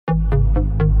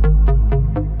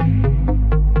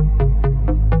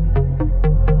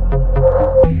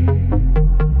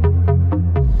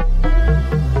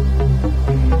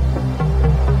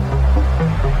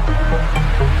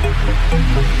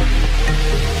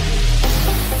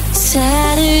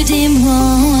Saturday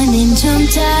morning,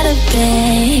 jumped out of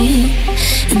bed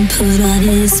and put on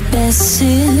his best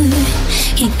suit.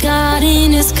 He got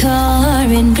in his car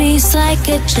and raced like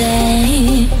a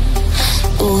jet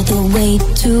all the way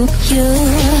to you.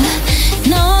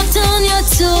 Knocked on your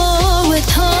door with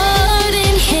heart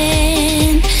in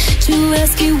hand to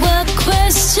ask you a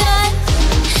question,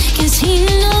 'cause he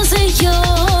knows that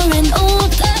you're an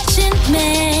old-fashioned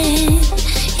man.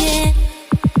 Yeah.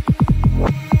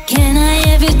 Can I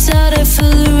have your daughter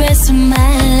for the rest of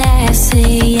my life?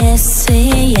 Say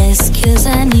yes, 'cause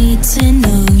I need to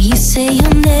know. You say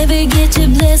you'll never get your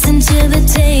blessing till the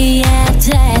day I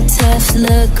die. Tough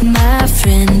luck, my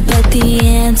friend, but the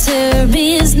answer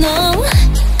is no.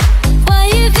 Why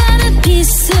you gotta be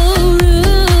so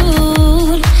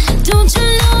rude? Don't you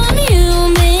know I'm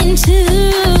human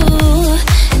too?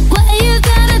 Why you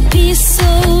gotta be so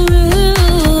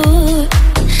rude?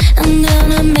 I'm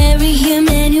gonna marry him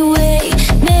anyway.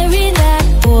 Marry that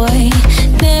boy.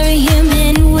 Marry him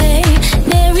anyway.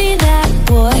 Marry that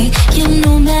boy. Yeah,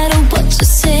 no matter what you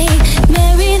say.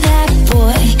 Marry that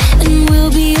boy, and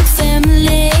we'll be a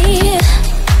family.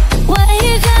 Why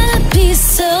you gotta be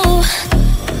so?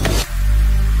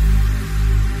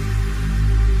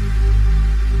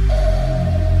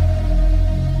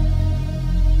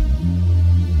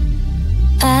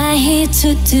 I hate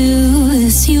to do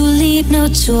this, you leave no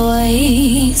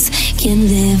choice. Can't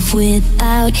live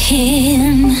without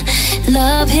him.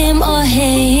 Love him or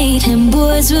hate him,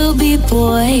 boys will be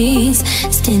boys,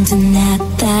 standing at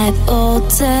that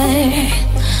altar.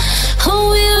 Oh,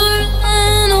 we'll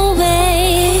run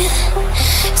away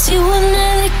to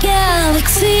another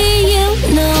galaxy.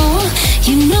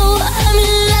 You know I'm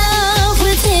in love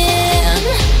with him.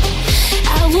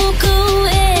 I will go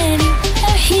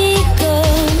anywhere he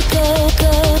goes. Go,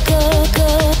 go, go,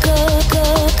 go, go, go,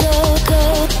 go, go,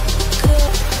 go,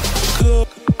 go.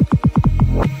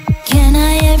 Can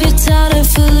I have your daughter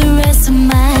for the rest of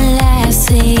my life?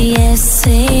 Say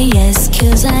yes,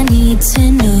 'cause I need to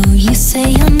know. You say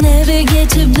you'll never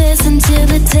get your blessing till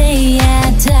the day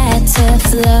I die. Tough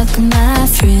luck, my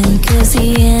friend, 'cause the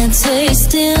answer is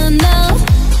still no.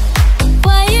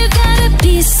 Why you gotta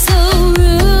be so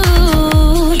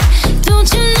rude? Don't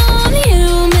you know I'm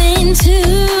human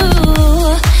too?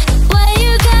 Why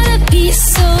you gotta be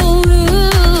so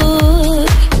rude?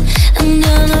 I'm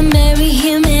gonna marry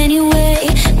him anyway.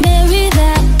 Marry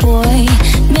that boy.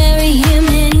 Marry him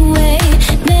anyway.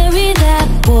 Marry that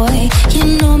boy. Yeah,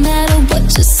 no matter what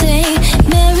you say.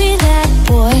 Marry that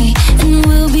boy, and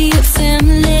we'll be a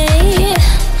family.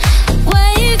 Why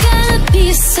you gotta be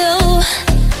so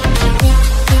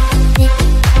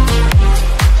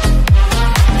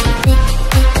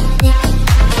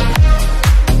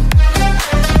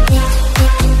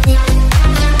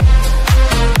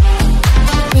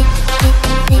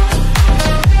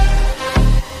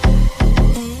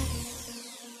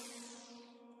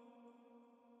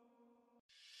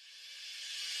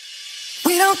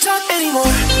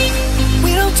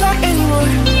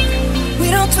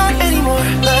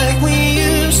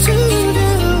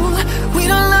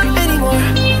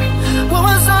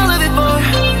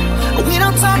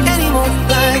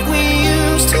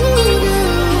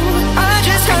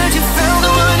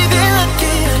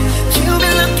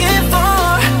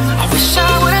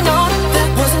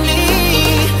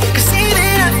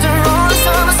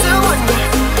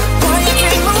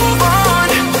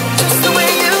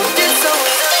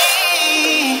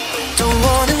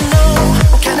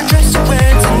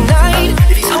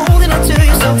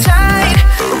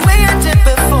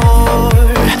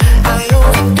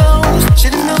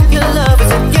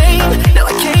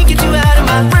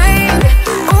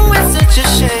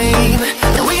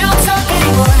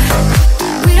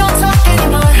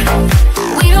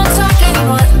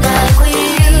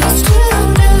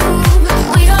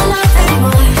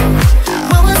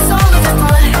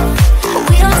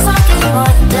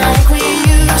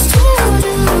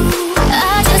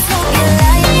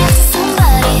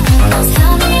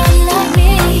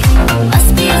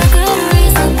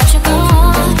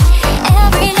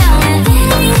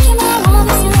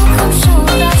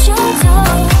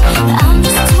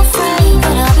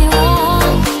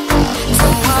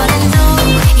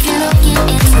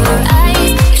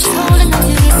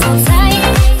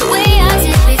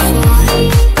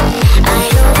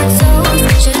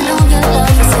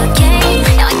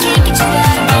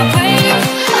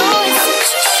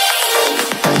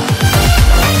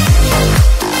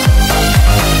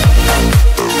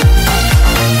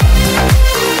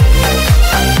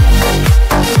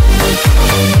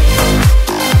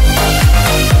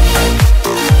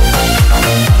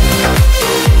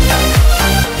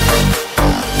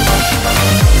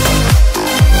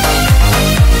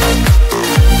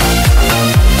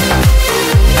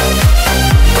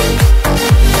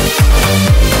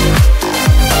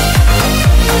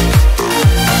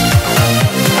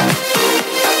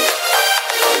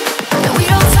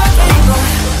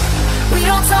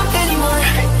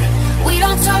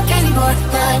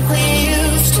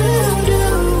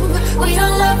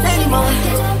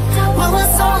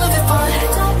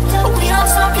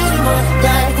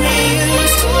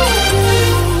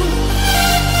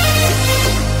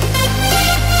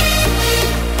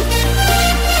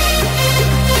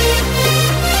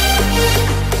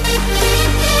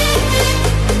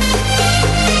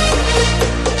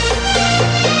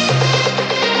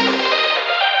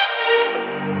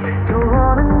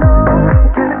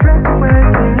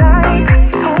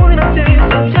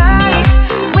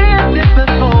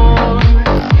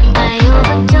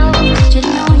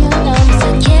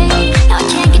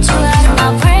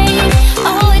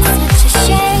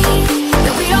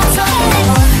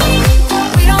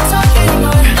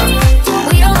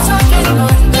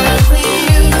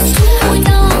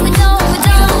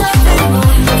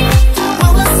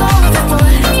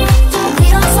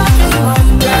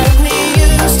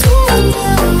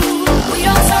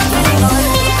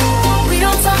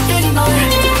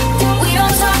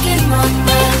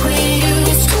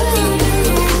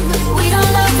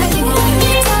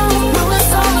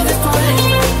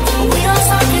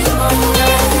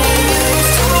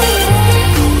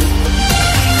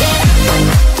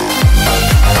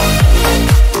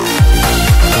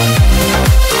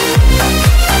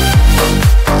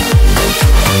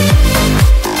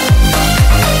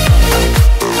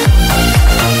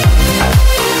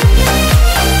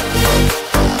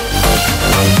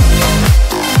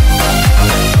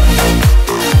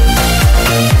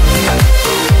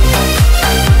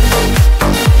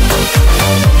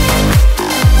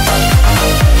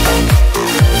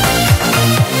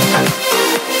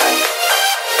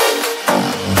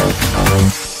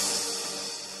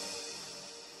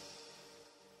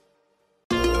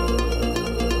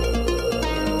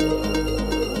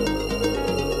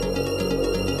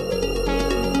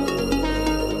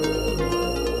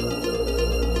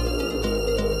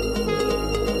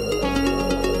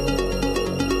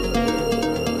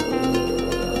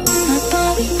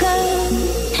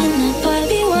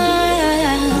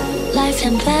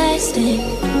life and plastic.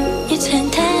 It's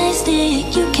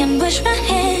fantastic. You can brush my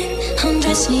hair,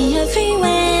 undress me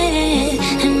everywhere.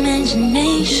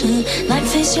 Imagination,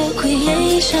 life is your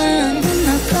creation. In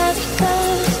a Barbie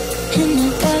girl, in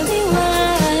a Barbie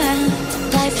world.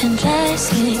 Life and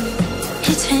plastic,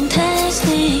 it's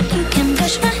fantastic. You can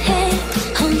brush my hair,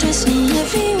 undress me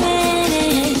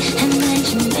everywhere.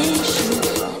 Imagination,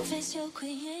 life is your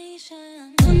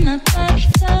creation. In a Barbie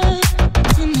girl,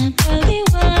 in a Barbie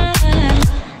world.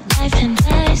 Life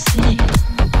fantastic,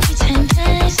 it's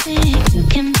fantastic. You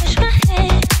can brush my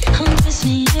hair, undress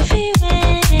me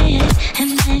everywhere.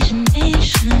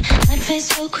 Imagination, life is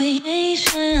your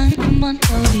creation. Come on,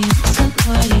 Cody, let's go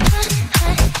party.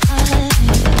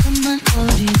 Come on,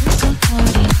 Cody, let's go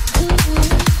party.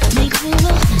 Make me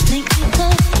go, make me go.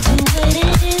 Do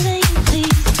whatever you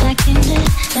please. I can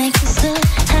dance like a star.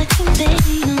 I can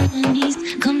bang on my knees.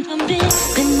 Come from big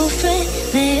more friend.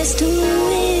 Let's do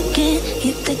it again.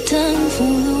 Hit the tongue,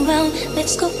 fool around.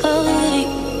 Let's go party.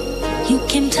 You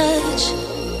can touch,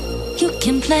 you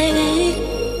can play.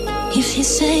 If you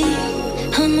say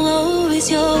I'm always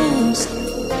yours.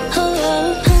 Oh,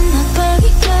 I'm a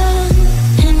Barbie girl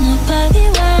in a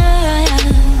Barbie world.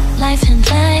 Life and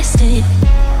plastic,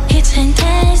 it's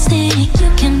fantastic. You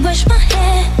can brush my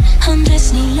hair,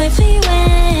 undress me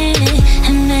everywhere.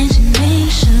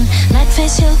 Imagination, life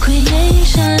is your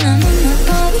creation. I'm a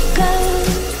Barbie girl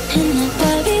in a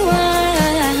Barbie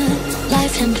world.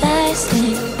 Life and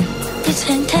plastic, it's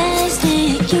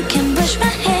fantastic. You can brush my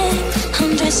hair,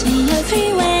 undress me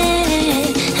everywhere.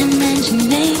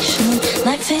 Imagination,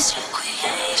 life is your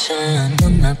creation.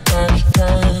 I'm a Barbie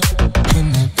girl in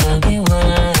a Barbie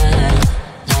world.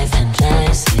 Life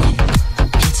fantastic,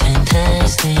 it's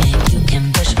fantastic. You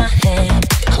can brush my hair,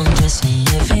 undress me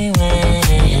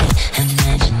everywhere.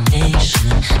 Imagination,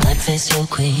 life is your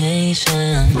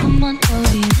creation. Come on,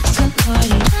 Cody, let's go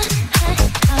party.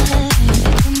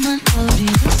 Come on, Cody,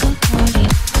 let's go party.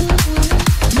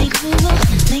 Make me go,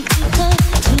 make me go.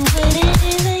 Do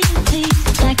whatever you please.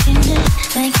 I can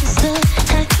dance like a star.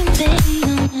 I can bang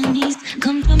on my knees.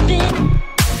 Come from big.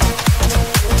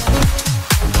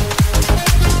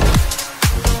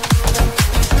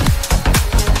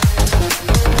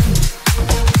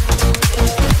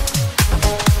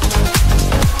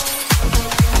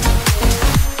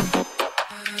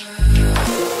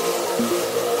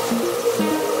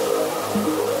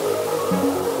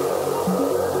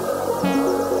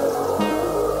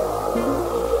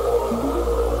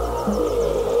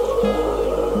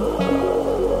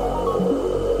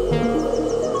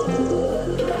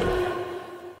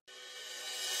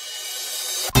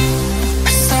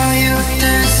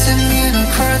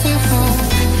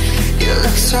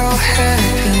 So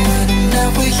happy when I'm not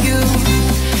with you,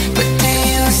 but then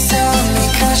you saw me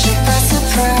caught you by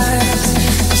surprise.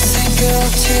 A single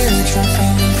teardrop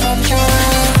falling from your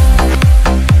eye.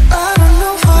 I don't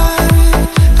know why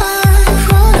I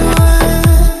run away.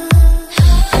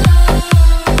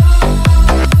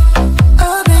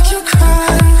 I'll make you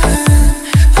cry when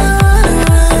I run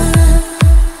away.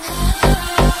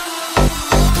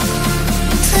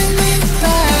 Take me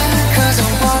back, 'cause I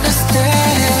wanna stay.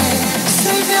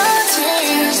 Save your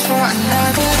tears for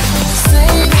another.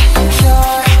 Save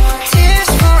your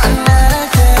tears for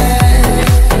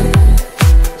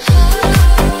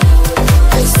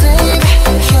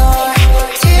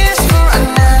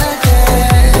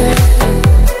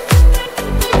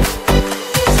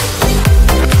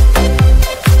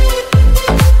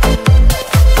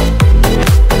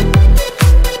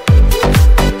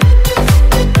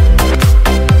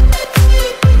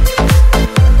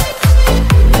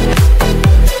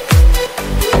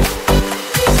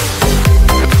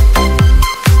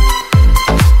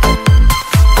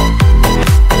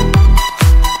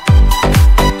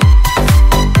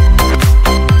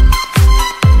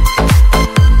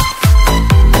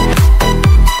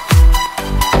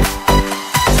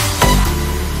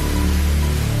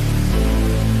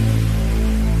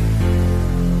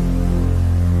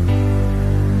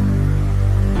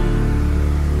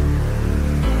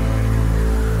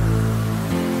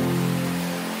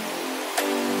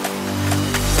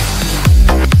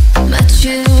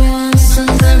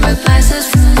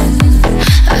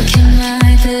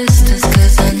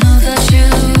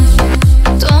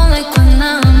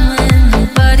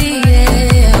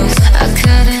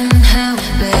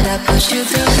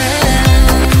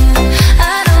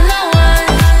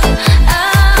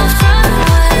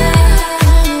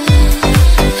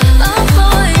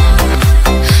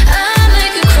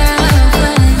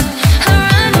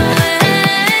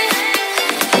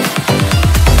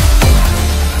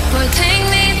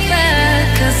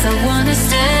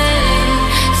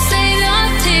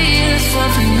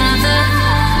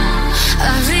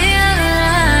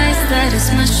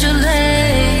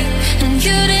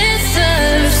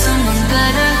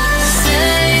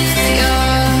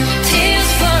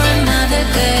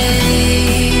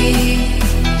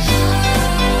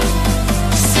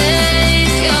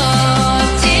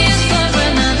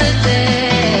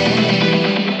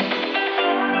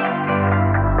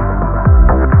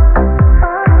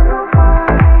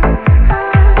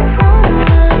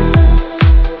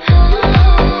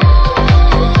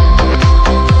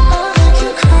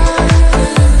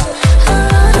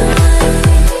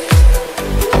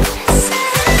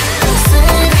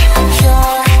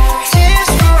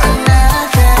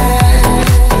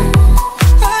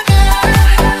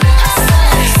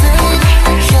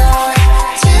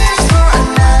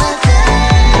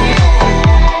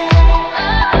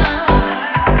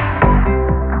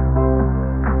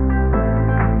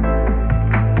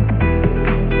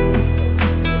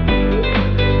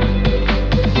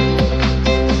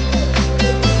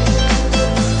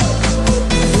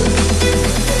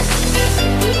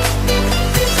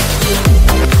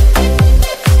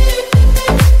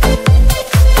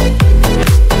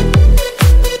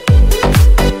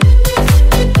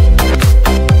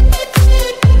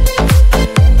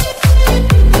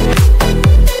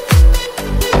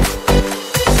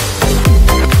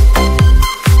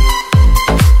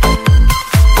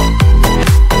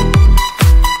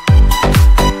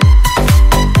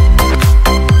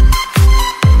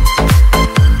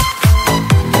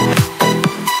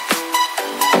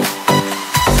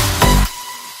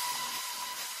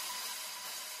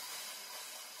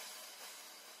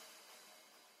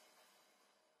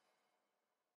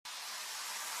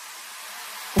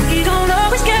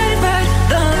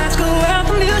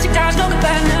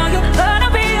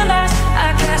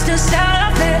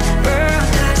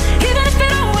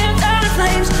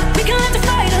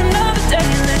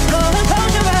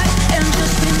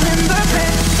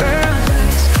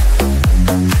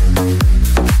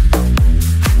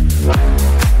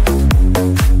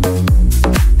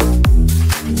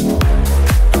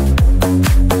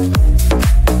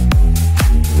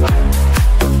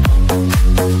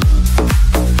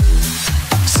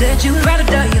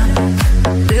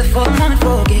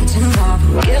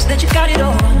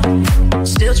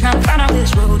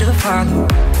follow.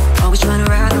 Always trying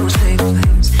to ride those fake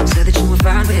waves. Said that you were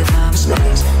fine with my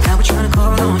mistakes. Now we're trying to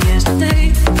call on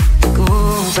yesterday to go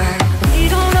back. We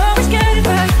don't always get it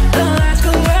right. The lights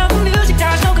go out, the music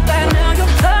dies, no goodbye. Now you're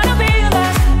gonna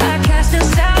realize I cast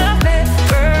us out of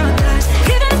paradise.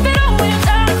 Even if it all went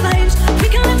out in flames, we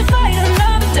can live to fight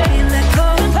another day. Let go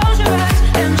and close your eyes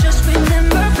and just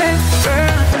remember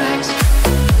paradise.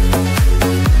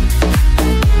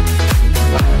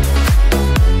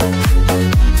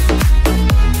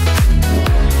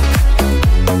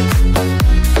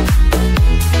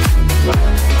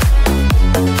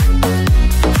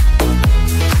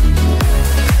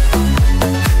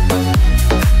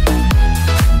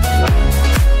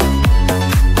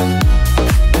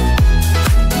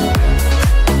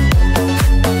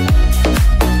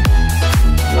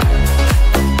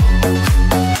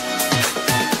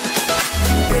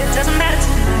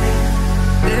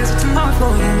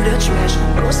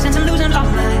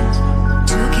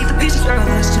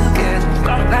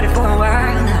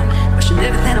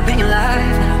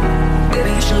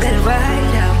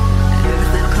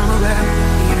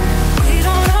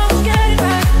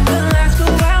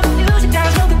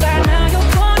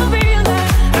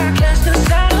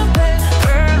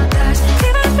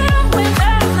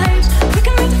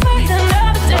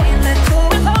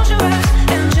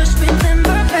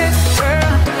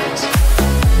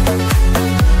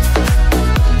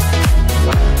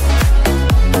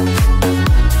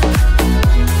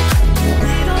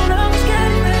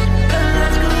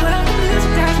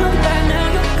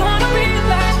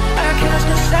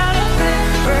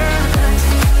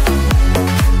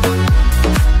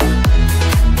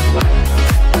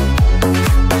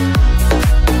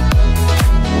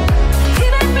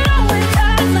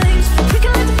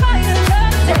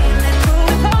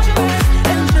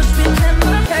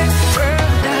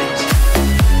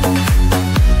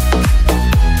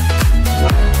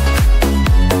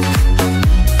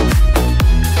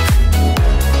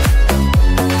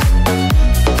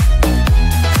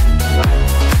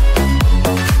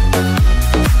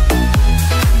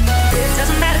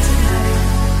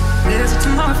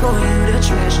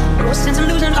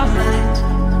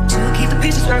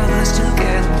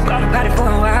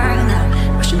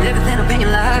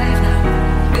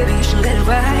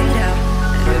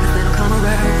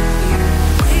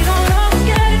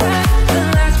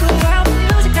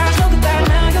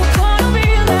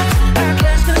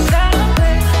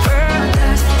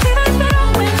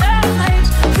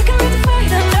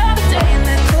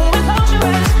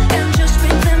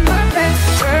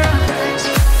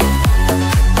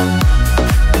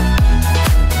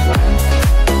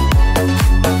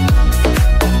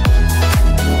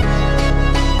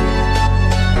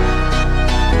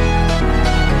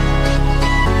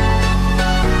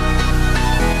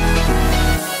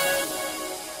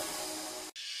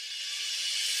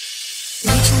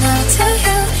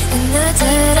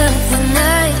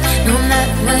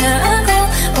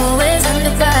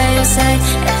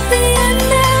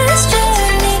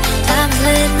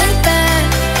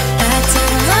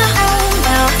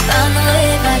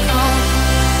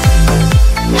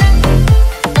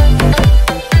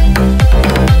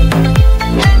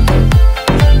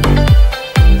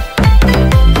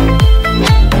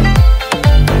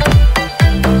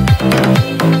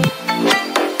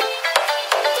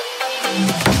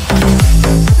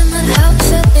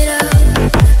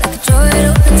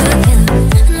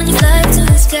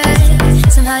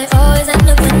 Somehow you always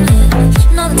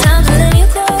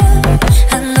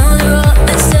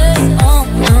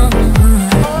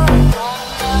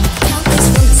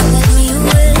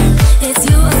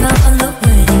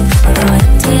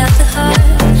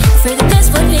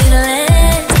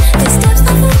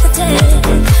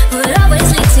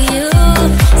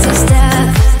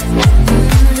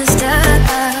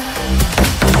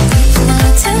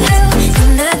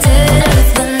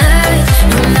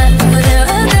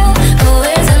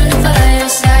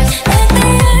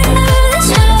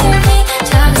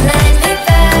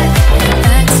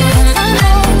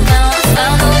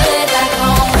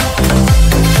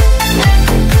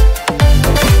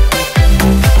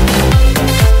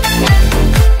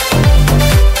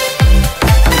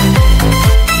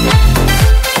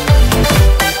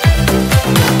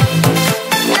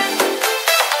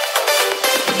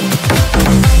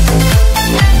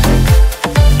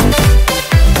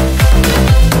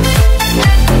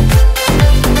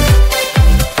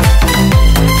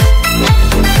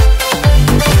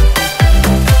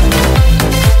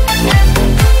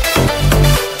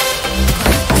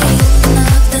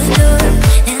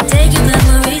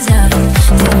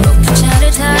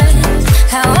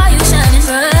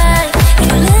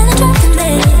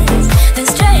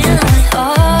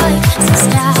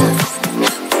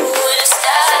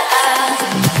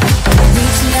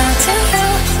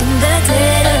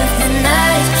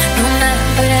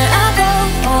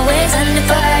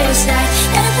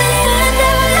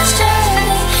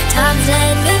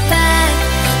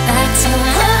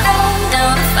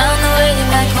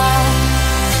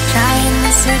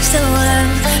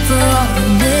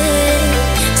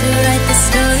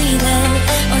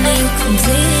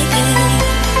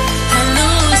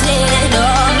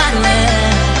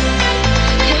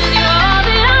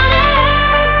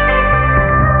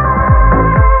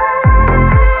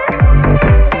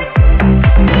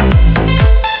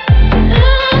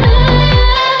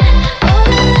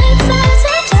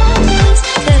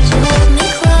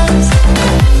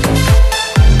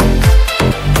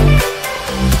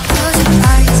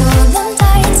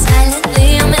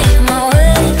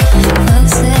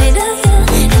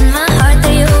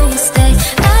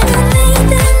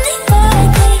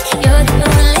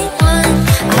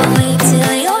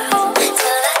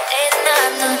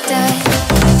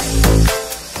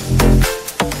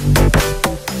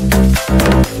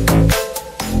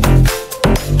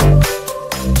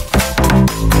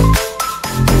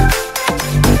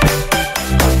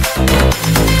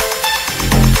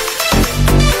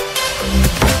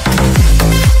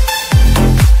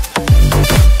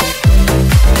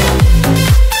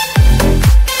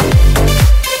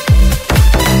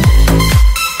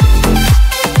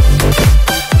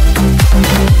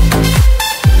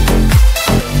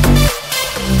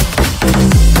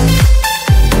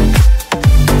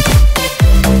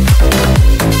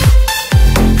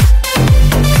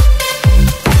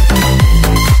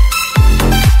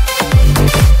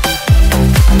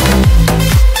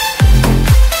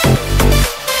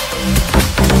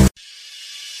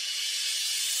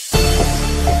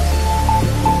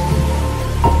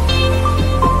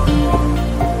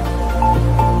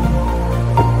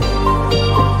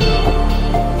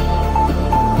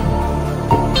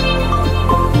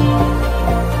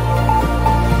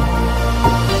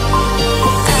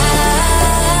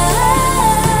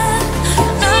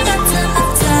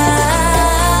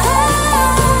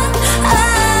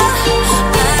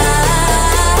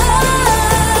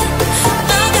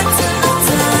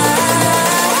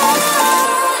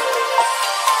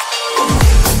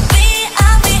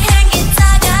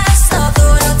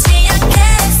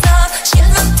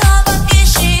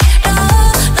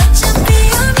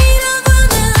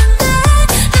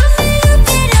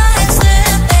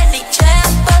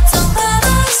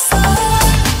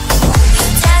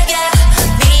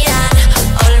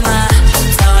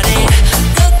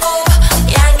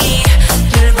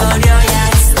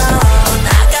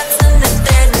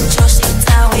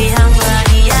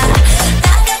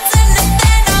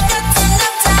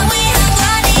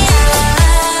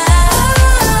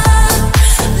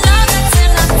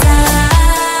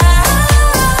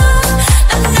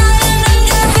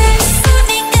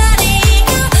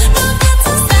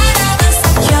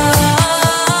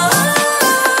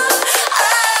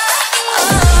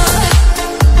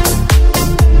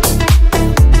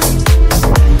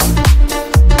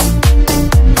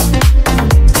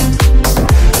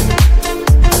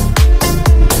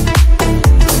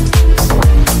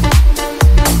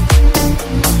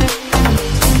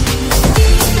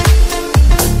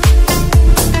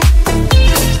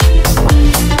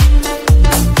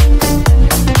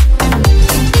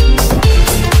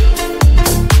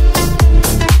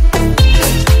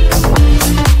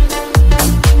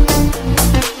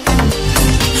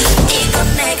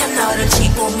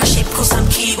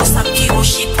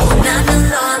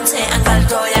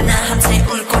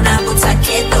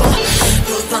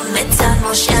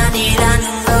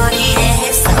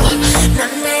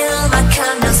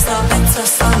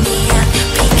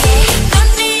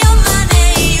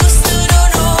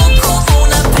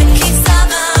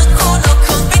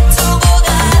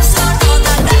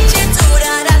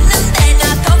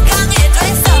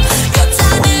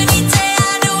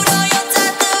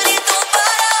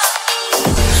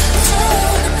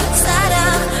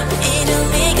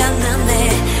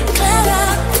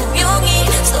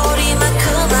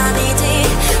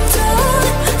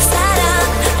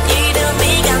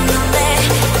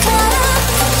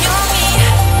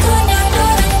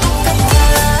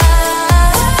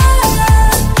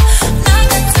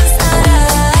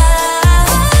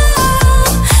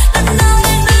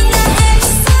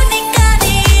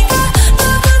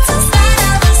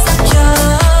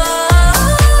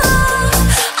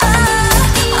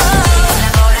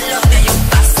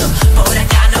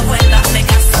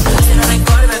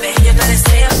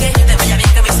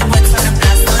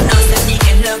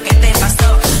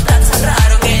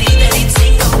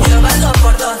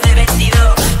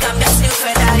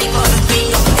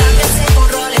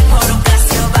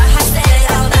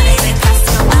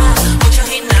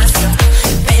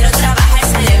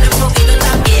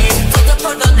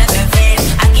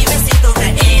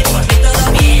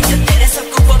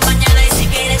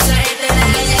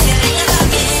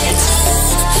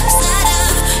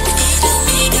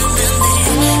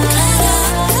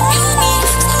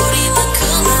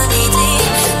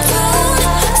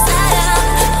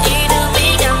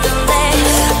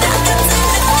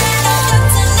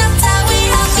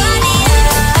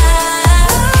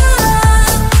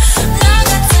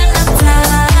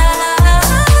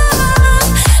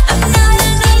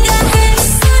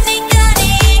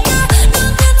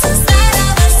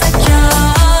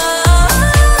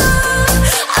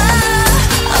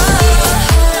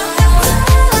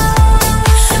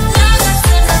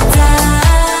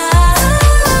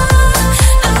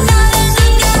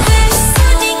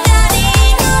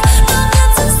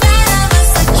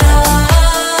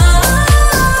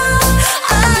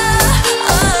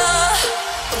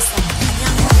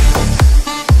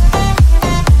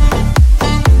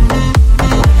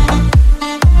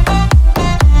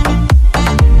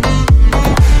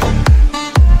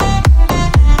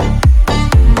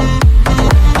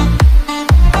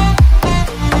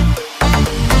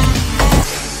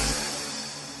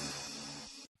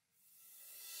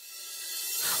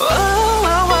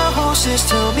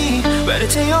Better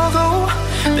take your go.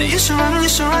 They used to run,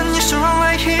 used to run, used to run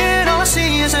right here. All I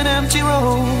see is an empty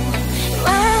road.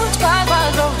 Wild, wild,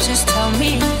 wild roses tell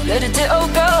me, let it all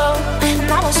go. And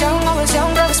I was young,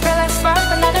 I was spread like fire,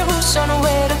 but now the roots don't know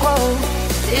where to grow.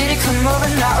 Did it come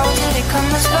overnight or did it come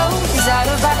slow? It's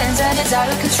out of balance and it's out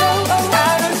of control. Oh,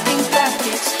 I don't think that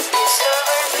it's the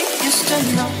way we used to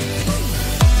know.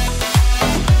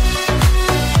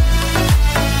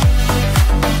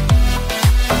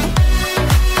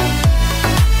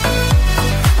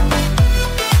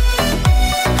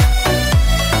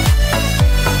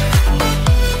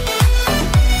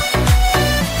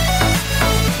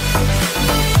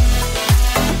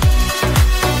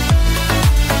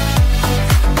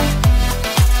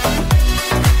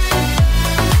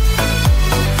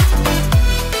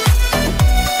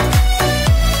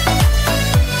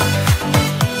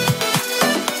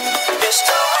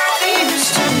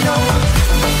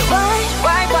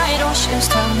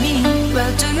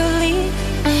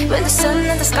 When the sun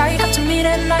and the sky got to meet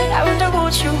at night, I wonder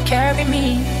would you carry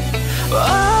me?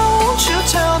 Oh, won't you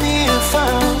tell me if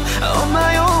I'm on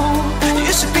my own?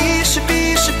 You should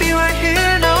be right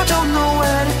here. Now I don't know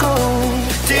where to go.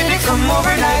 Did it come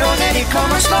overnight or did it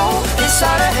come slow? It's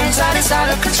out of hands and it's out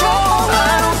of control.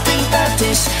 I don't think that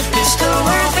this is the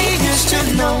world we used to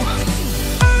know.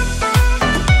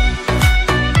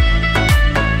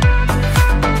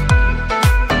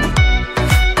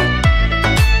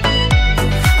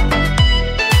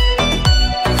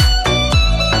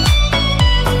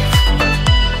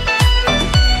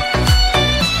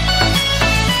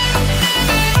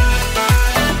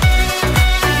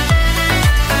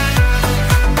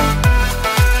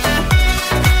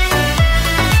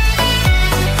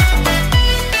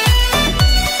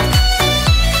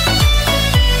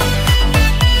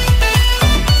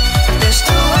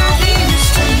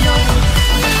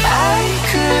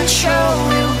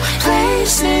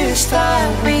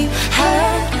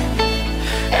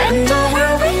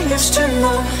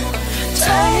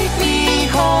 Take me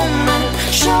home and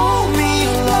show me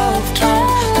love can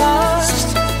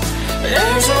last.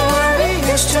 There's a world we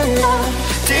used to know.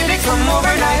 Did it come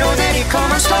overnight or did it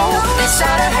come slow? It's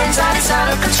out of hands and it's out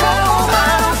of control.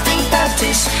 I don't think that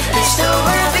this is the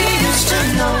world we used to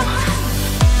know.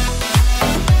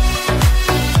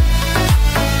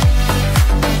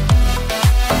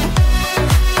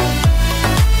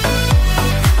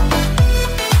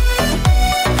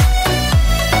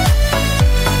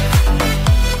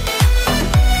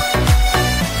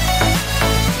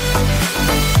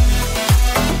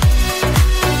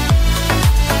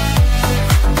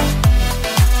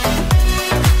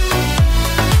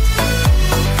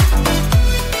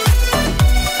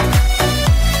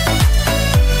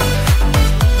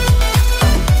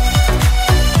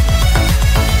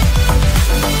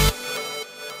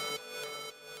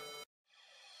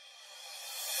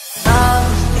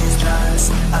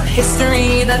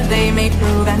 History that they may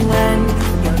prove, and when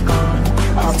you're gone,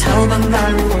 I'll tell them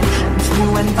that redemption to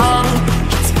and from.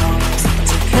 It's promised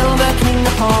to kill the king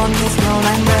upon his throne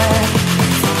and bread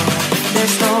their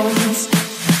stones.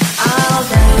 I'll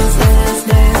dance, dance,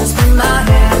 dance with my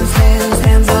hands, hands,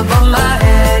 hands above my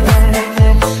head,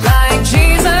 like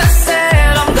Jesus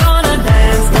said. I'm gonna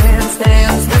dance, dance,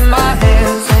 dance with my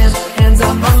hands, hands, hands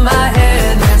above my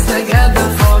head. Dance together,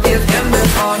 forgive him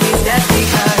before he's dead,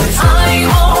 because I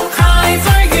won't cry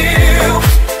for you,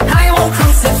 I won't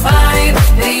crucify the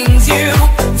things you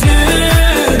do.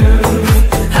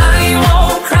 I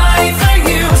won't cry for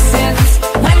you, since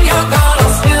when you're gone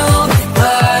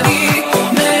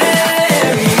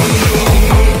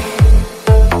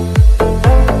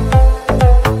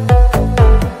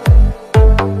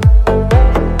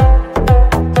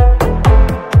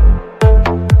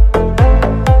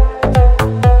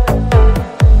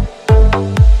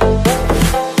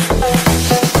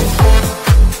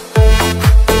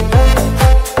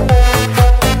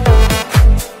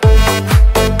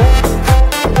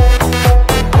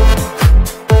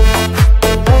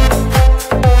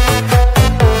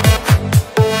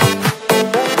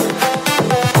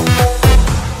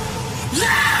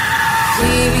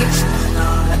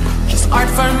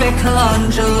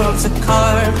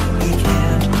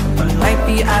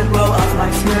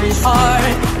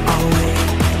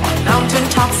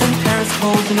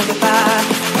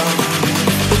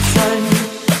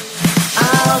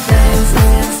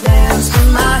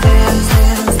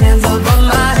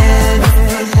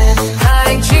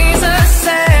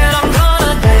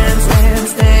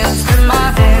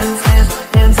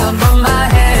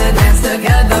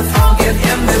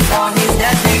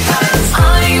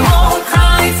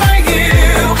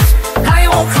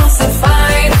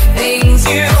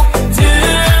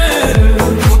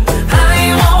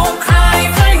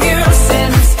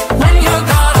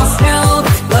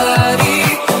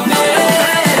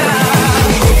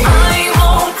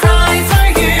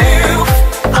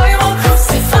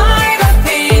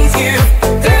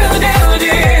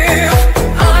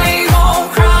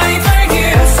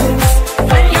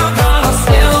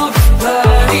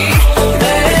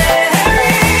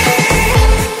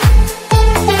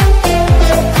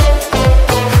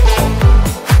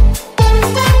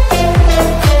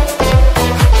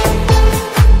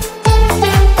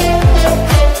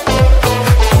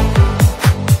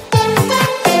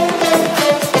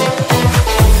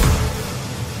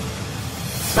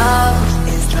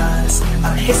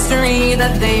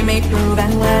move,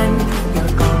 and when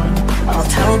you're gone, I'll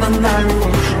tell them that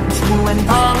reaction to and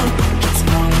from. It's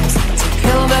promise to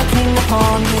kill the king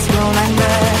upon his throne and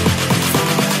bear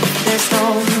their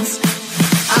stones.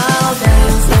 I'll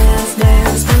dance, dance,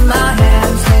 dance with my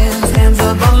hands, hands, hands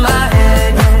above my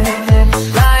head.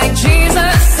 Like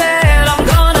Jesus said, I'm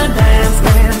gonna dance,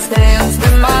 dance, dance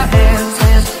with my hands,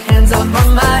 hands, hands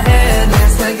above my head.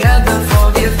 Dance together,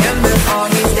 forgive him before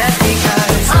he's dead,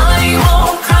 because I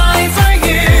won't cry for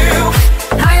you,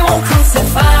 I won't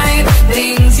crucify the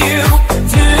things you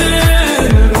do.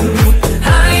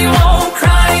 I won't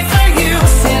cry for you,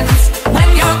 since when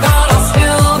you're gone I'll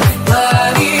still be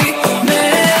Bloody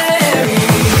Mary.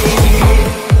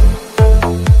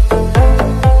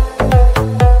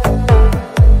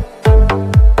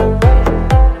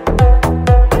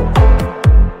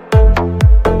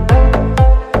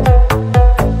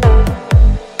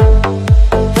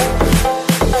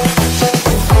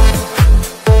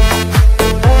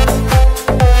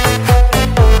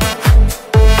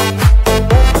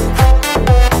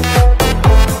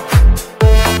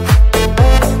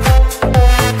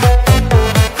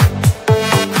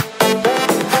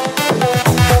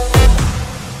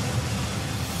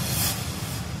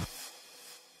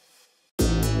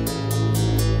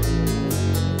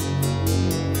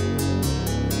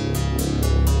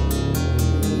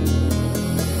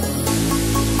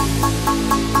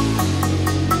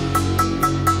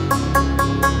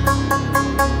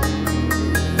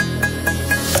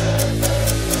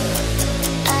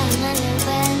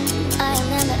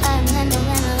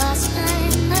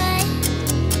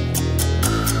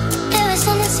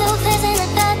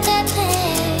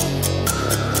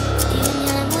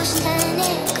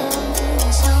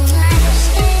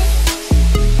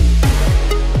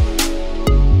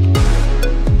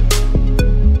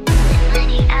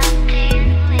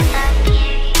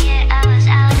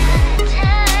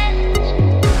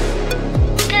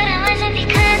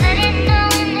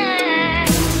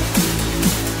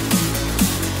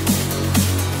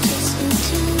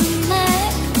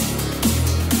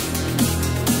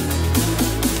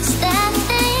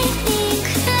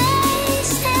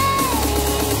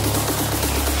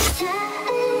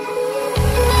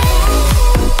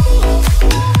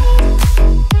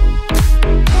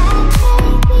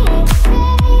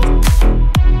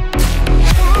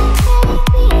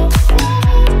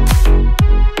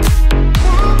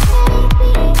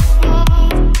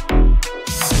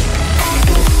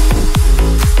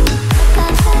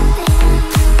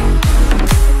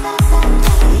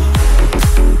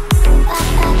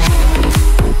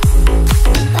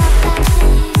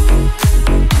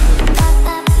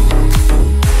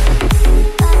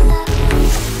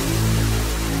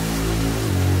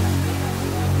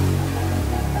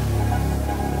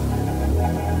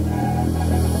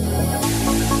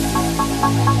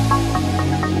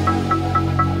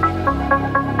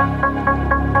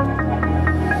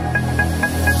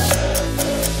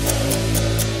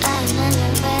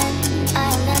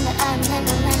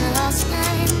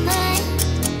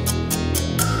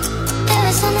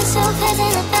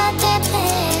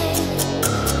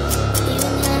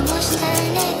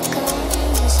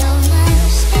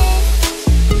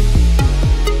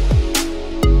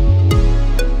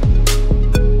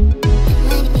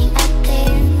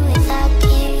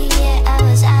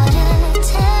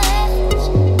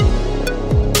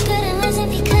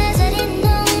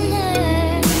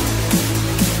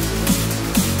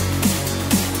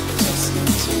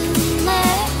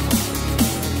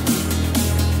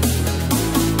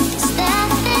 That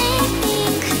thing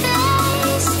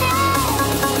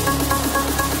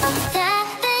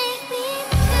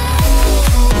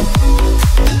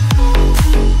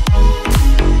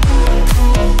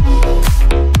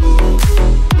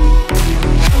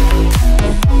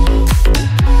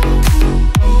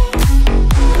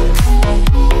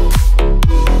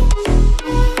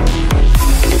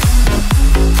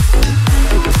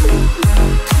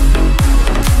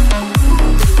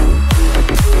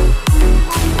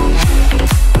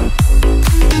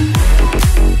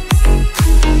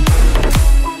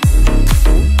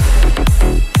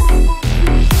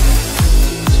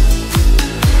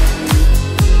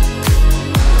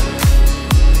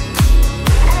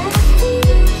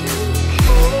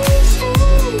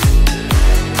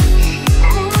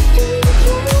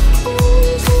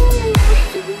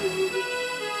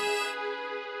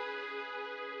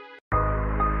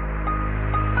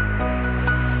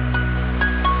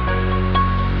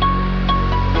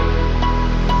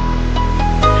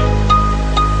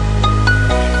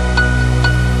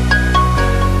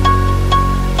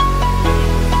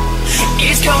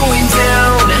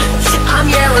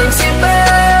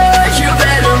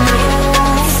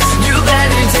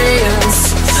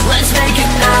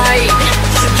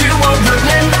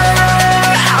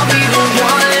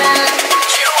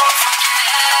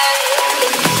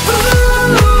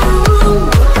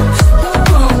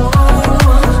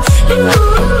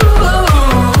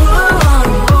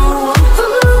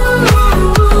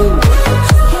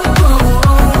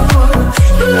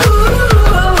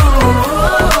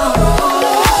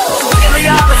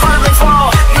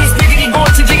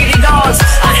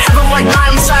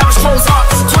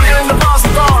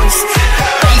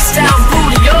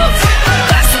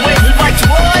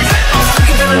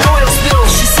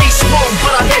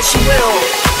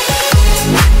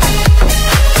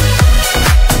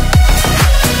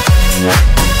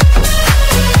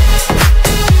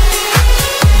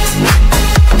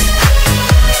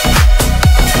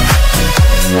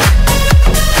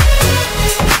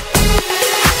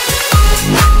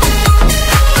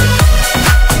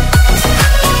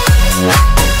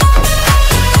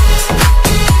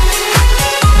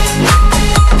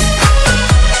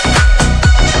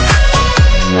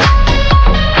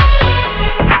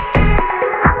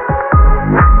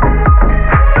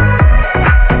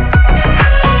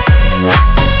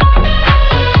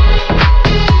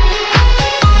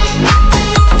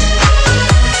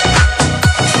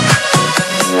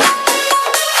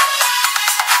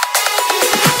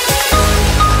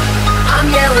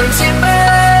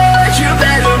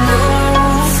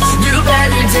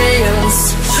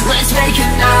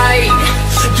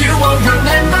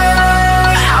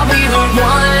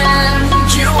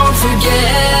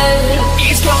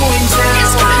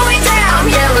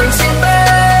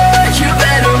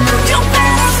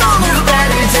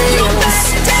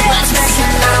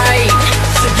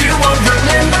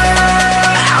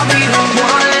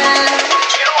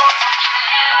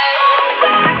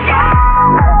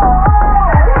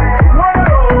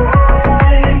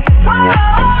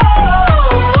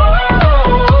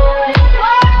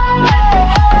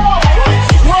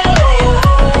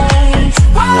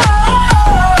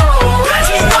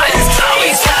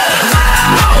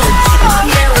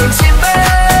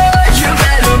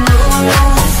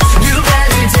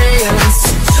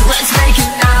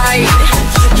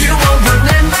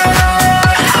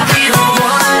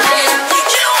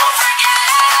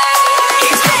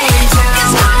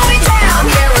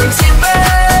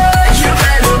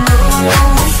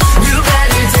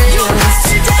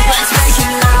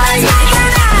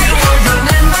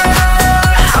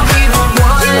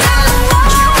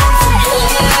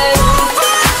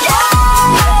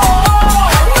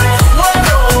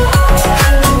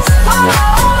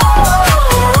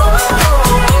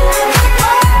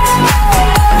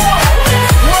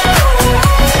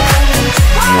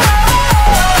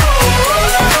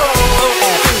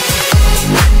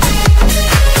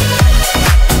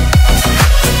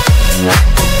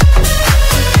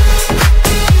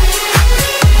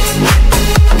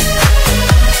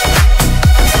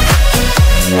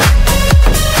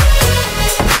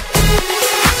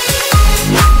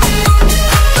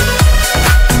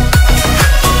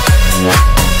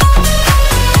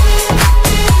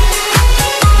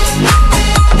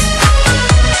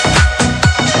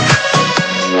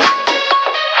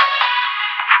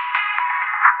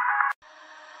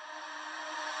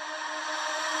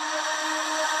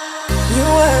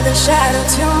shadow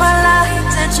to my light.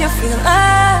 Did you feel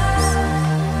us?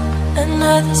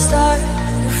 Another star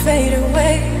will fade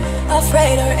away.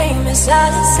 Afraid our aim is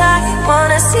out of sight.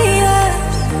 Wanna see us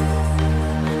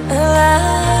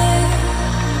alive.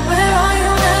 Where are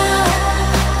you now?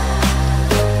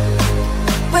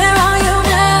 Where are you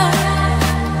now?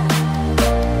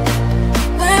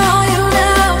 Where are you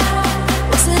now?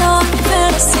 Was it all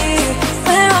fantasy?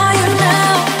 Where are you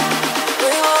now?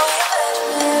 Where are you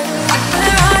now?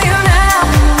 Where are you now?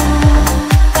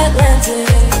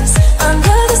 Atlantis,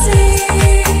 under the sea,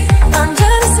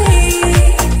 under the sea.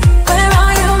 Where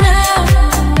are you now?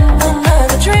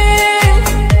 Another dream.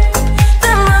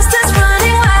 The monster's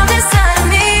running wild inside of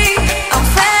me. I'm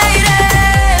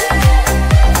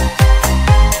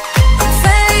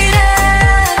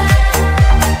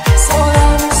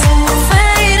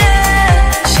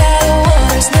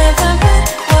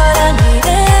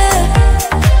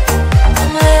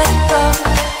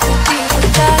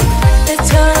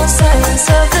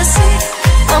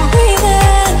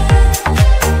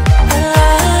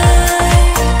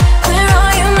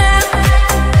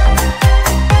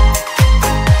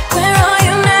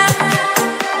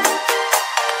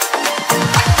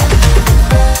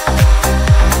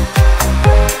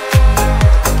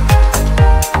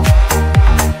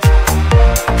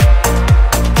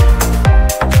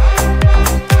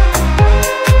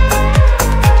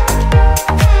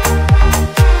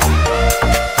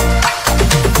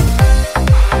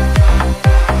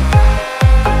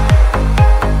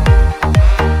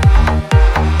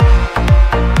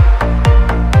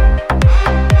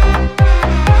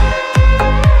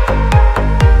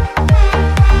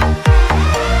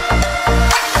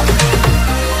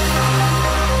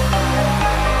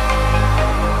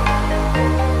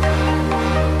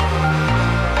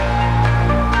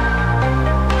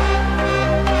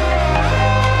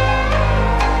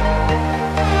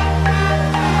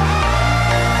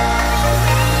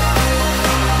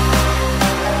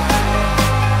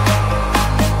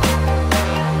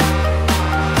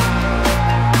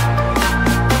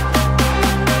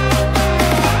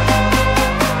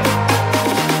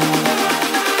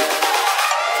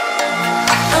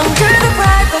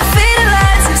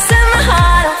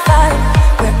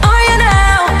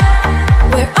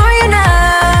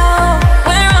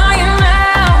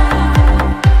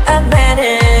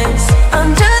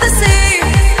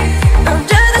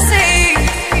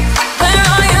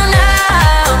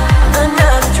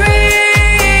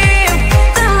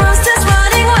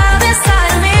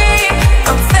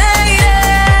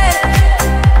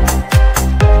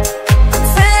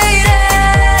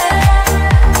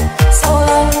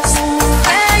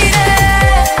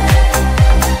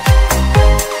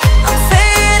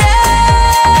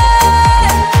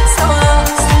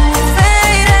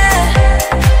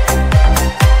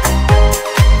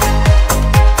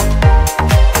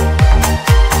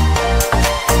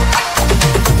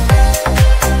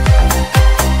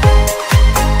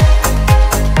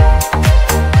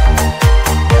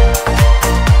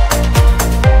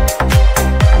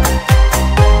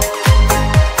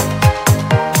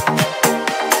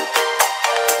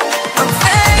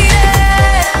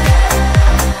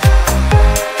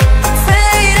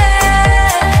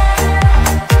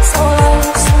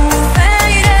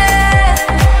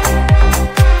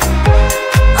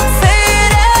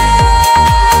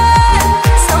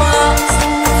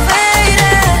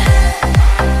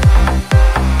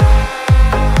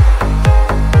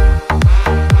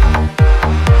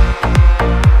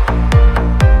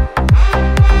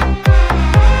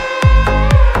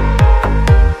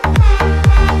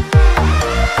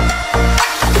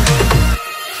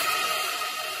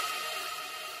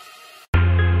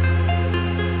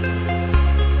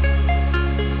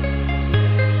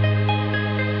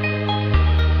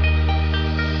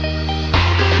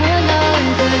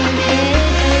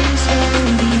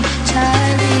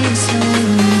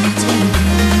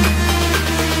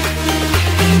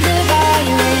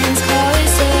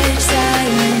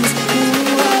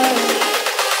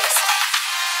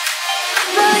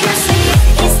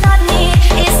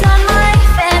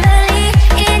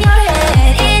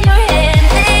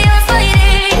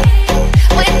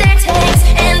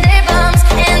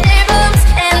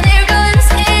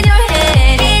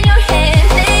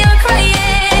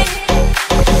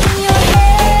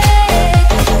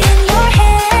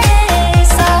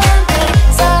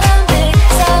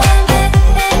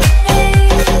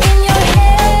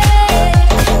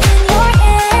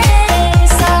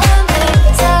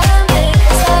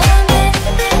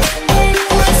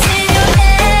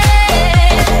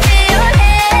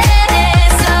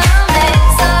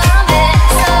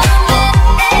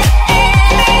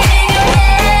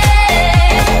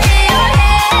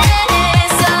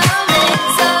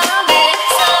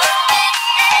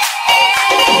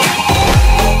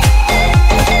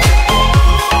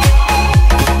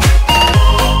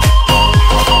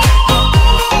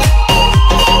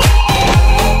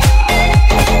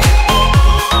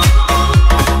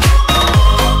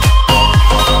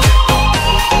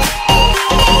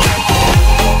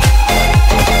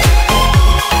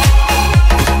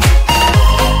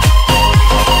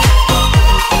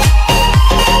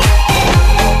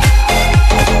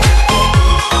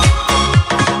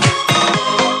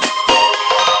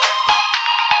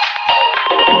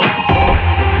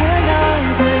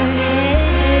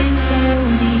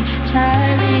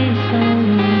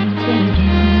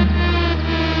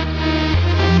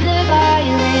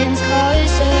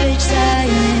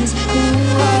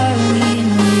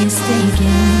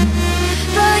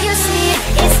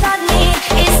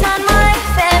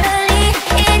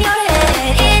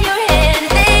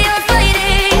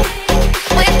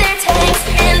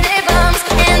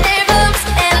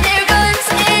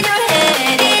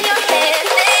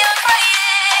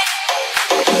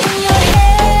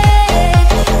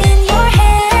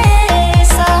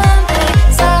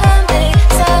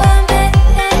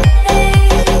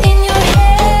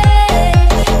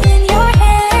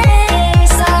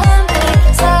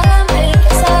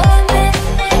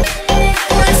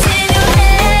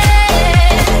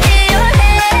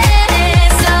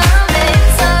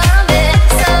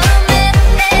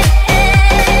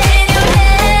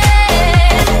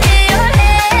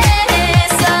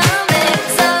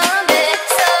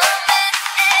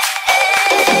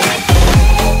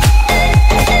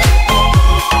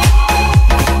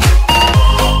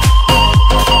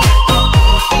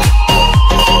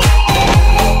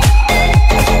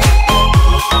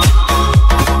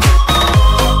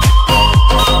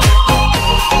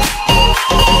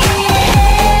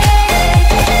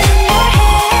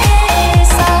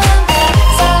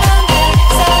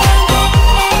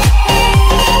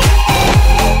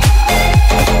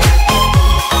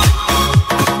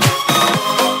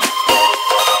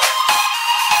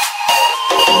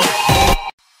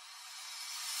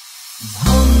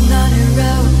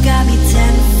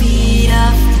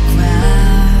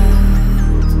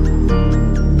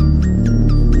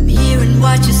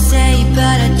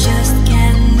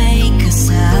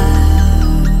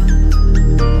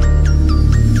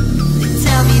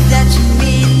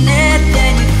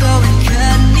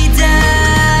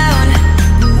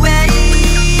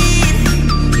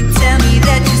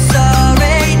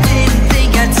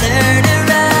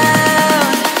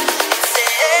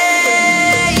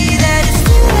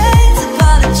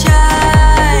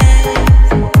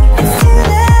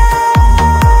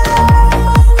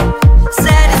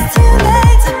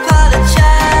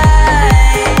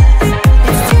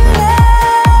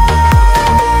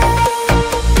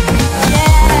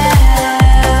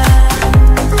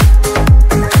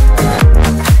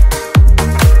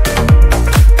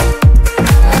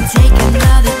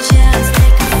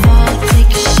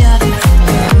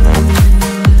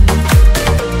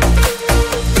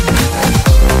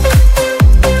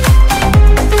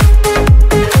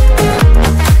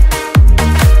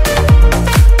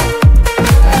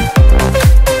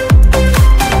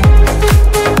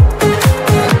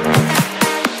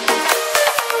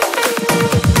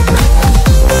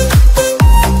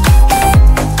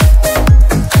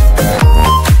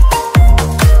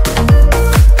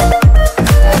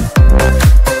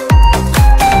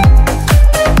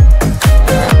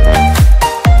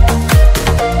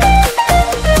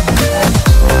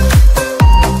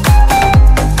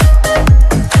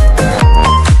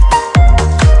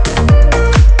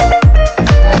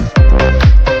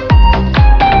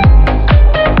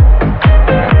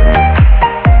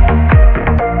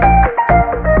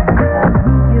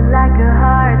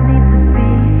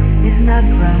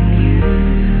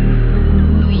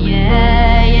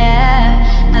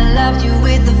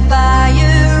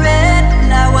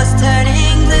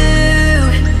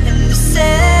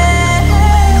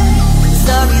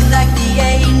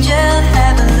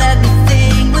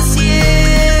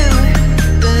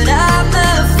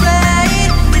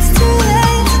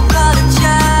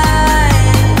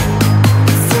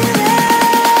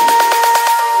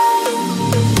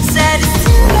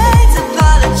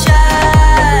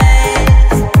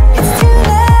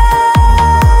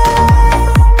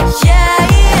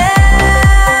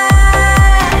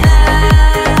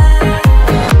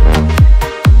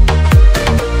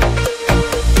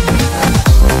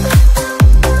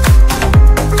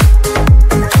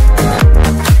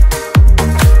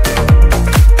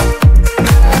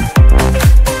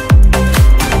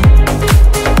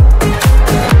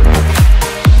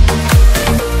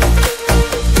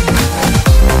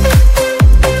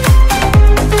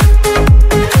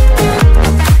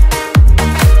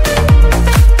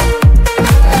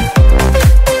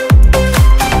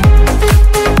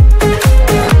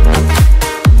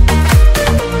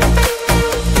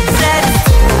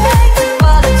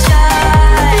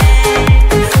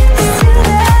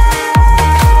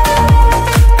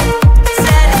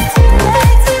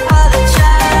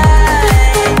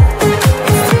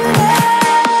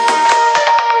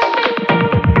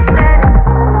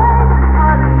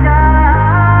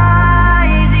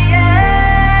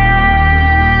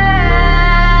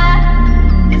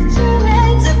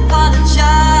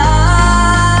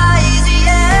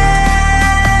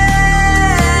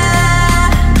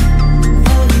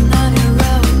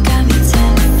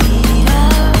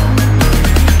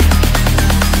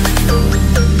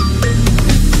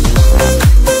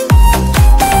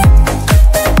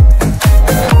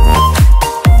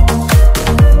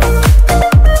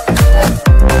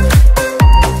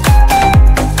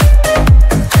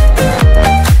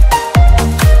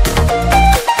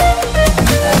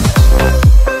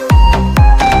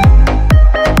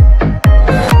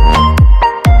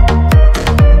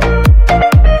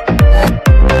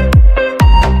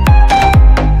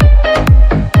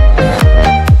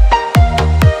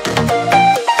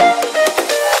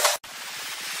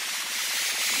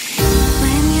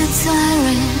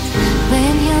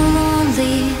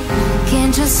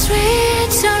just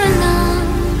reach your arm.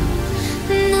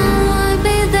 Now I'll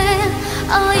be there.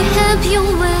 I'll help you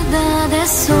weather the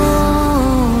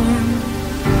storm.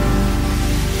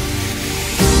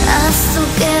 Us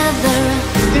together,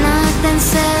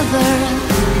 nothing's ever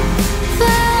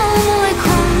far away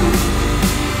home.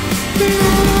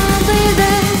 Now I'll be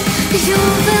there. You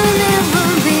will never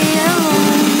be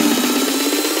alone.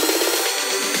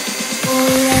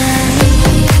 All I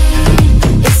need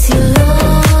is your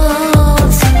love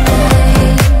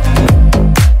tonight.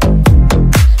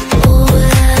 All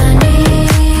I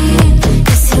need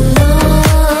is your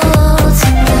love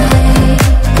tonight.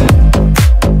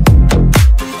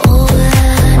 All I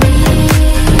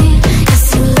need is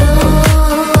your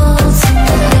love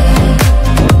tonight.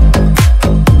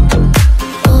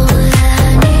 All I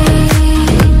need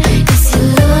is your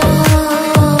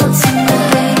love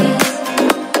tonight.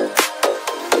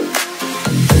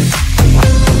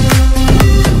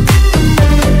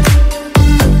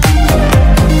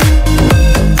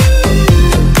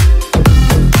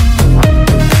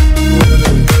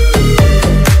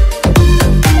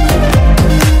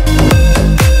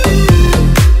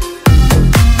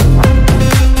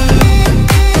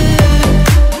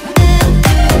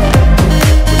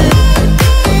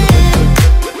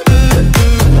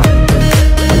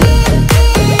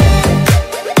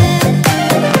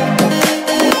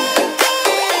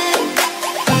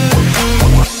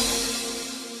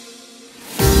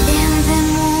 In the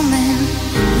moment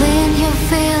when you're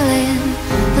feeling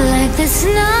like there's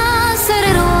nothing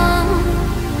at all,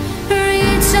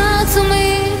 reach out to me,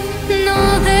 know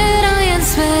that I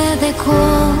answer the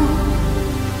call.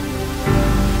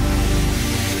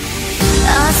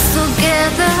 Us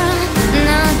together,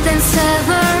 nothing's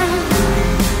ever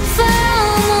far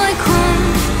away home.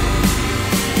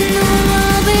 No,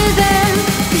 I'll be there.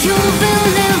 You will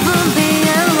never be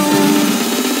alone.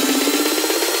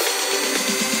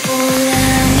 All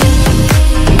I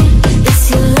need is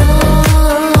your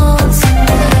love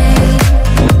tonight.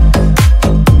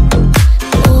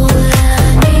 All I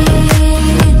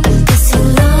need is your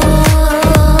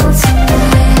love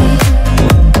tonight.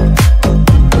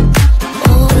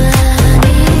 All I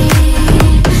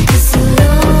need is your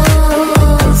love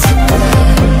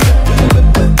tonight.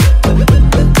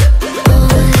 All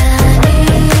I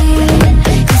need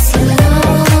is your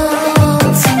love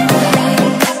tonight.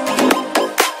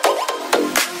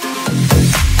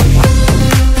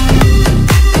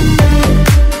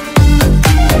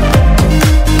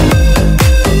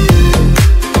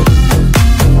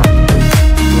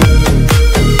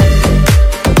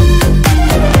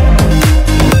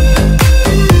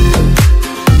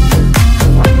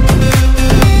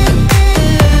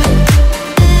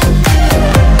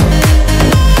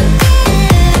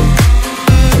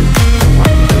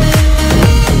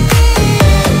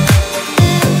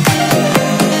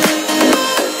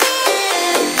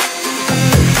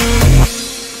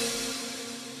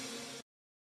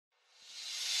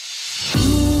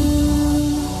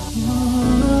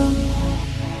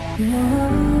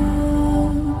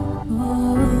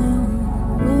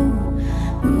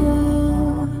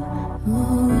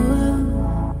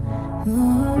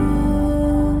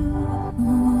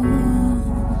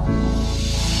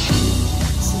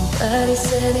 Somebody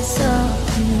said they saw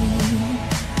me.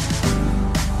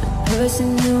 The person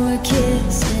you were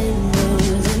kissing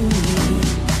wasn't me.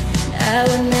 I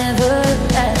would never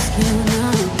ask you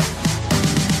now.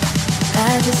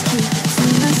 I just keep it to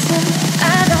myself.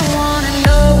 I don't wanna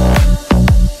know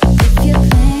if you're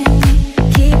playing me.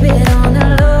 Keep it on the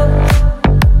low,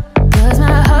 'cause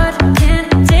my heart can't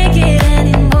take it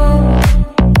anymore.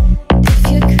 If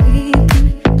you're creeping,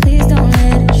 please don't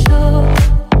let it show.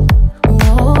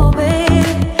 Oh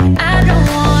baby, I don't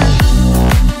wanna.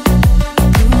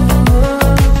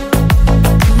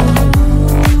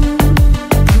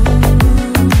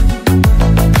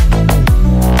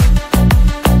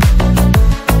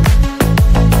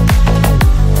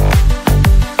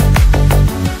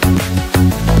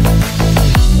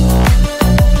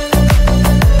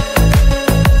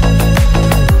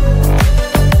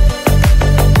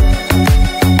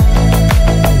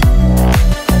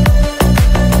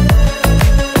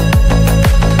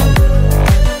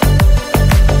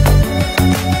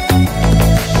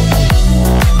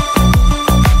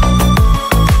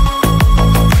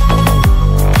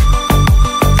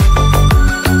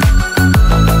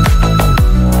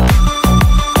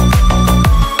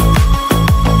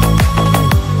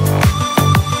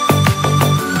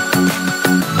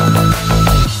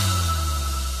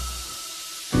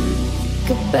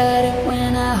 About it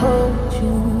when I hold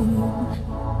you.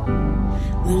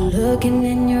 When looking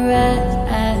in your eyes,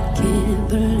 I can't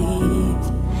believe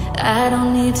I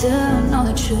don't need to know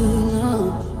the truth, no.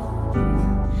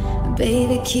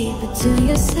 Baby, keep it to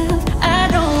yourself. I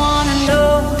don't wanna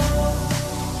know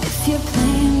if you're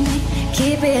playing me.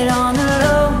 Keep it on the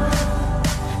low,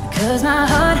 'cause my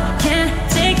heart can't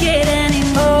take it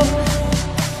anymore.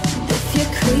 And if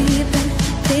you're creeping,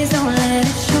 please don't let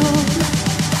it show.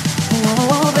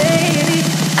 Oh, baby,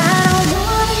 I don't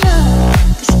wanna know.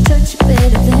 Does she touch you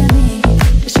better than me?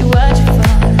 Does she watch you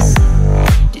fall asleep?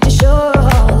 Did you show her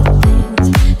all the things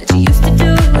that you used to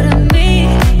do to me?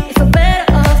 If we're better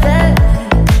off that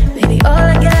way, baby, all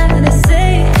I gotta say,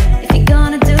 if you're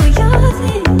gonna do your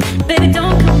thing, baby,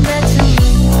 don't come back to me.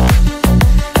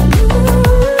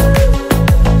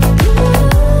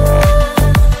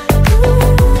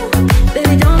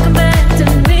 Baby, don't come back to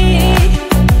me.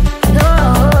 No.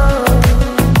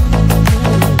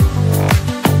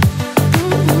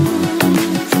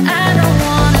 I don't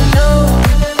wanna know.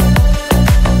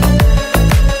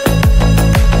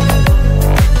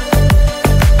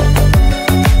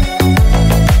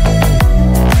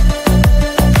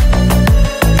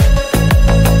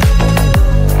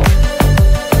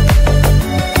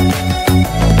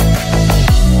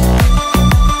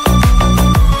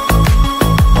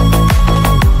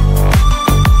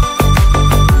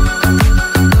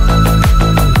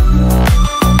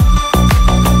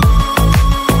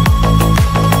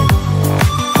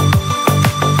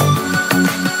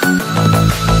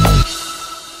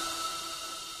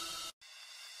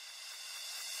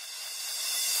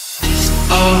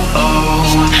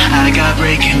 I got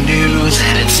breaking news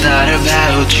and it's not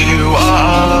about you.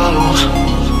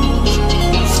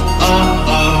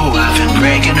 I've been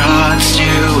breaking hearts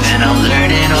too, and I'm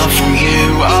learning all from you.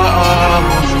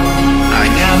 I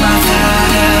got my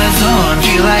thighs on,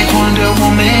 feel like Wonder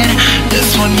Woman. This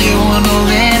one you wanna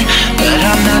win, but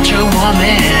I'm not your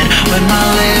woman. When my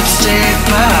lipstick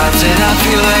pops and I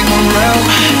feel like Monroe,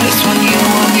 this one you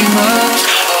want me most.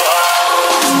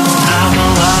 I'm a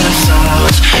lot of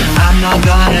sauce, I'm not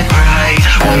gonna cry.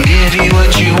 Won't give you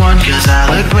what you want, 'cause I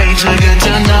look way too good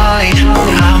tonight.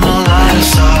 I'm a lot of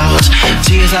sauce,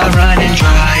 tears are running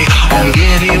dry. Won't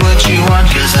give you what you want,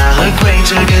 'cause I look way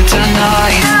too good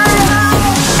tonight.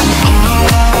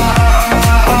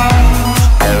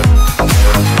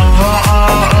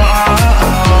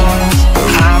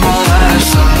 I'm a lot of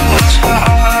sauce.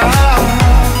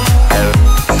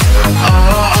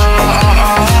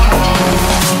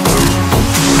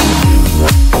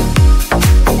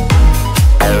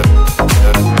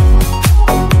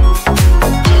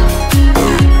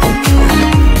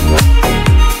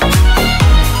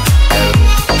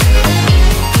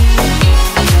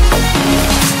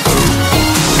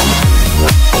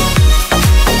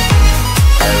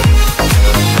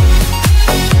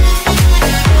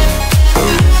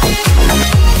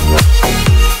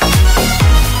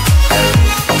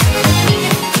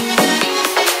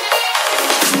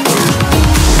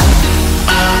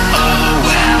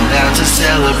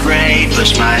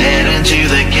 Push my head into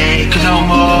the cake no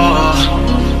more.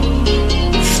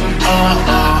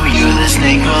 You're the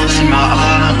snake pulling my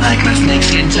arm, like my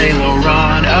snakeskin Taylor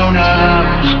Ron. Oh no,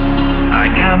 I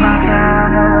got my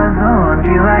powers on,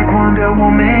 feel like Wonder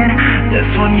Woman.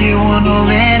 This one you wanna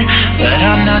win, but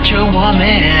I'm not your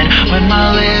woman. When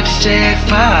my lipstick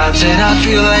pops and I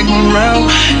feel like Monroe,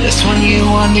 this one you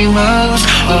want me most.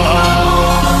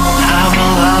 I'm a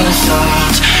lot of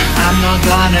sauce, I'm not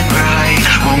gonna cry.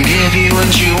 Won't give you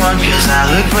what you want, 'cause I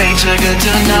look way too good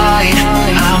tonight.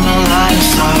 I'm a lot of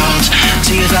salt,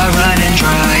 tears are running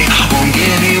dry. Won't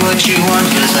give you what you want,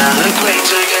 'cause I look way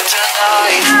too good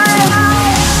tonight.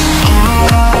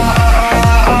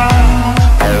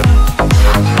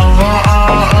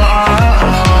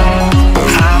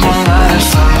 I'm a lot of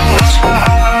salt.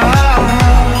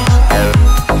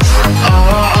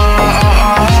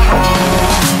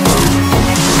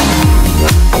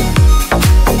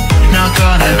 Not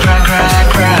gonna cry, cry,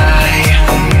 cry.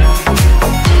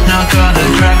 Not gonna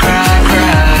cry, cry,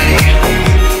 cry.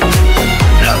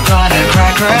 Not gonna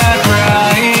cry, cry,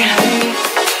 cry.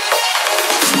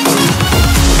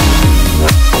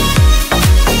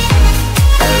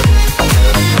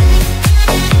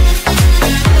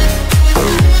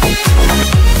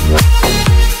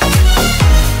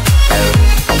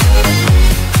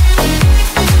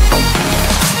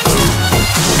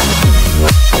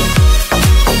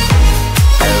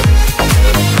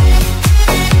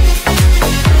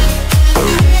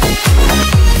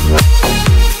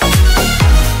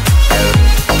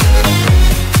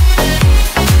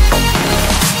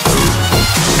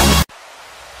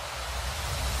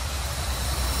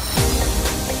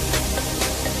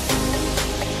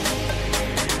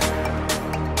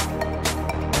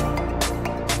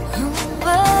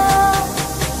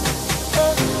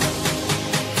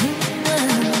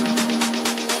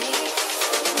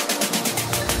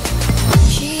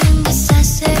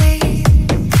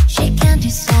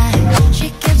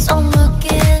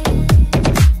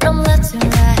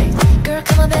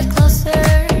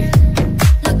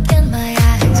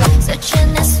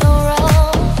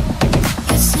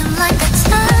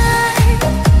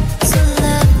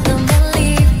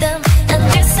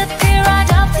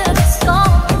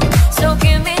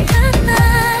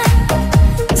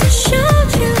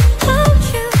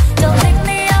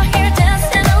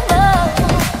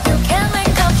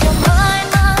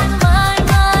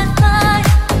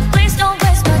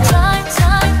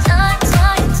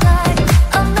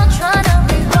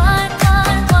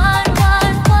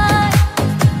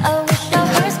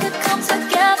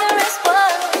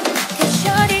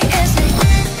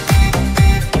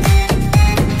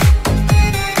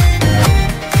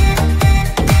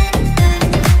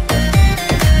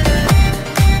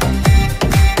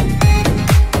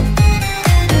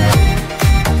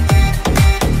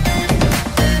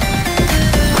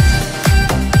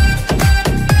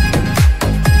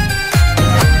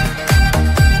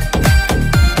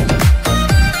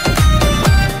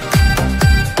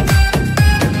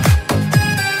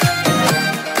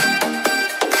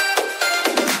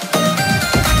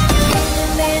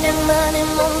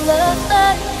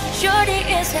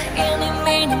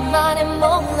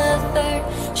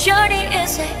 Shorty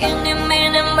is a Eenie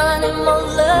Meenie, money, more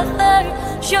lover.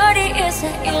 Shorty is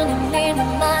a Eenie Meenie,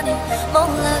 money, more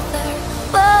lover.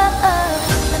 Whoa,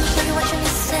 let me show you what you're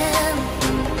missing.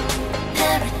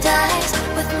 Paradise,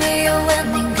 with me you're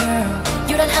winning, girl.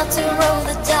 You don't have to roll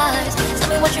the dice. Tell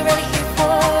me what you're really here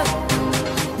for.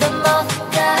 The mouth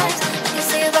guys, I can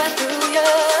see it right through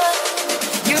you.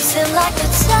 You seem like the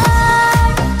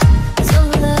time to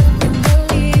love them,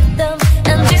 believe them,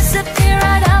 and disappear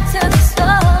right after the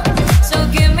storm. So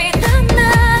give me the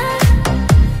night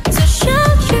to show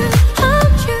you,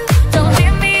 hold you. Don't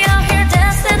leave me out here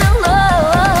dancing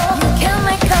alone. You can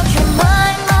make up your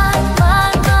mind, mind,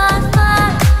 mind, mind,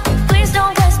 mind. Please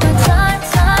don't waste my time,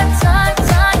 time, time,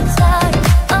 time, time.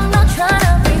 I'm not trying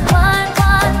to rewind,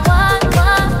 wind, wind,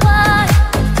 wind, wind.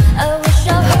 I wish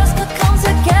our hearts could come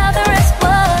together as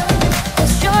one.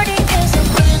 'Cause Shorty is a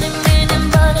Eenie Meenie,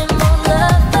 money, more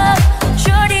lover.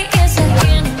 Shorty is a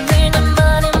Eenie Meenie,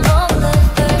 money, more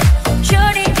lover.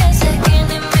 Shorty is a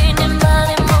Eenie Meenie,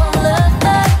 money, more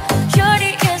lover.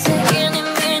 Shorty is a Eenie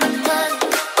Meenie, money,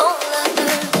 more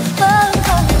lover.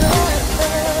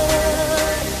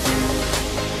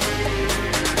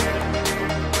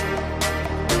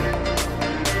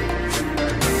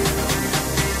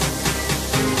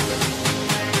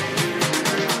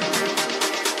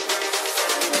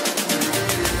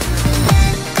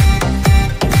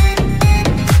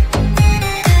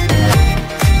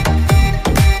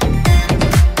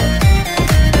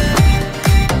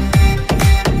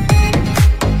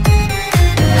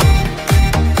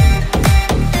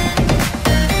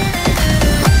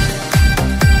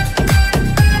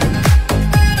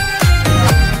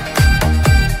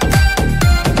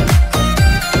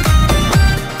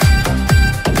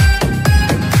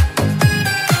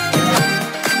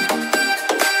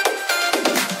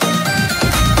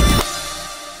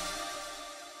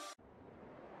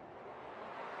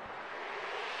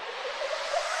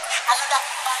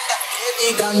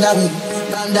 Baby, calm down,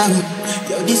 calm down.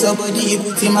 Yo, this your body,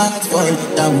 put in my heart, fall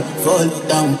down, hold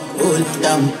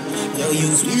down. Yo, you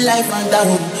sweet life, fan down.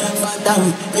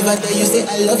 If I tell you say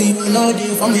I love you, you know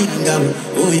they for me, young girl,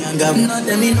 oh young girl. No,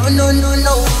 tell me no, no, no,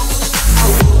 no.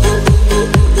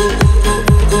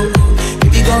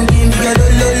 Baby, gon' give me a lo,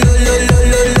 lo, lo, lo, lo,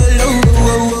 lo, lo, lo, oh,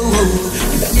 oh, oh.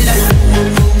 You got me like,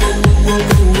 oh, oh,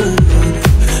 oh, oh.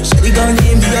 Shawty gon'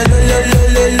 give me a lo, lo, lo,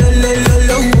 lo, lo, lo, lo,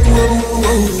 lo, oh, oh,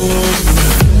 oh, oh.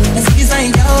 I see this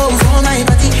fine girl for my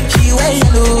party, she wear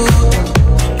yellow.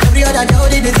 Every other girl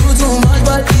they do too much,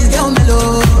 but this girl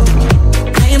mellow.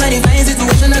 I'm in a fine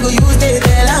situation, I go use the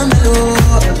tell I'm mellow.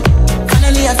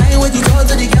 Finally I find way to talk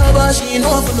to the girl, but she ain't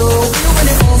no follow. You when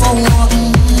they phone for one,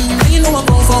 you know I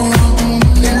phone for one.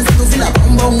 Then I start to feel like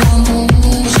bum bum one.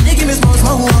 She dey give me small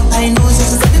small one. I know so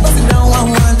she said it bustin' down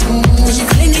one one. She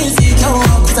feeling insecure,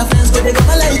 'cause her friends go they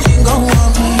come like drink go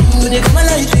on. Go they come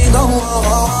like drink go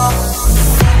on.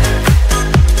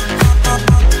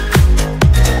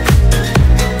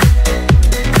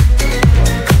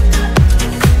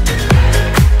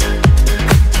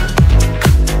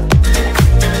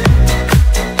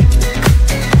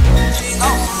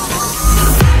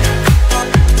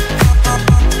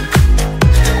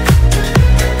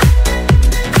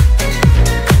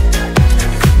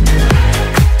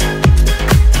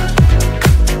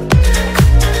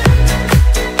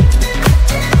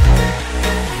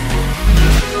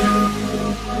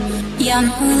 Yeah, I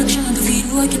know I look shy, but for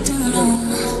you I get down low.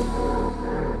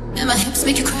 And my hips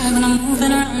make you cry when I'm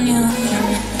moving around you.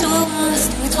 Do it once,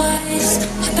 do it twice.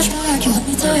 Hit the track, you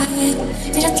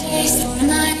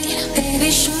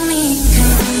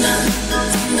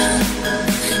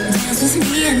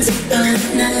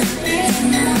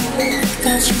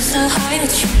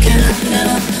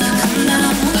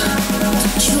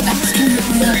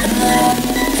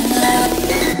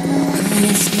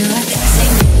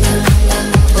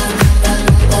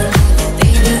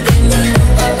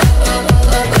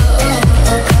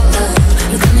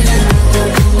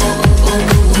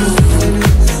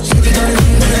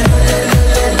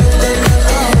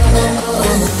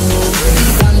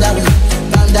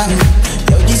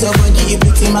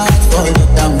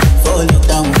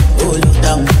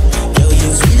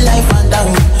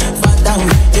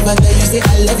say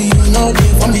I love you, no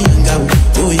day for me, yanga.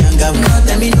 Oh, yanga. No,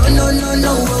 tell me no, no, no,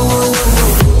 no.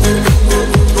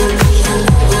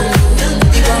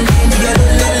 You gon' give me a lo,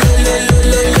 lo, lo,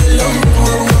 lo, lo, lo, lo.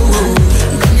 You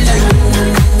got me like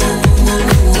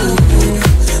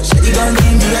so you gon'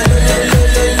 give me a lo, lo, lo,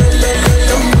 lo, lo, lo,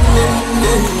 lo.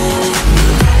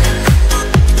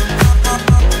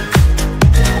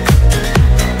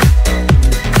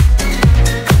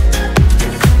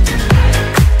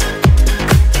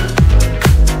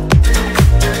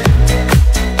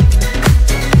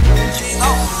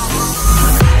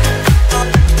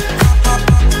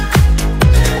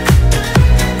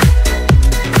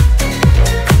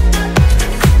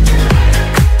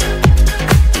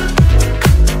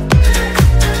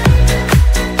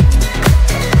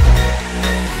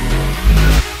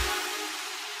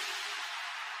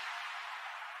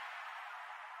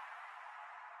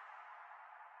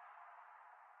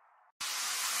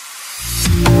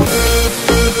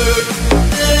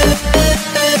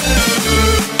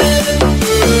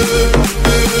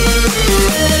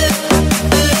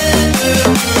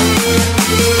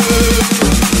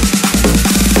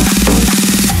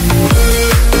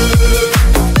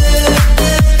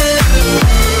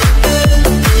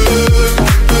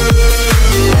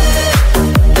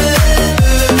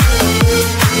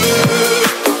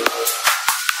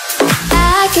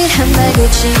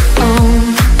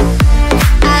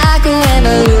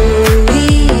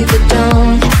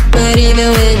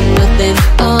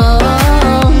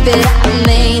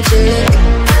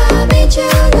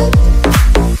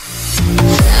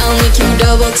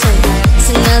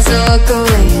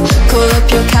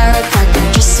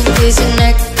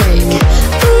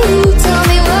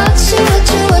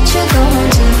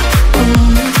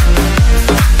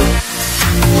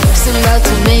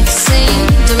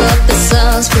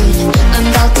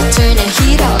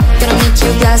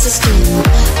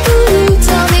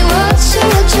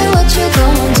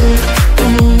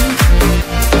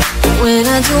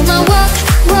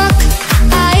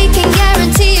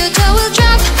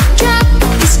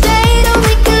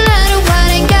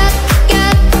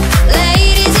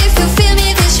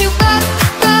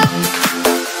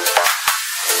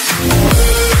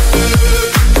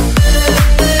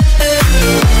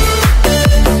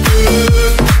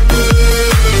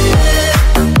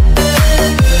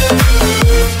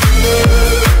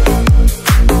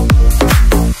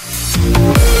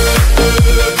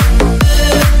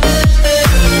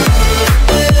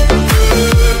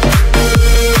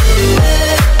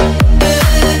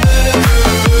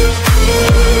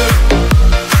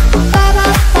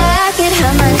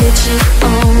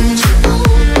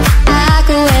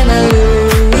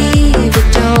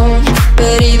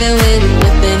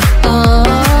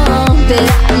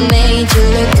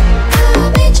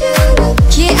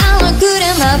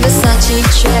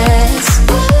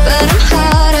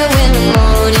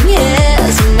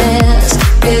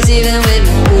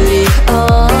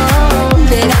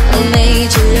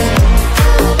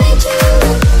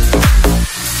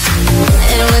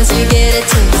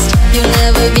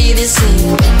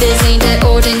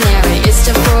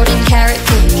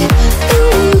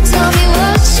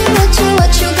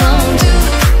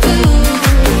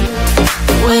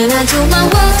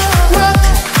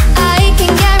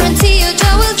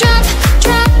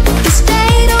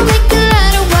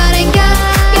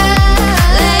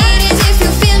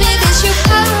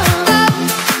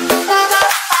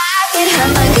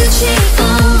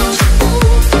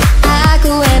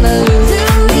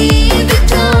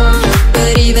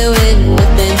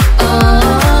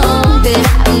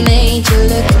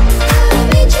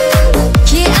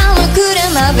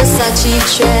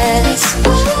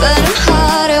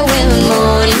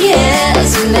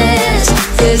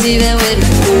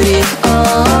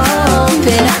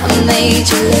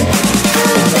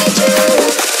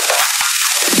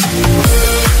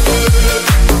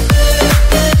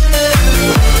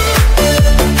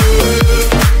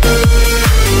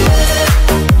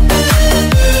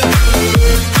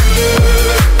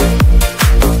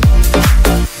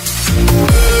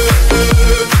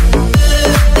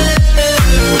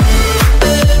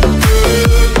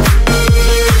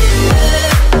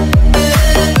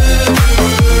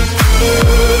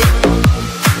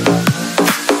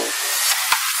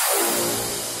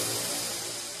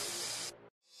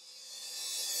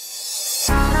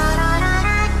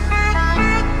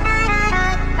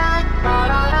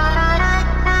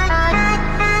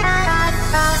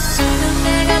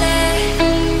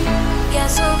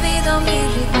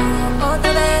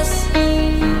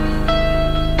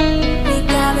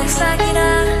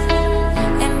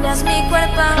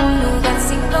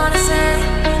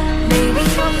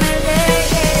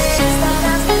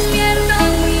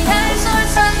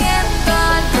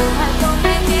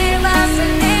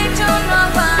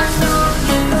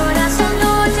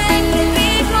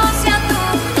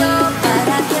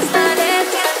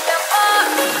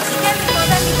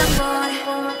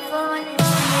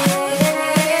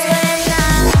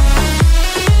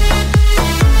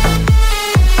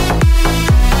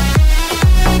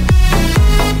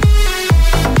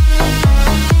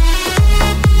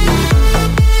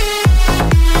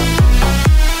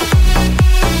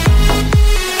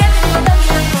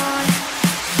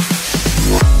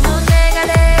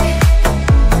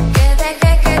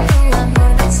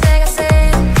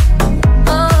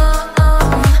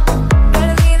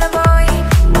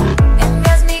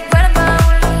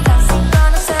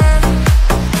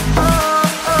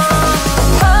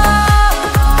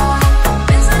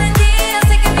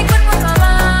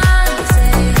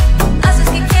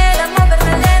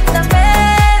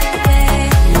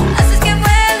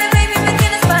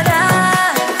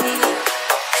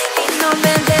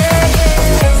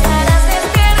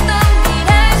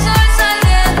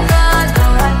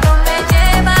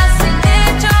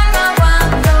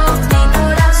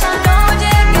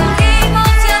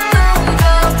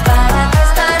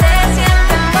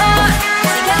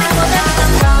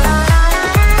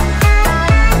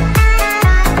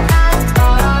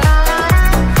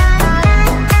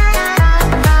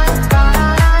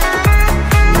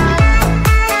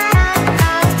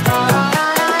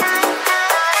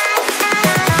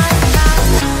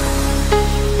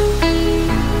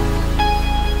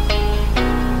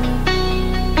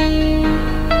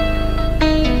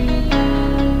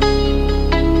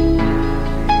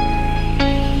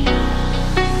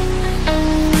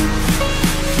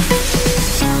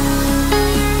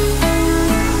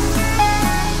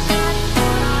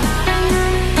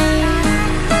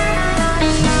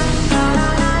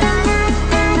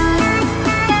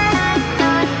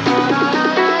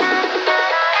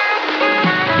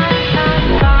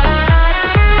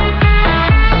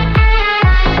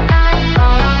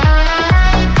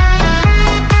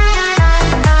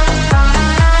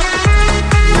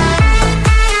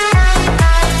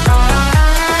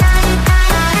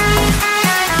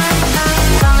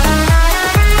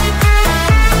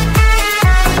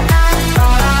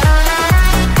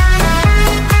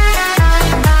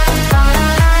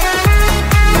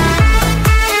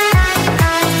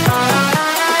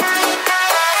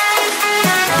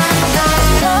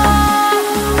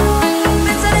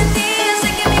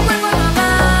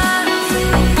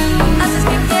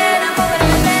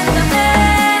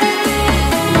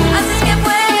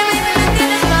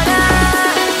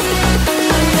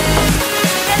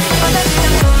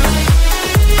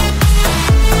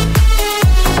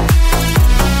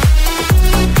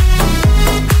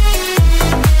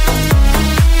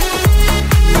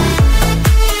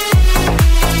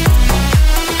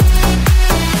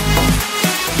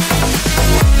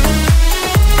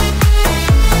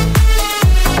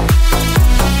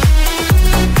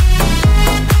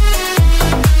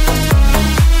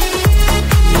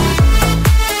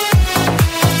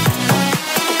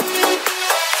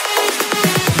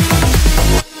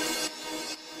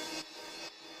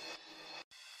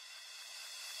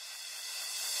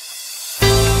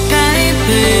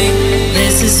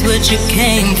 what you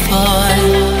came for.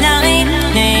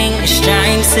 Lightning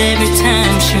strikes every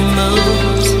time she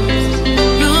moves.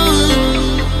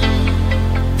 Ooh.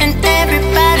 And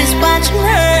everybody's watching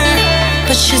her,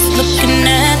 but she's looking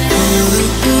at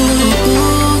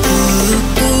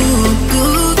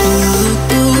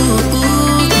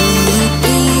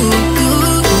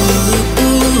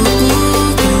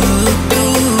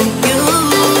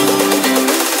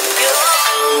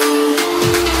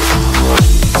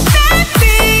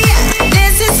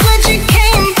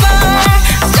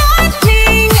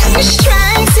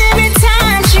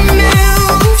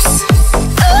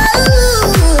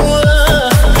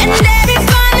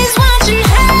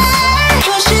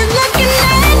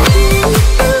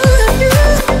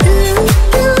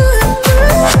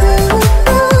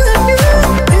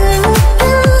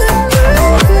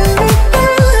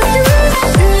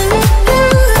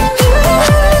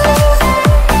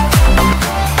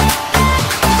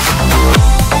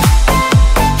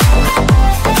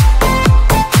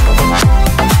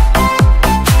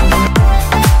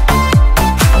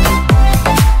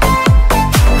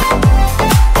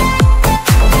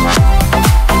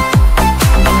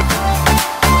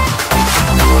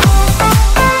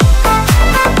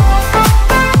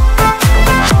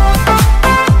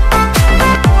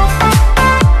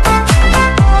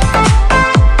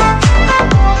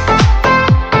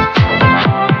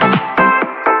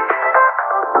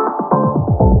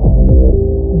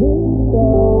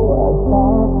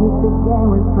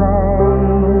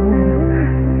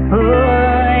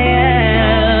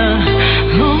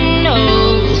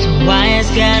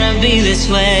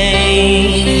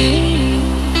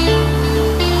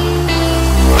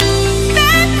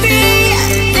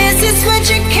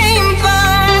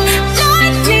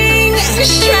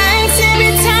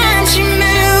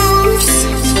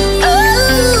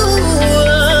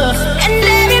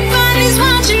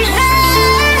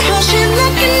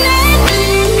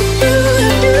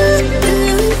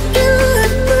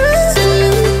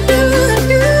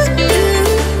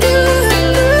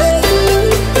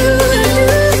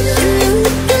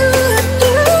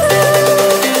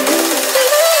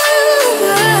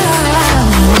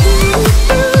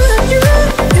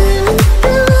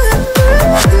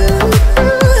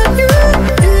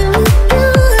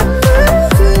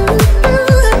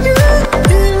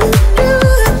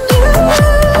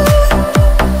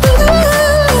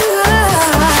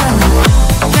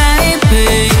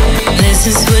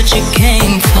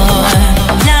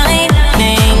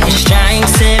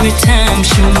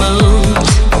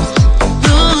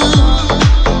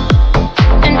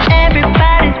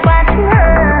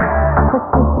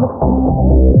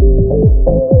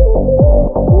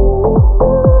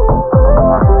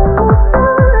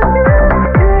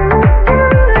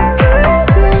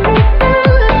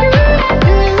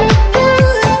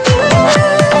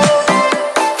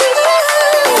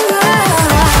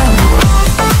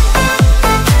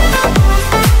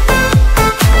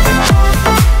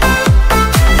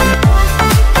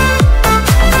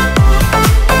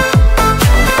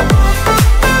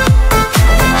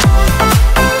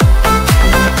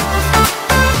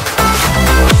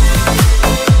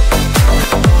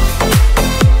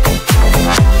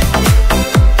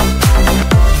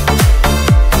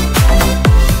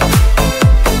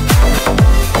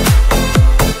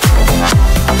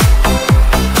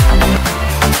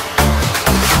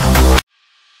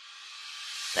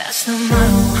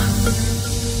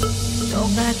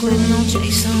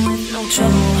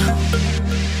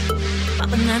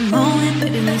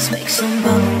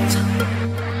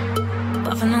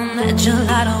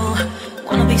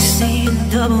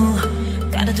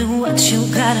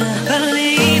Tell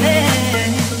me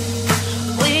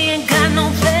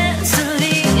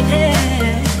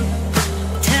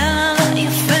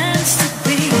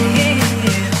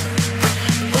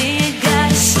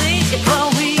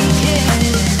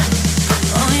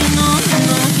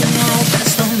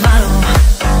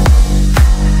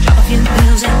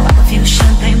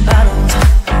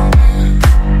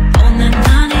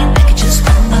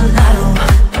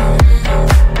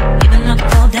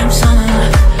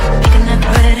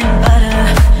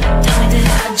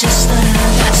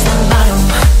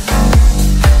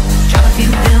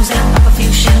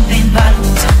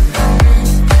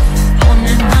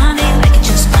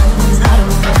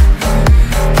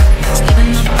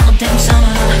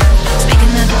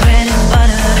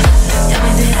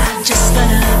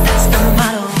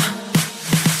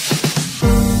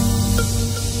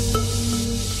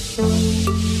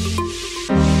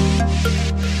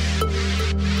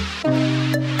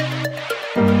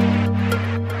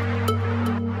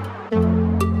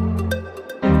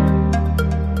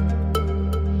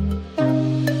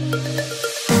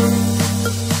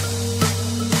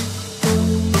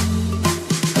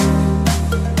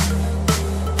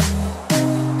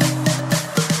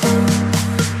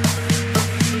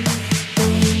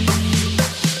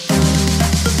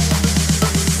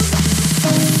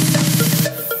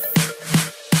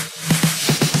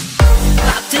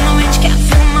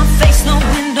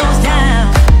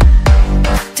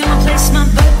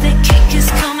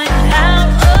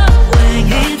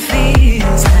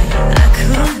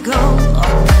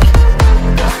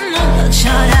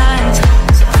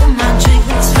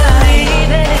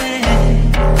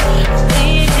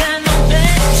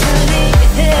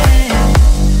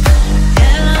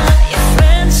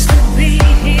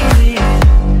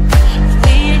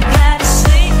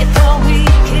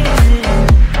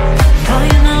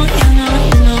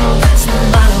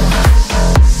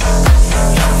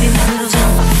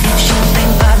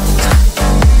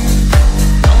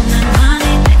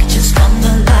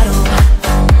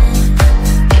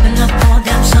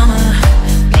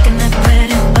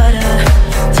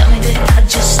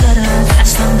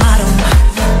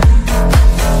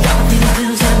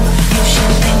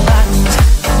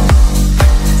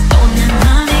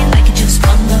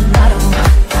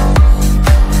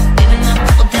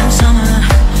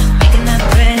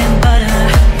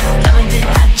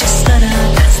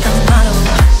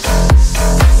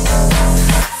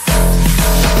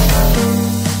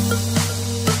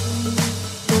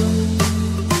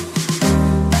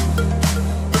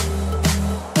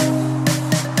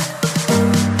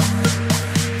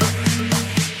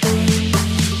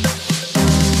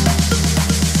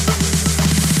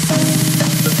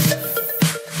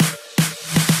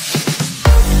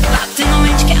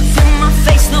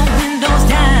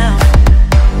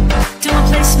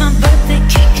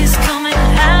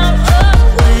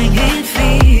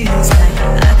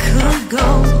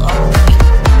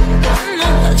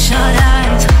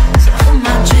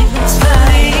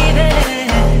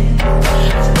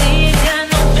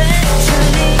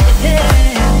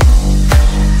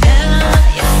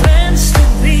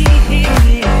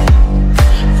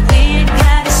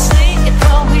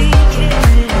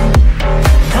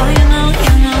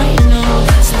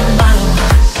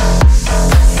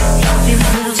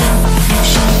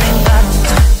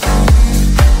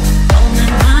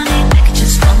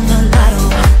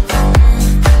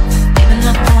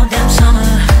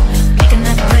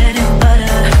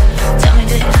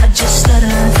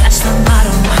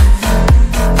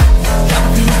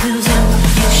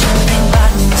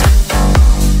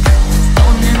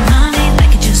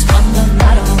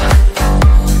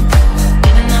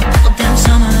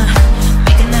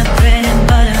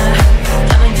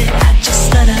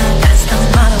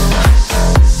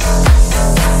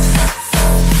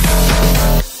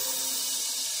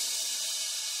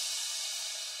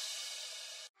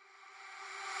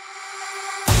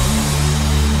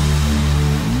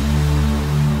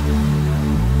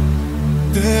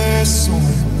de sun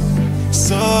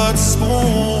să-ți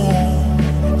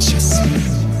spun ce simt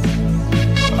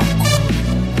acum.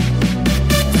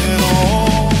 Te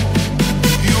rog,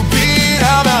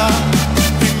 iubirea mea,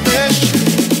 primește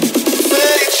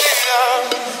fericirea.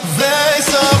 Vrei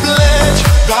să pleci,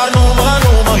 dar nu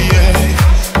mă iei.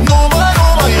 Nu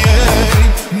mă iei.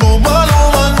 Nu mă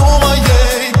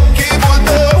iei. Chipul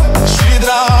tău și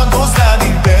dragostea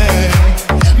din tei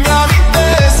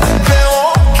mi-amintesc de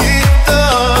ochii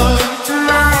tăi.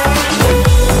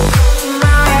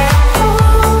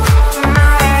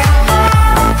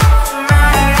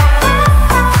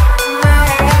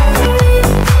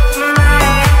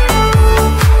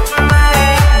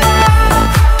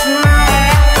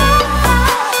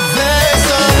 Vrei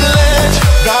să pleci,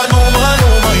 dar nu mă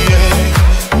iei.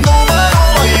 Nu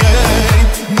mă iei.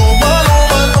 Nu mă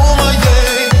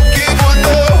iei. Chipul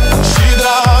tău și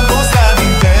dragostea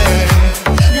din tei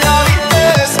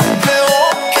mi-amintesc de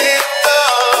ochii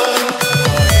tăi.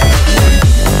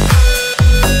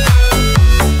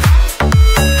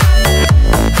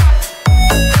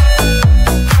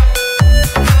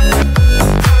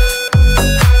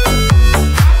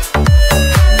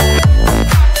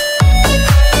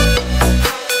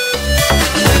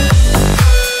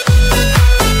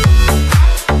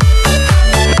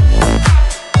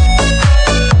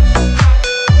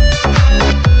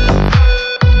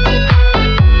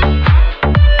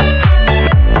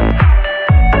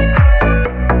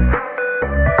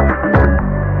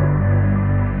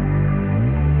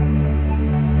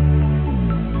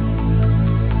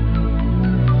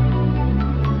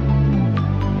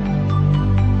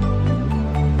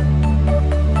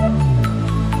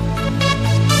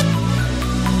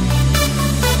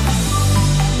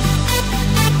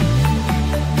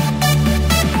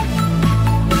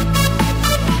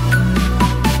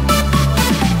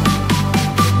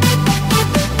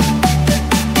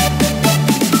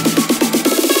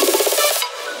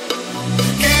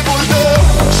 Chipul tău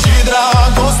și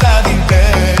dragostea din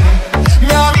tei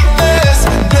mi-amintesc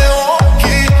de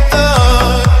ochii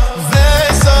tăi.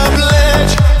 Vrei să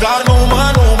pleci, dar nu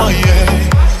mă iei.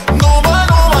 Nu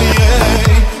mă iei.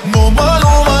 Nu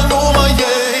mă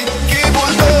iei.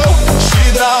 Chipul tău și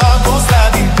dragostea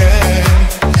din tei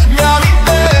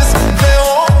mi-amintesc de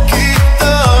ochii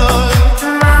tăi.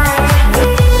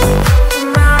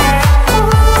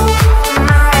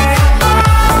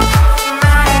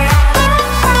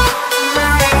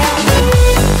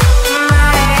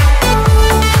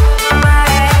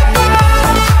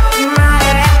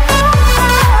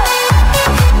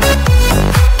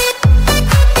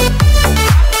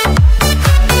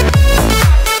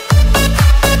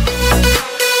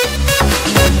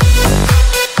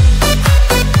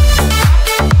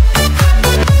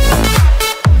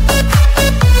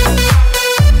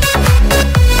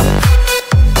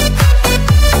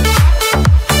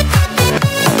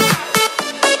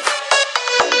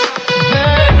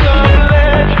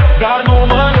 Dar nu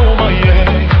mă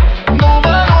iei. Nu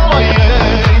mă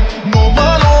iei. Nu mă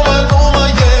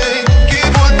iei.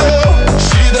 Chipul tău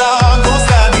și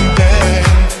dragostea din tei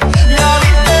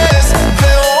mi-amintesc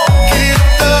de ochii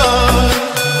tăi.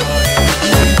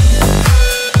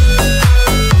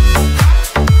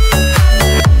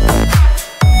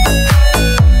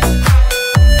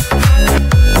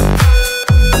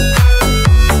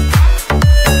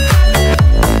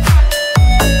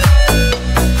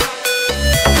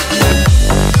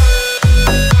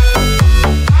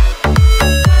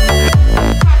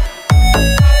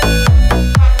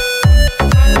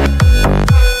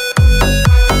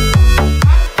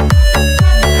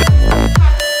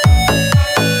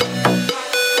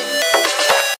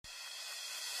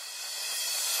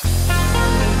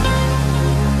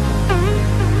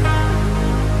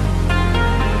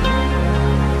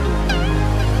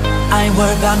 I ain't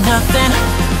worried about nothing,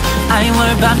 I ain't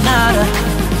worried about nada.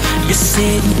 You're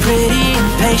sitting pretty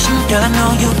impatient, girl, I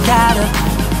know you gotta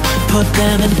put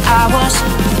them in hours,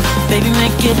 baby,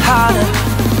 make it harder.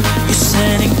 You're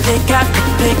sending pick after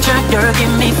picture, girl,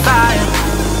 give me fire.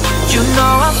 You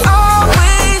know I'm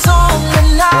always on the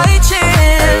night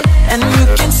shift, and you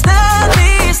can stand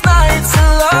these nights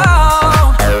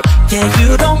alone. Yeah, you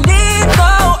don't need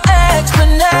no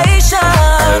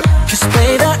explanation, 'cause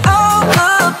baby, all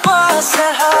the boys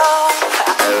at home.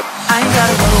 I ain't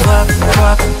gotta go to work,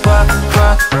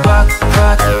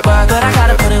 but I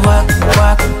gotta put in work.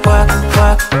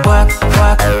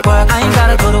 I ain't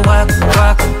gotta go to work,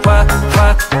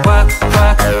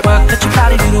 let your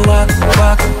body do the work.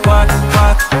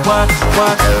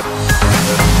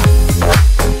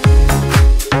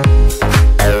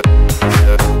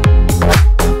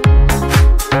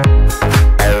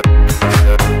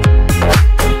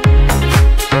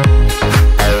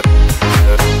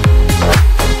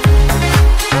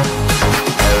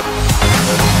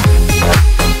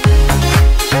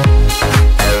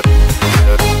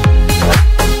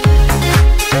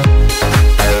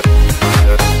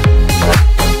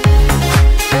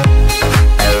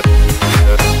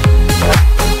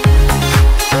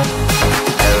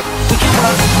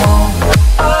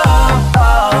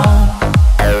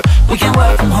 can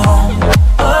work from home.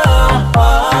 Oh,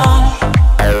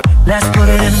 oh. Let's put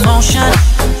it in motion.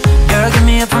 Girl, give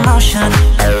me a promotion.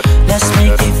 Let's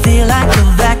make it feel like a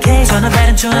vacation. Turn a bed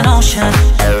into an ocean.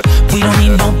 We don't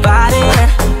need nobody,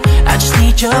 I just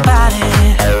need your body.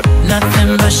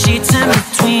 Nothing but sheets in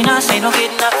between us, ain't no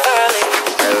getting up early.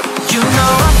 You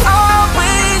know I'm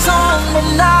always on the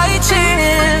night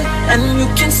shift, and you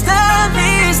can stand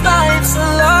these nights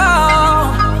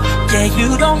alone. Yeah,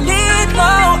 you don't need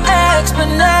no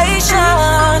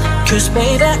explanation, 'cause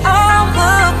baby, I'm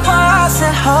the boss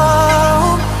at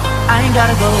home. I ain't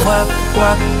gotta go to work,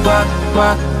 work, work,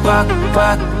 work, work,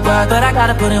 work, work, but I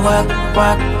gotta put in work,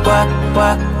 work, work,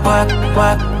 work, work,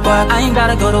 work, work. I ain't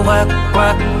gotta go to work,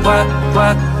 work, work,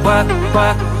 work, work,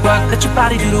 work, work. Let your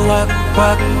body do the work,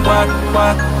 work, work,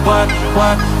 work, work,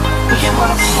 work. We can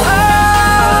work from home.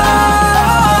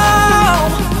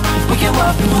 We can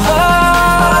work from home.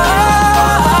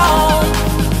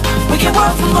 We can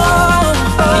work from home.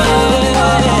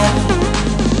 Yeah.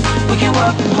 We can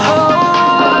work from home.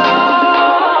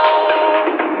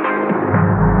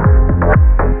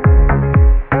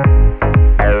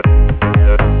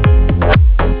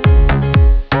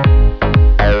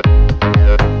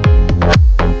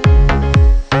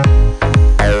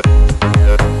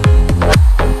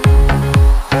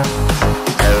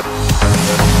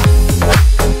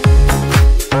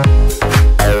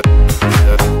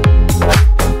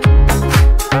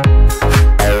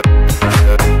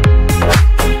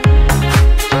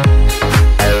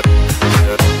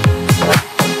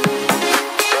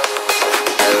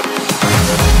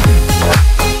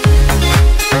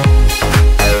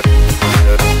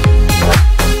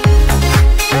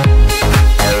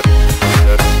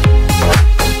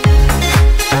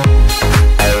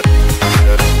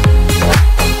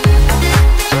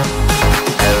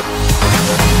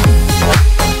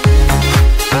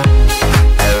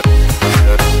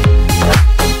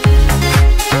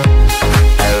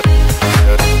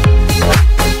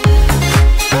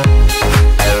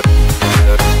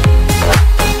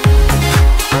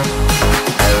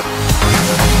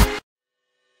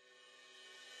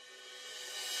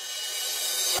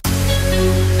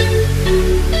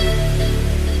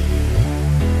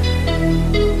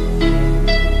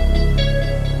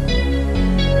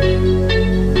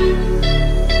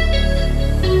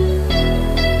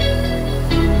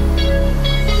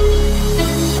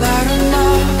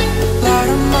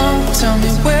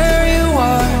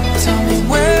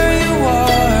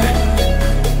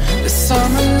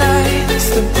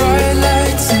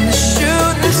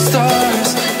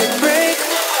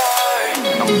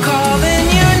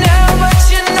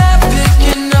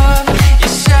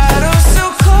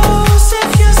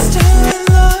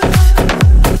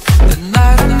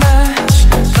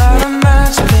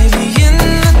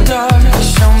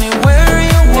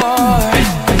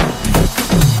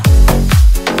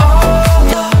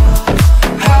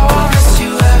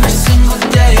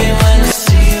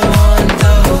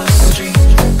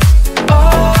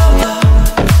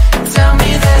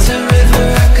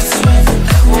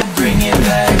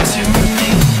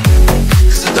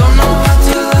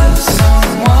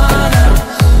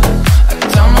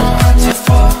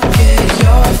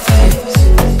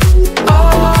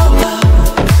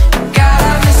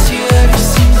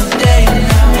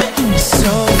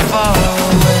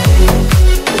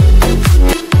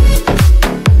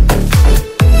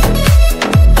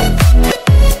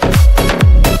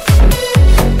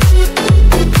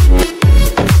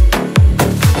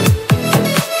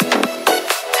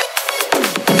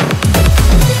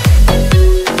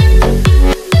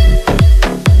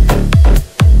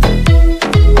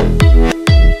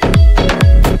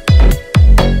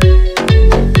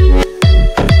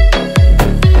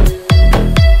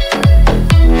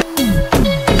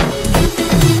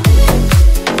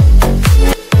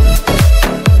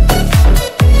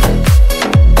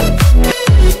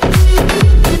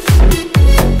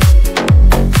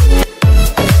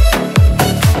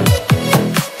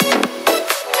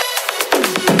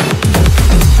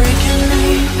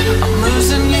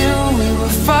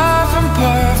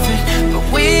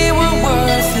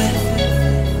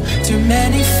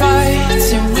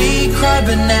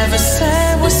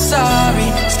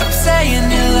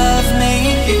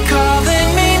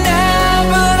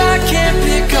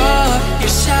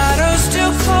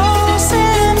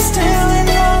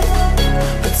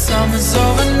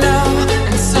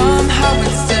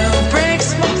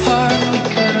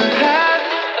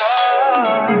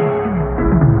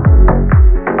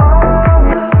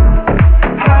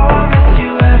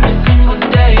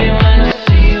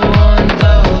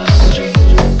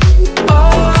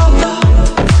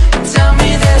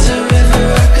 River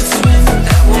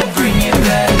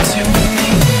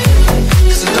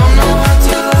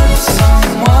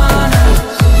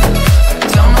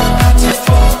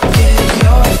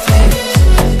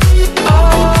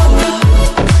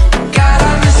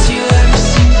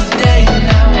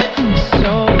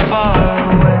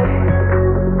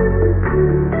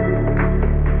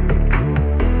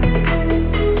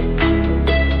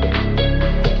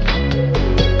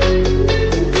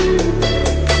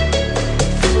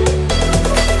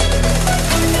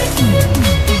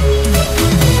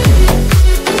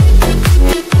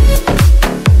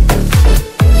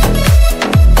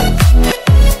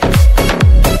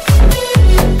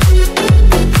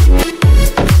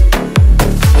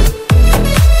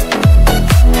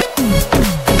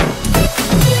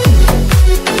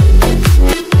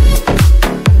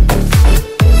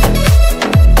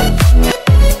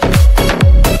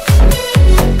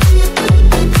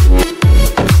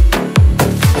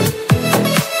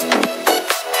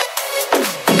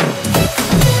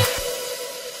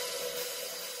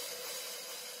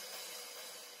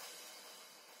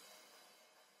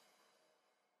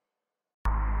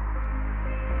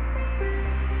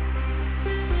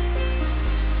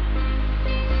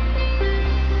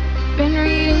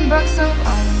for so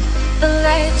long. The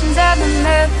legends and the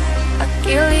myths,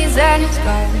 Achilles and his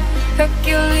goal,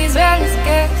 Hercules and his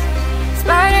gifts,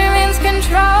 Spider-Man's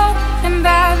control, and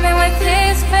Batman with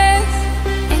his fists.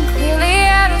 And clearly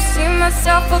I don't see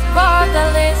myself above the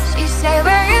list. You say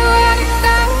where you wanna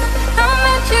go, I'll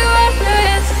meet you at the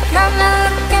risk. I'm not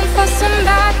looking for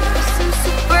somebody with some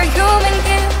superhuman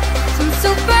gifts, some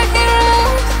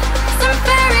superheroes, some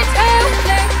fairy tale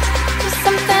things, just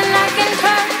something I can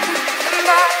turn to,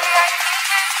 somebody I can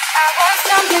kiss. I want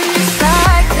something just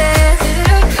like this.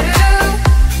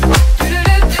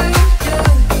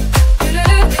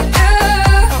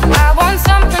 I want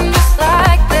something just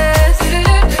like this.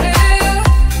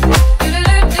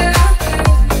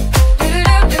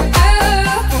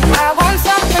 I want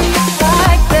something just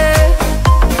like this.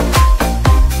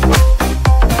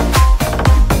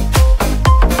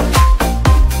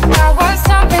 I want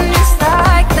something just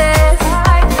like this.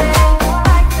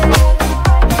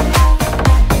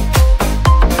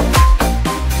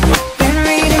 Been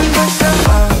reading books so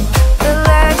long, the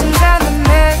legends and the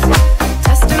myths,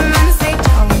 testaments they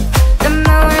told, the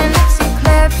moon and its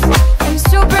eclipse, and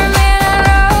Superman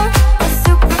alone, a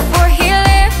suit before he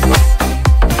lives.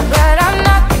 But I'm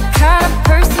not the kind of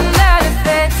person that it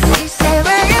fits. You say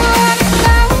where you wanna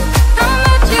go, I'll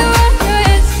meet you at the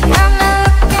risk. I'm not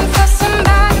looking for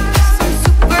somebody with some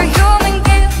superhuman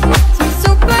gifts, some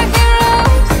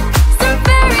superheroes, some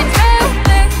fairy tale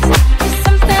things, just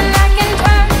something I can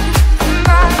turn to,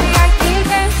 somebody I can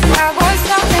kiss. I want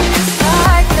something just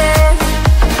like this.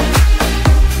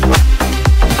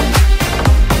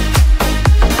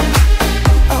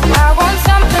 Oh, I want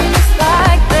something just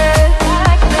like this.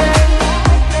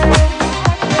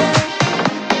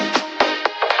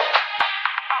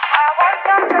 I want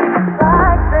something just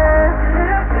like this.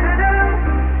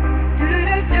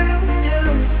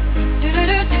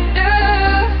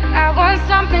 I want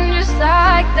something just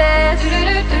like this.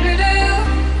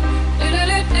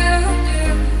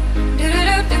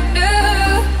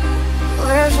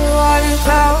 Where'd you wanna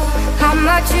go? How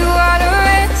much you wanna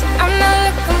risk? I'm not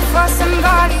looking for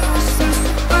somebody with some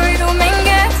superhuman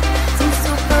gifts, some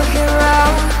superhero,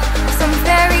 some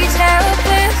fairy tale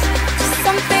bliss, just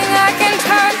something I can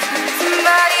turn to,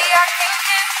 somebody I can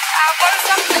kiss. I want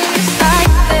something just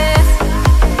like this.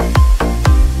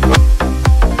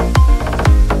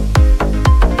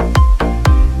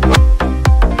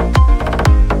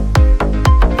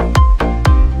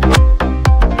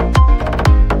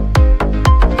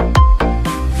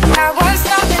 I want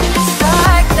something just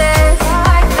like this,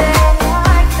 like this,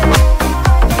 like this.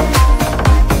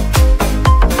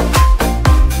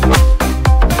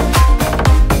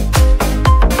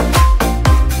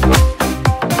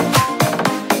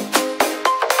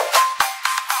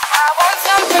 I want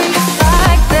something just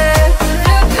like this.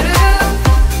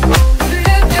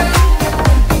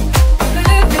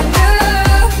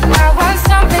 I want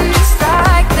something just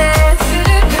like this.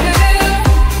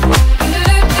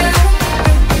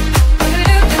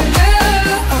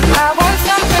 I want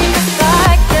something just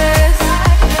like this.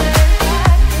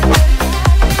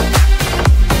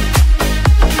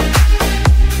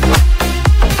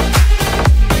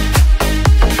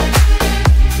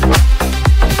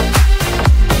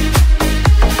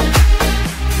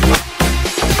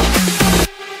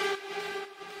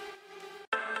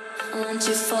 I want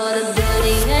you for the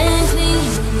beauty and clean.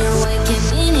 When you're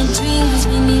waking in dreams,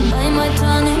 make me bite my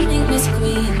tongue and make me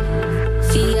scream.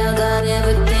 See, I got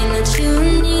everything that you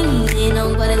need. Ain't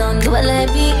nobody gonna do it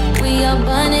like me. We are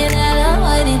burning at a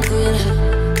hiding grid.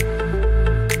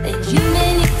 And you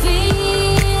made me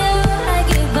feel like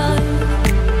it burn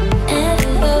and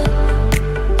it hurt.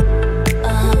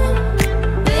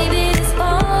 Baby, this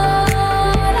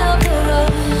part of the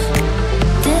road,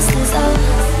 this is us.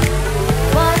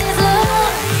 What is love?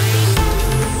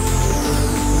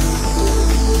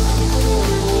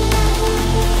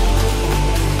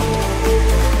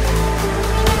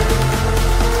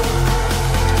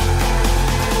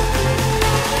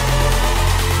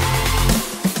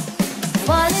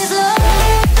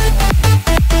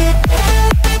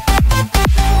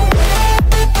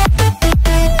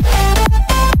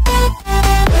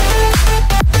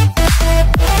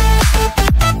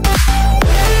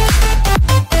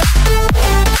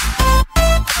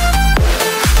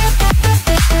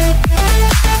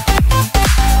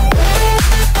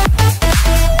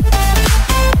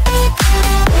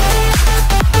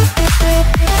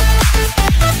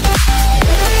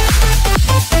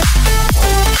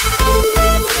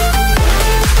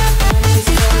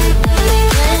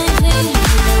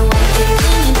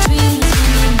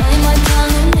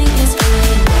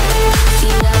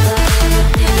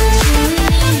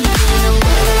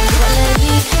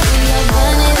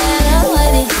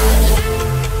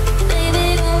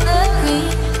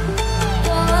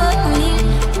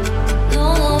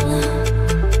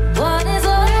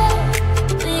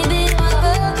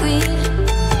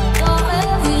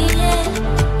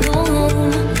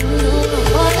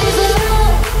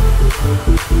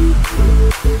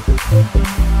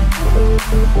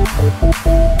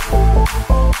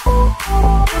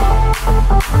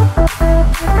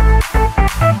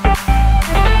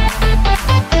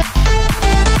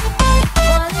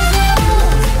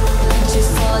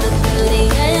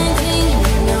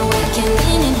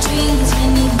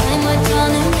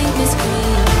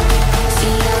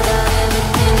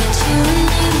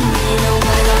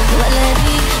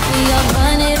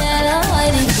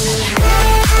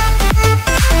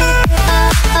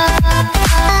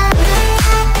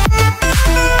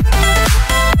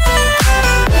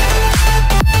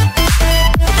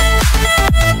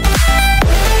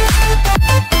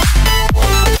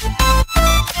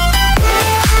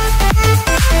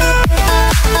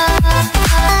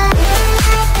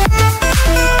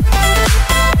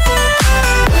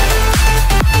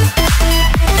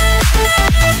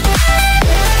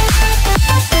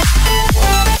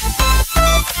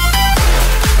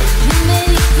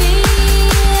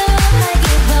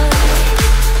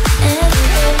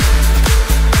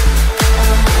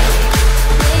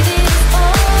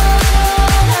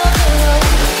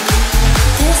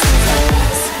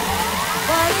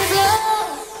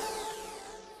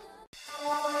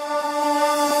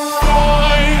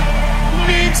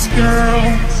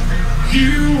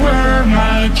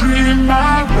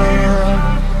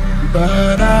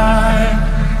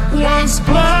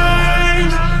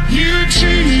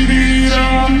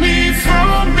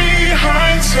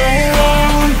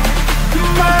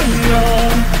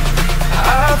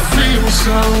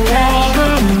 so all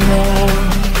alone.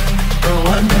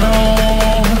 Oh, I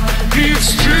know it's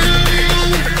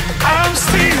true. I'm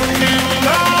still in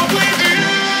love with you.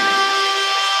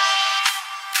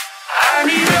 I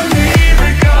need a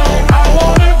miracle. I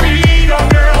wanna be your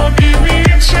girl. Give me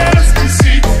a chance to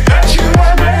see that you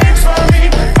are made for me.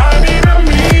 I need a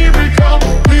miracle.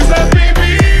 Please let me be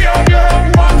your girl.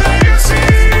 One day you see,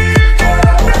 get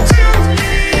up into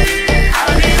me. I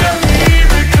need a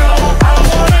miracle. I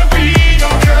wanna be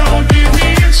your girl. Give me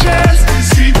a chance to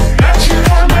see that you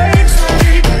are made for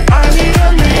me. I need a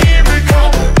miracle.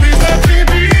 Please let me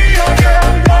be your girl.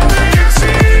 One day you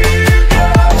see,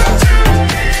 get up into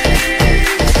me.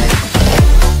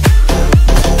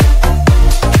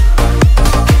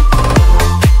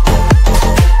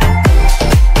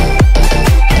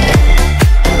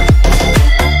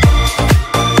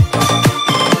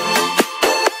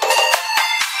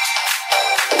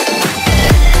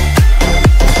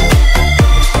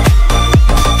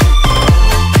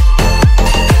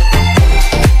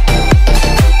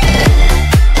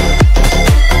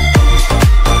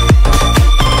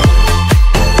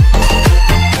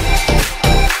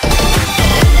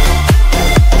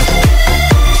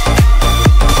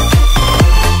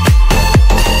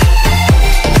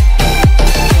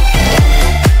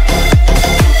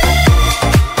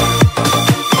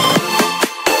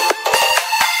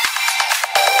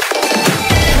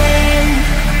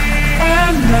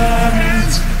 And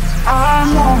night,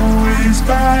 I'm always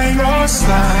by your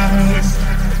side.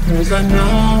 'Cause I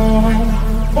know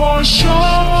for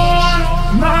sure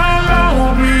my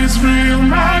love is real,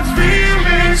 my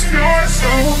feelings pure.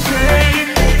 So babe,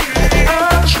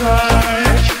 I'll try.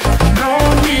 No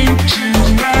need to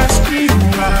ask me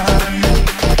why.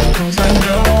 'Cause I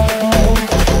know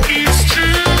it's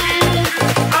true.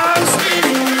 I'm still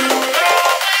in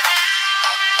love.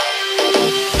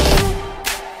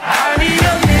 I need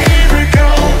a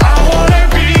miracle. I wanna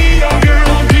be your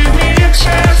girl. Give me a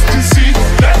chance to see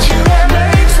that you are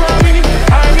made for me.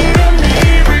 I need a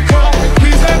miracle.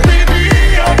 Please let me be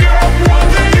your girl. One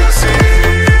day you see,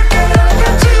 get up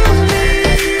into me.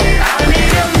 I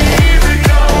need a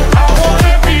miracle. I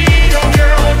wanna be your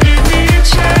girl. Give me a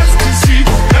chance to see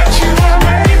that you are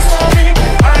made for me.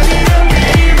 I need a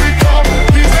miracle.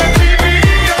 Please let me be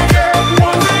your girl.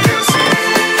 One day you see,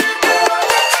 get up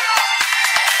into me.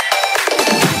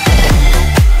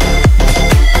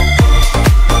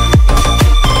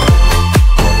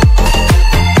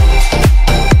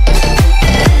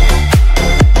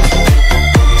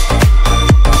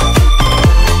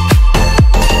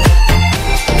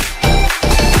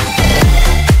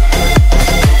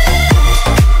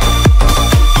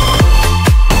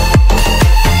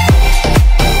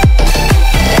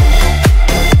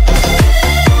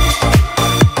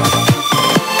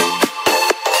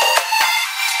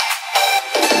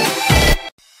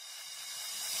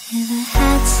 If I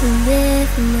had to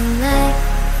live my life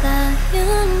without you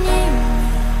near me,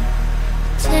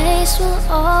 the days will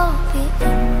all be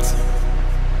empty.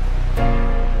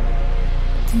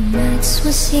 The nights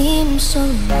will seem so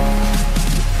long.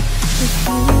 If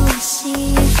you would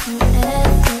see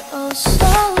forever oh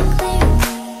so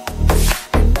clearly,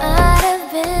 I might have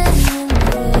been in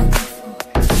there before,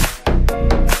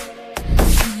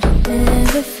 but I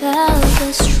never felt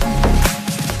this strong.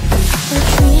 Our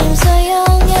dreams are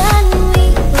young and we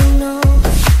don't know.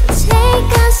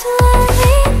 Take us where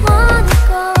we wanna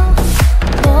go.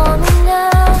 Hold me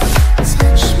now,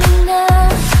 touch me now.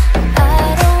 I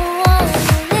don't wanna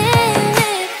live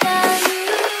without you.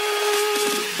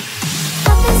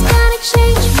 Nothing's gonna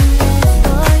change me there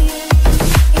for you.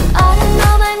 You ought to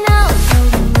know by now how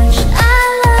much I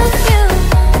love you.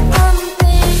 One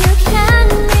thing you can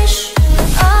be sure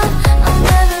of, I'll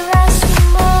never ask for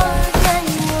more than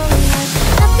you want.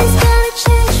 Nothing's gonna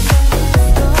change me there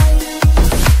for you.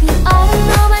 You ought to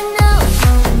know by now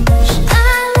how much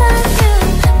I love you.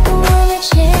 I wanna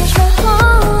change my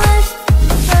whole life,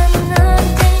 but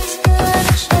nothing's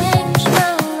gonna change my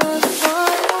love for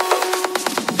you.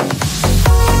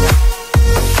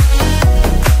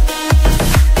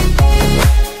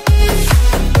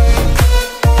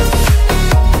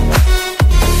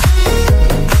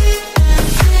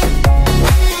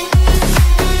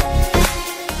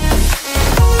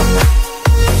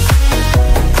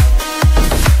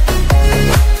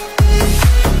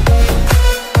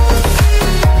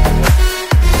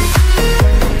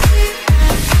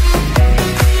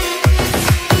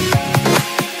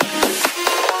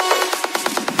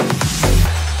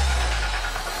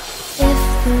 If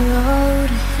the road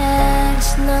ahead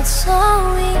is not so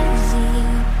easy,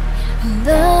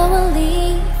 although we'll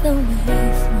lead the way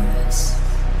for us,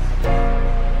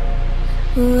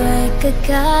 like like a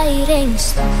guiding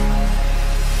star.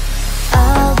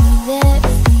 I'll be there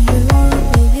for you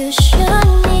if you should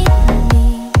need me.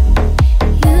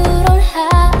 You don't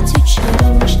have to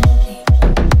change a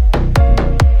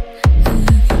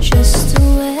thing, just the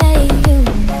way you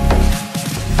are.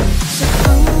 So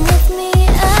come with me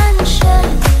and show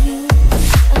you.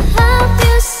 I'll help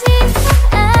you see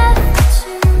forever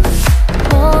too.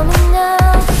 Hold me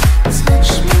now,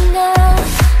 touch me now.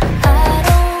 I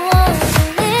don't wanna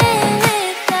live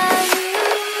without you.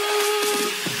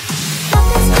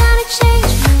 Nothing's gonna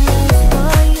change my life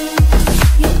for you.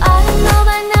 You ought to know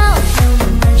by now how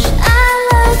much I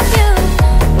love you.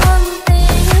 One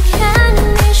thing you can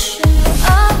be sure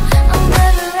of, I'll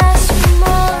never ask for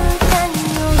more than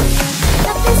your love.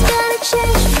 Nothing's gonna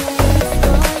change my life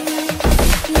for you.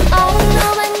 You ought to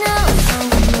know by now how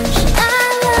much I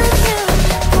love you.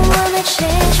 I wanna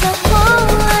change my whole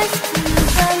life for you,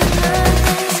 but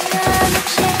nothing's gonna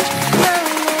change my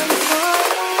life for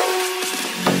you.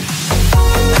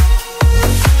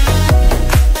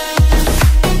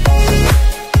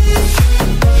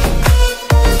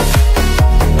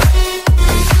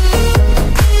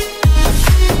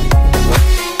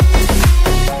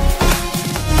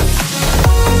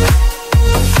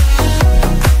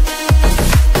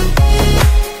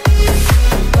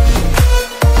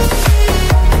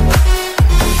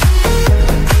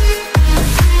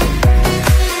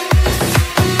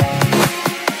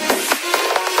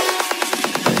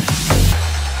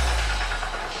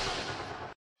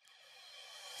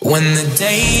 When the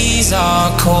days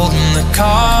are cold and the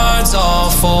cards all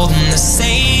fold and the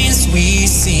saints we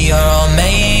see are all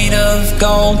made of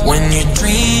gold. When your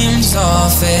dreams all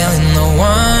fail and the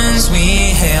ones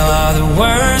we hail are the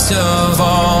worst of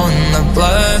all and the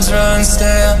bloods run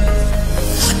stale.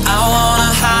 I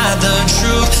wanna hide the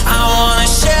truth, I wanna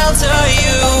shelter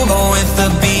you, but with the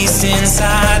beast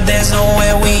inside there's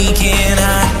nowhere we can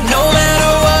hide. No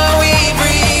matter what we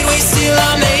breed, we still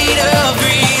are made of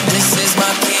greed. This is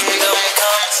my kingdom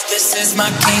come, this is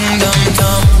my kingdom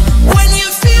come. When you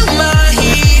feel my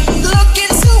heat, look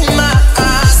into my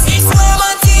eyes. It's where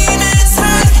my demons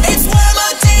hide, it's where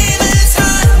my demons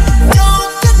hide.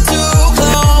 Don't get too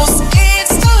close,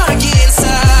 it's dark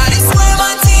inside. It's where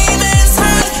my demons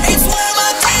hide, it's where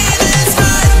my demons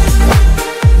hide.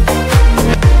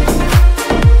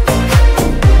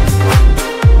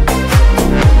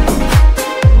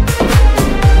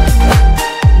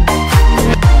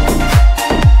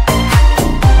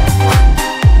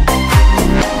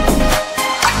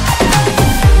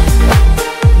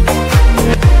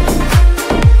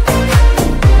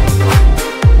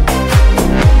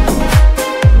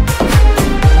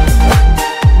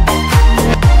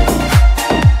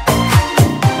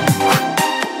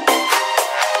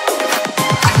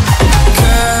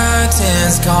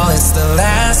 Curtains call, it's the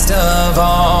last of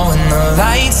all. When the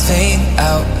lights fade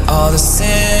out, all the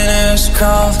sinners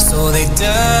crawl. So they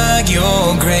dug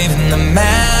your grave and the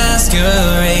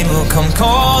masquerade will come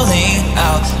calling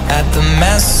out at the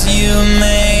mess you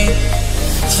made.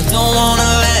 I don't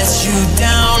wanna let you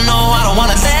down, no, I don't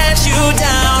wanna let you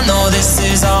down. No, this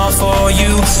is all for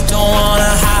you, don't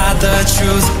wanna hide the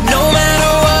truth. No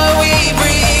matter what we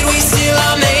breed, we still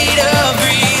are made of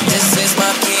greed. This is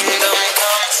my kingdom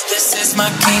come, this is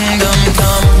my kingdom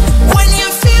come. When you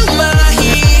feel my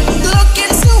heat, look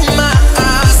into my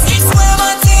eyes. It's where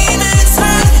my demons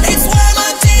hide, it's where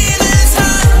my demons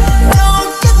hide.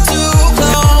 Don't get too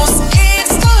close,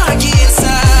 it's dark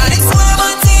inside. It's where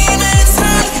my demons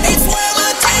hide, it's where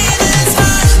my demons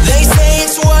hide. They say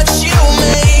it's what you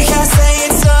make, I say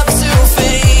it's up to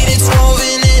fate. It's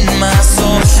woven in my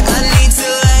soul, I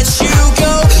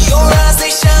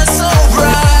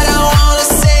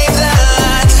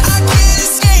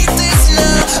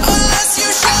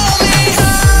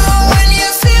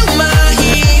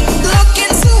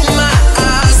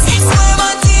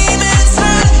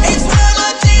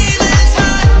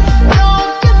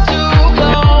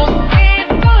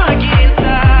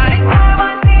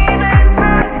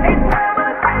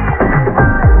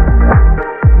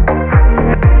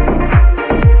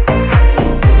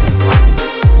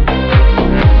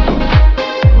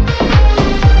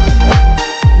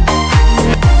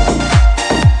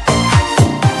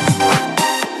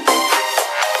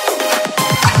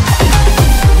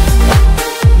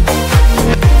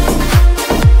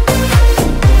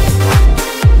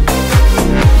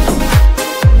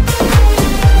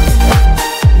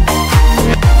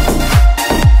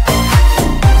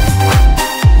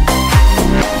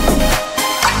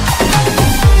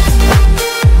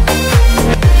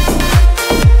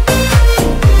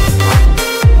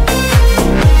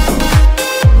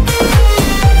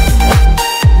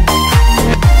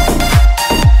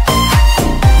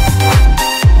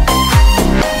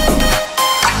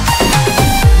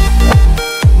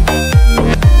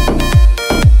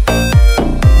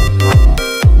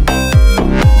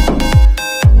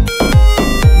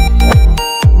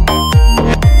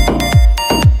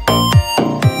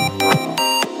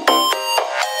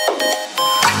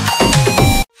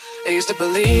to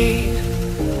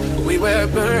believe we were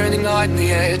burning on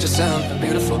the edge of something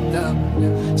beautiful,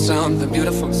 something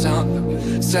beautiful,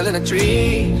 something. Selling a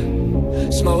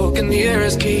dream, smoking near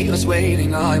us, keep us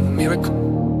waiting. I'm a miracle,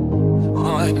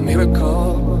 I'm a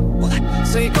miracle.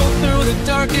 Say go through the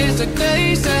darkest of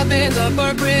days, heavens up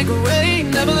our break away.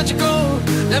 Never let you go,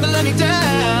 never let me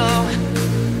down.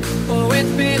 Oh, it's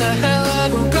been a hell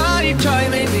of a ride, try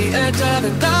make the edge of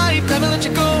the night. Never let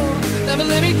you go, never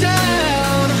let me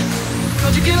down.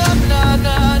 Don't you give up, nah,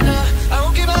 nah, nah. I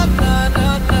won't give up, nah,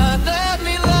 nah, nah. Let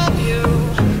me love you,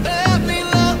 let me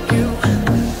love you.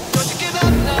 Don't you give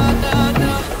up, nah, nah,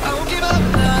 nah. I won't give up,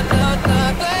 nah, nah,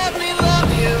 nah. Let me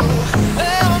love you,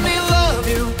 let me love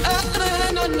you. Ah,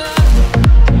 nah, nah, nah.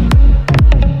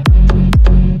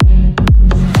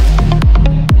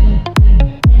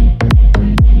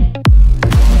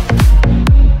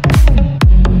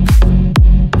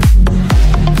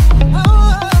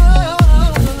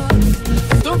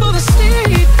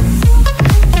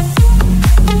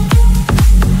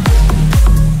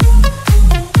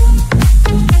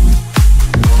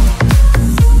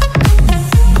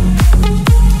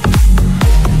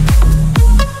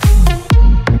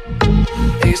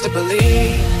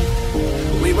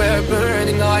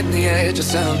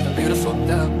 Just something beautiful,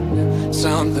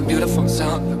 something beautiful,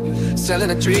 something. Selling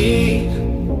a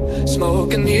dream,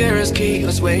 smoking near us, keep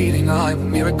us waiting. I'm a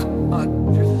miracle,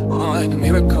 I'm a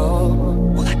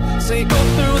miracle. Say go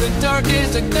through the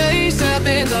darkest of days,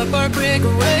 heavens up our break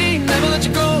away. Never let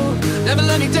you go, never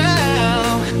let me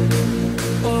down.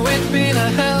 Oh, it's been a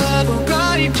hell of a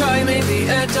ride, try make the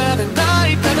edge of the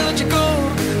night. Never let you go,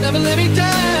 never let me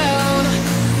down.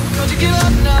 Don't you give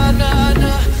up, nah, nah,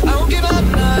 nah. I won't give up,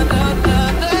 nah, nah,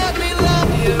 nah. Let me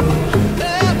love you,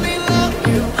 let me love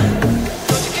you.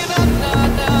 Don't you give up, nah,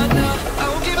 nah, nah. I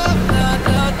won't give up, nah,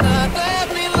 nah, nah. Let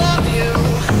me love you,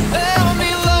 let me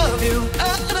love you.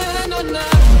 Ah, nah, nah, nah.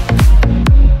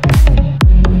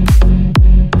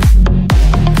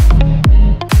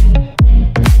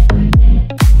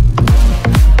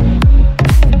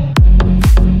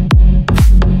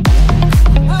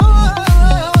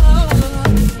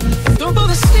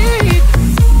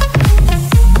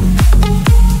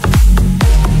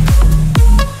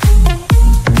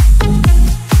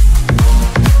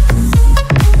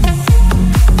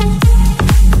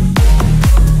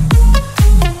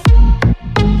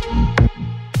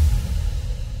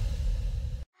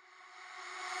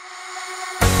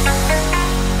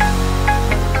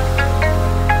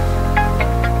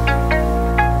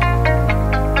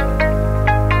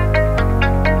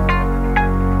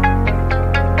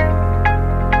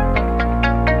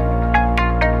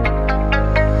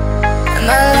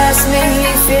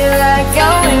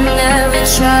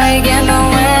 Try again, but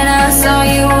when I saw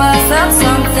you I felt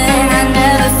something I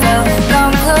never felt.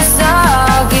 Come closer,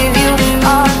 I'll give you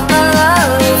all my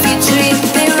love. If you treat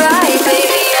me right,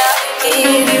 baby, I'll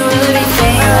give you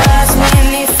everything. Your last made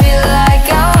me feel like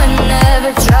I would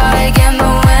never try again,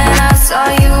 but when I saw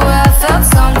you I felt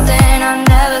something I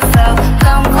never felt.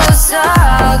 Come closer,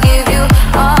 I'll give you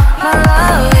all my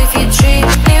love. If you treat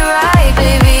me right,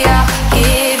 baby, I'll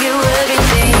give you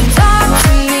everything. Talk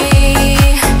to me,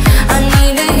 I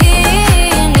need to hear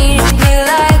you need me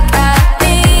like I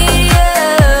need you.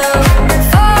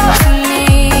 Fall for me,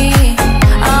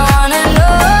 I wanna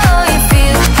know you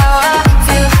feel how I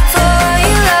feel for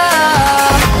you,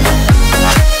 love.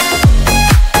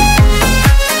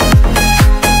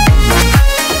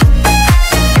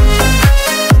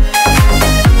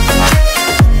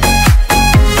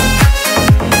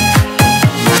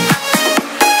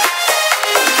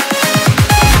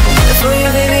 Before you,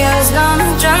 baby, I was dumb,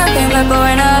 trying to pay my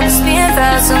boy up, speeding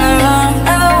fast on the run.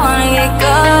 Never wanna get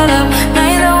caught up. Now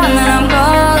you're the one that I'm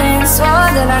calling. Swore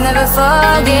that I never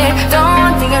forget.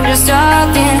 Don't think I'm just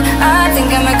talking, I think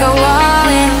I might go all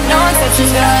in. No touch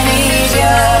is gonna need ya.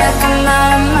 Come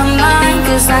out of my mind,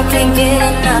 cause I can't get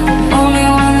enough. Only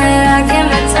one that I can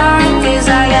return, cause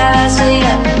I gotta see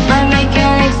ya. Might make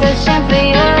an exception for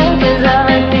you, cause I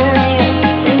like feeling you.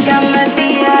 Think I might be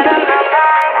out of my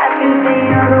mind, I think that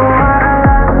you're the one.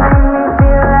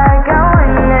 Feel like I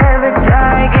would never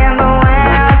try again, but when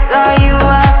I saw you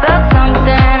I felt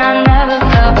something I never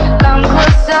felt. Come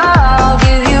closer, I'll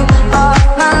give you all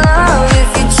my love.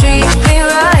 If you treat me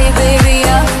right, baby,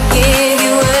 I'll give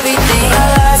you everything. Your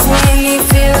last made me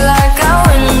feel like I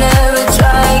would never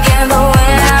try again, but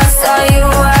when I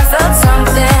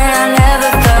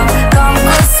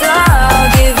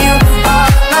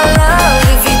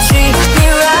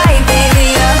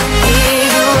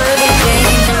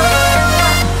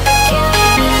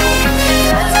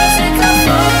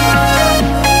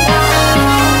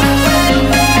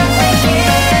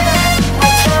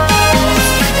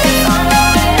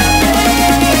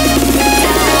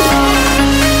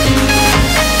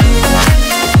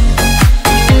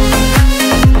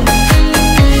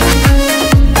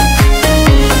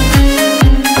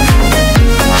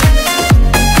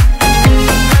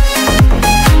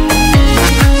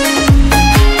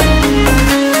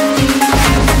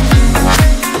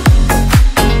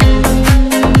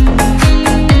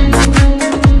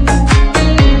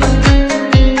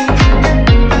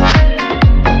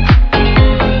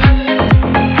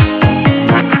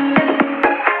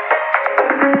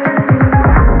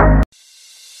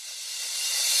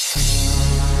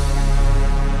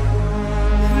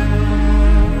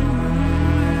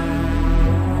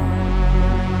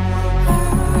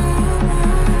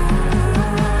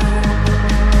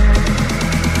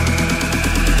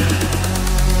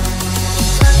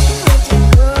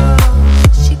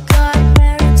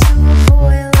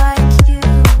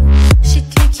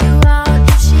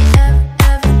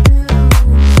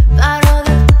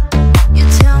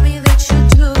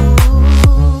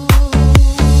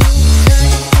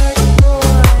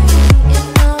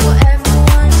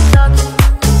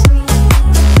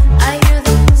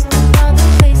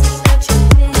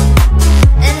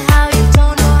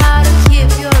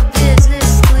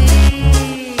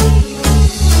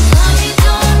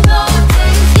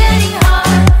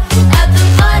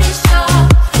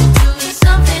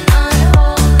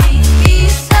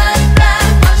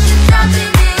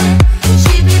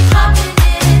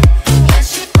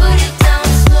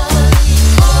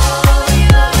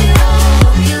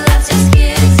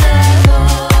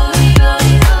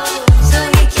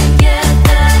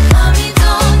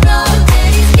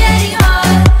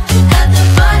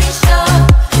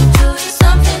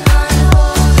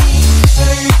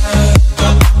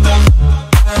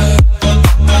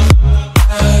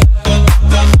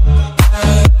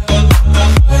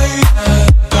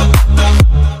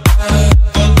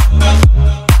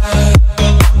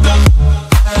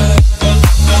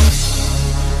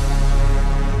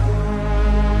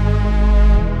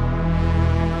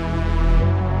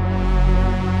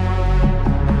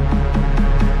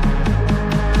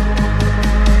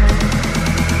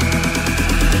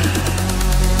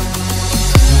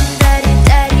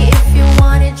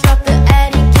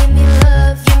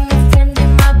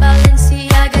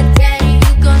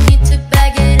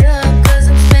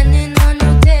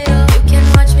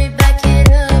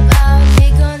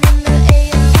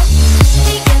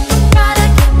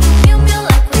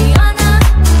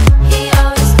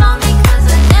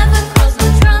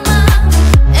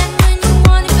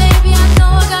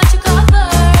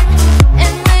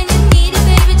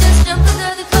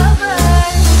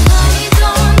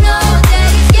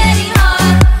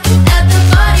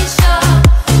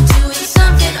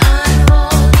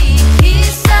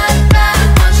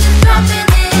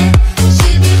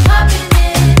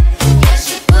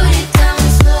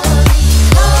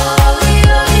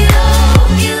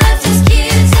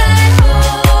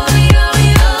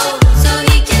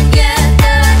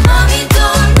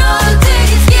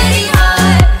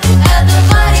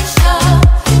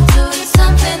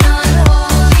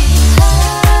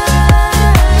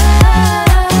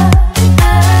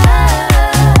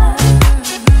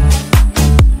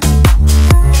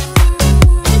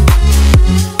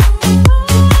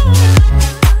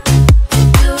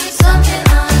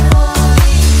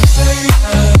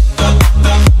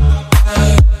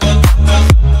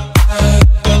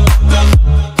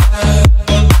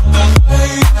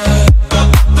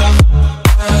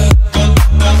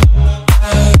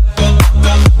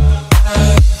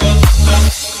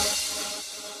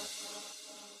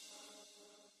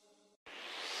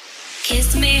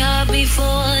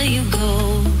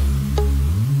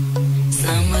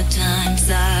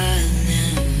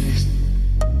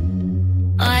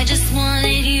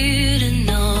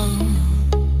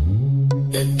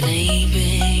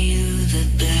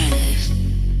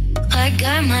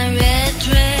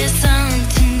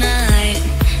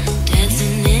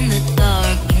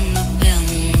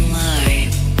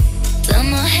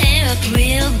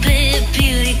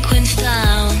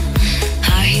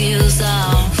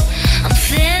myself. I'm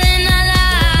feeling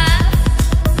alive.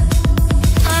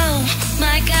 Oh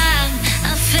my God,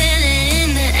 I feel it in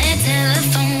the air,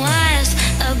 telephone wires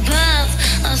above,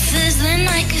 I'm sizzling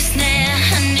like a snare.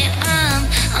 Honey,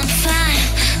 I'm fine.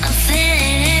 I feel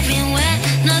it everywhere.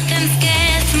 Nothing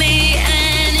scares me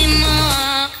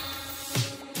anymore.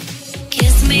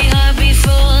 Kiss me hard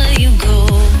before you go.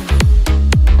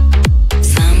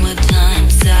 Summertime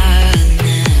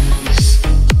sadness.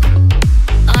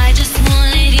 I just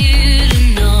wanted you to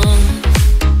know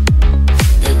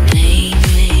that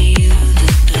baby, you the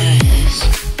best.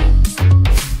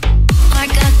 I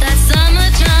got that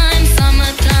summertime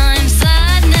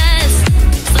sadness.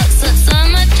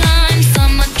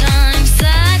 Summertime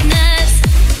sadness.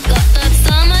 Got that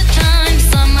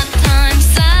summertime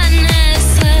sadness.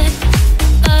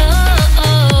 Oh,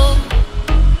 oh.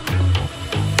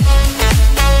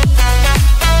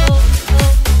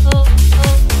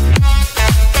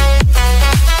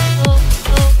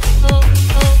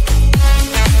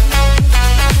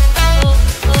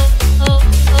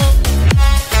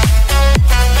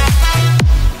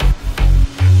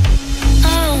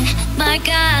 Oh my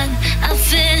God, I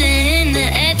feel it in the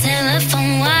air,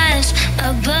 telephone wires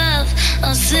above,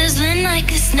 all sizzling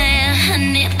like a snare.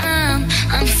 Honey, I'm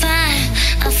fine.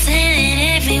 I feel it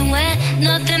everywhere.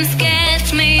 Nothing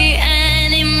scares me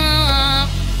anymore.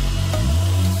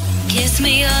 Kiss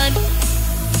me hard,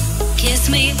 kiss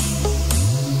me,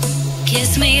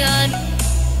 kiss me hard,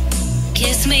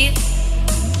 kiss me.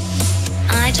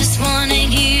 I just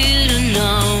wanted you to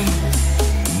know,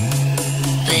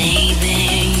 baby,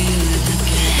 you the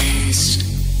best.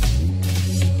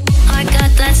 I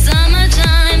got that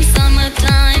summertime sadness.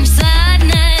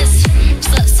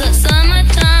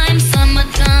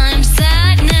 Summertime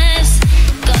sadness.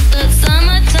 Got that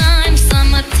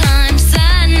summertime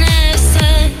sadness.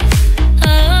 Oh,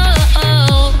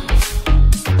 oh.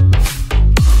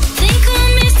 Think I'll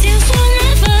miss you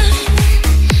forever,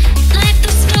 like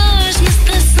the stars miss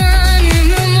the sun in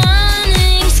the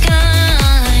morning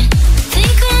sky.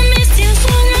 Think I'll miss you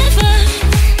forever,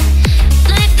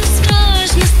 like the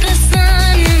stars miss the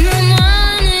sun in the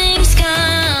morning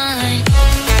sky.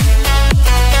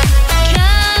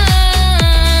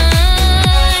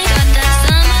 Got that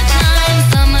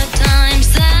summertime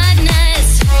sadness.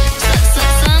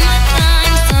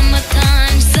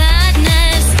 Summertime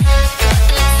sadness. Got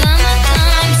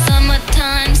that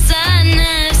summertime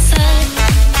sadness.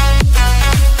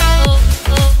 Oh,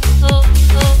 oh, oh,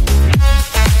 oh.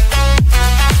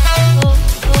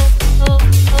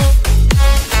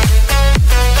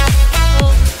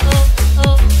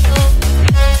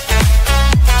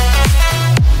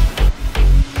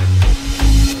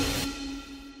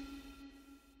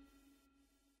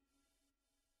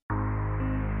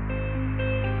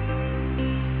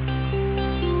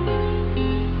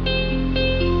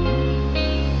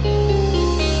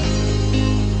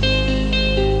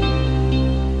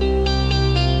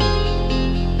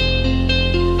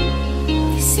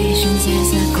 Decisions as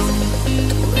I go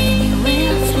to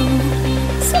anywhere I flow.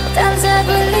 Sometimes I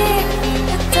believe,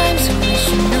 at times I wish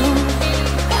you know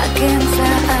I can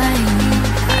fly,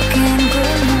 I can go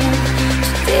low.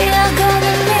 Today I got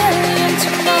a million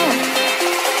tomorrow.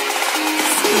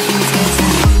 Decisions as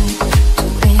I go to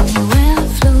anywhere I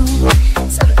flow.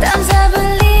 Sometimes I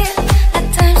believe, at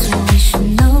times I wish you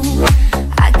know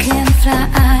I can fly,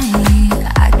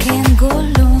 I can go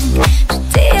low.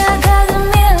 Today I got a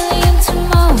million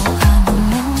tomorrow. I don't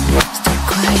know. Stop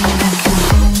crying like you're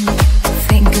home.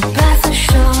 Think about the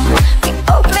shore. We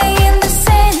all play in the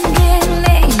same game,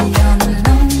 laying down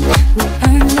alone. We're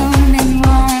unknown and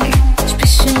wrong.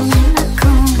 Special when I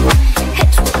come.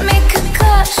 Hate will make you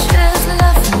cautious.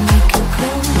 Love will make you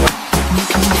grow.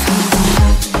 Make me feel the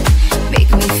love.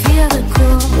 Make me feel the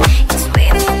cold. It's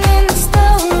written in the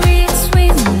story. It's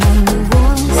written on the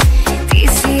walls.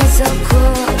 This is our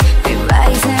core. We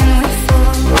rise and we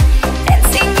fall.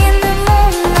 Dancing in the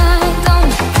moonlight. Don't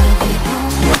let that be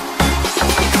all.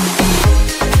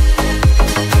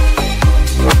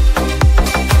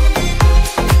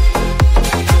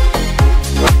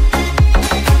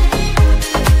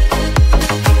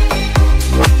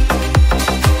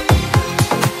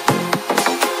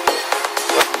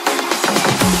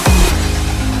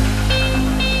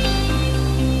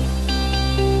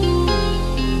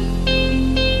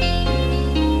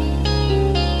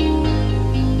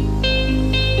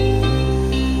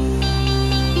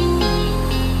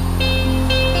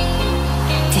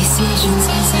 Decisions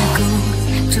as I go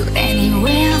to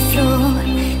anywhere I flow.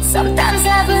 Sometimes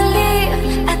I believe,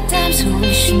 at times I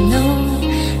wish you know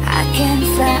I can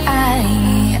fly,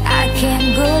 I can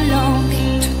go long.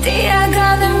 Today I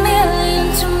got a million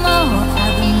into more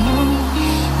of the moon.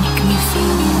 Make me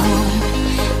feel the moon,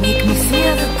 make me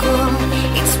feel the cold.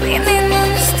 It's raining in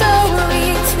the story,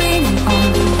 it's raining on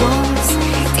the walls.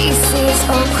 This is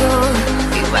all cold,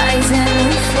 we rise and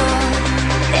we fall,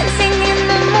 dancing in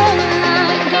the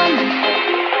moonlight. Don't be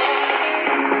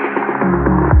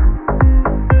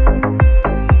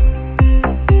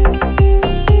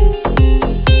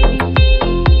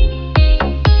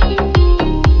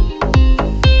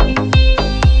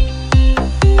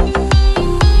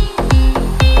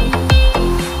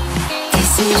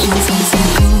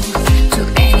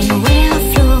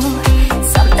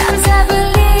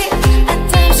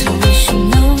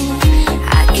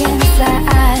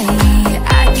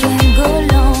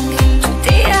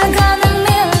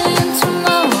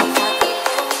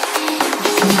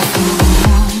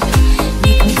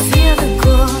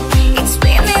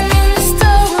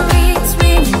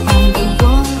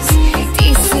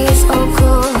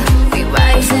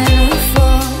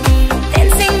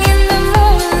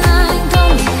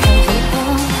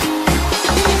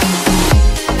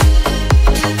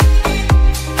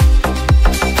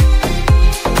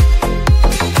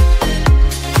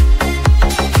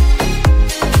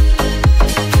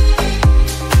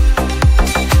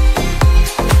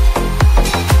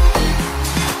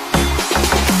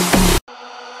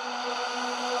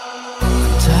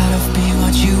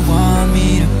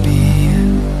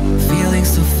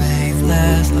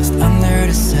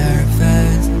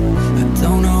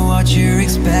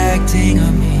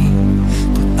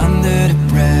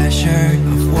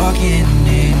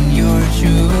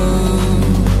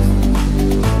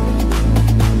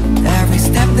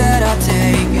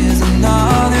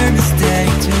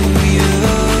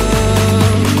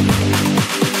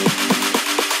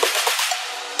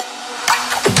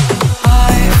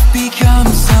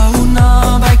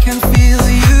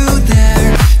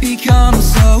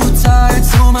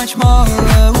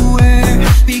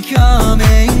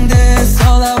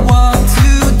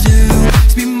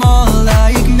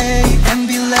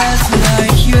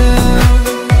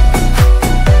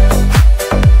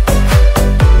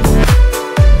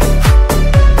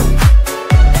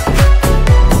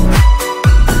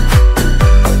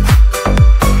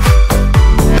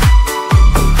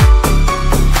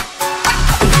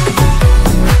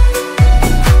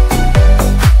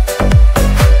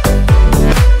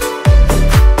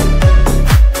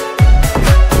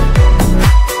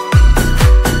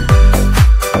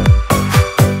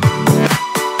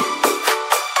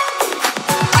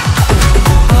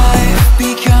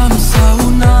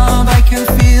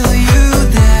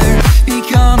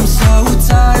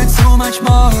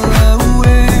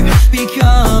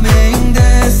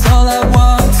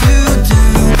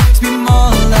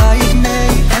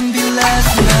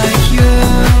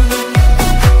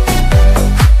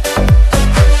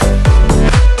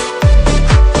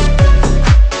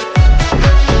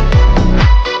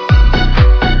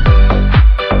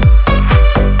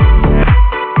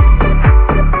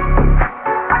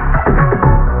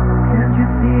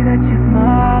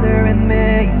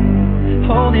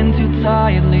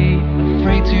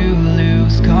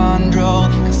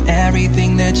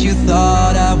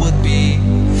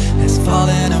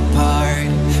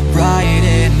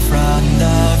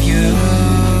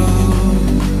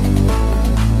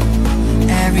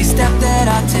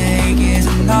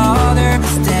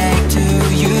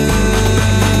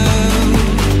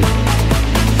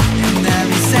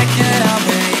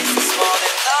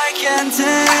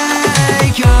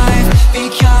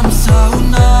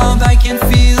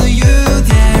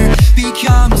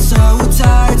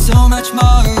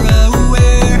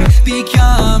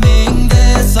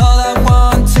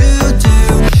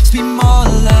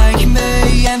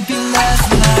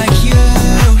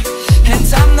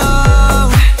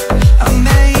I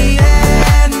may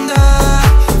end up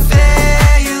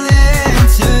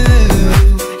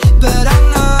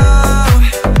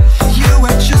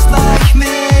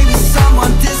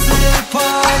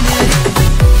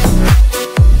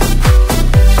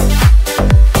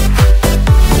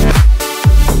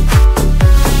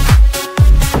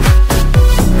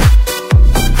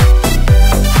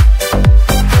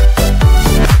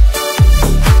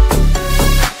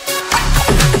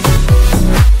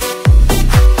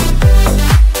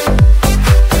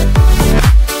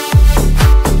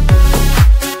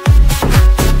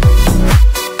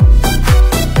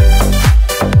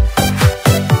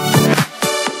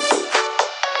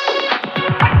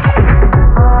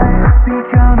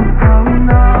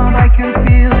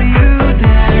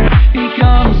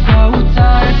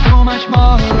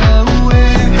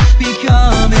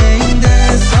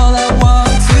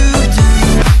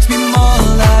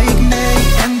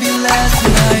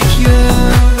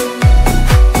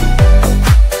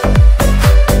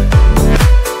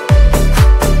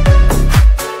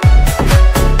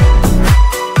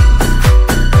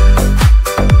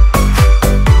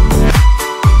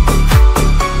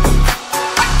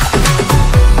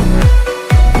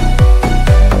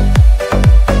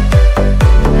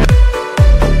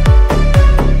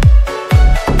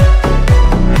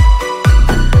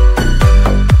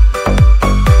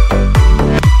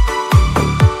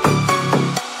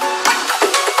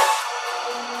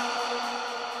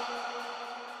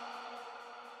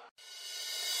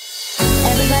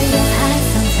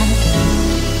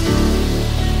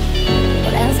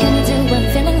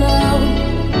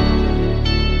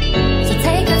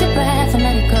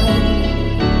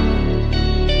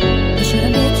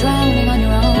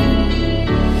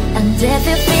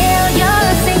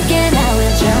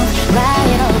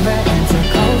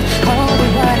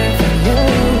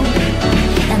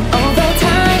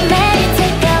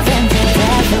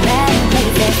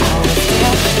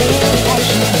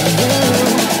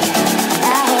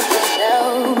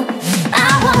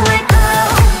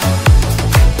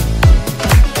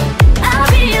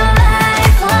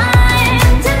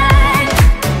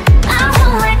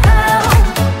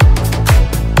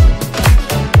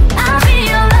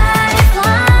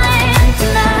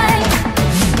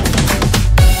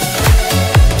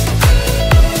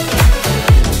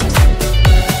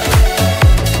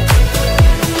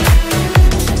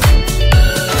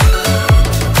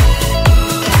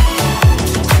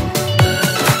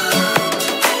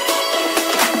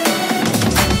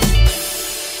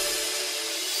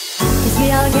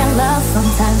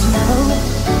sometimes, you know.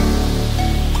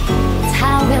 It's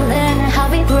how we learn, how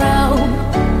we grow.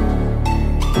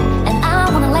 And I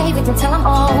wanna lay with you till I'm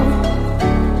old.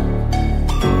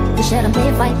 You shouldn't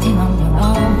be fighting on your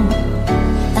own.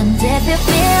 And if you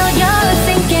feel you're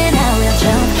sinking, I will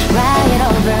jump right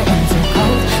over into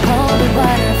cold, cold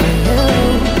water for you.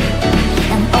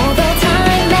 And although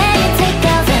time may take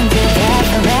us into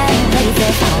different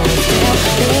places, I will still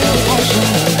be patient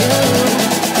with you.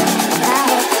 I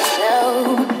hope you know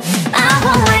I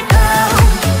won't let go.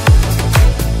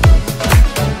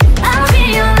 I'll be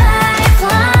your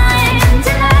lifeline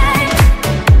tonight.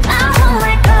 I won't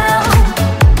let go.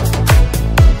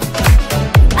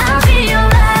 I'll be your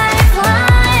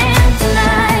lifeline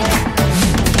tonight.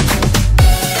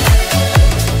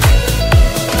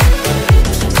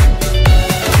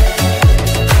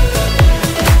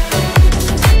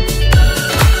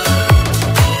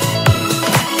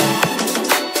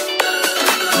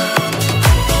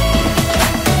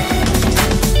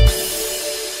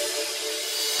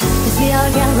 Cause we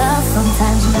all get lost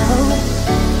sometimes, you know.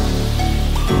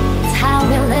 It's how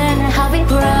we learn and how we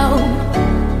grow.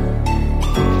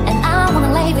 And I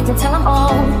wanna lay with you till I'm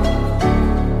old.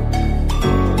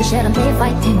 You shouldn't be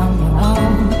fighting on your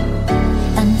own.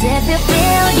 And if you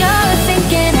feel you're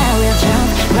sinking, I will jump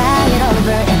right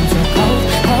over into cold,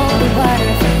 cold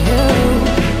water for you.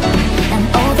 And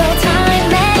although time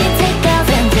may take us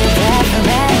into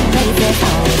different places,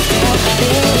 I will still be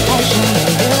patient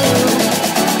with you.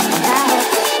 I hope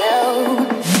you know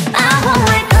I won't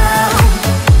let go.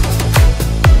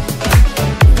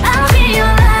 I'll be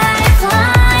your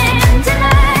lifeline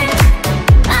tonight.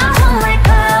 I won't let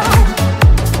go.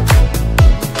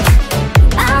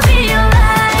 I'll be your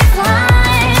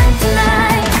lifeline tonight.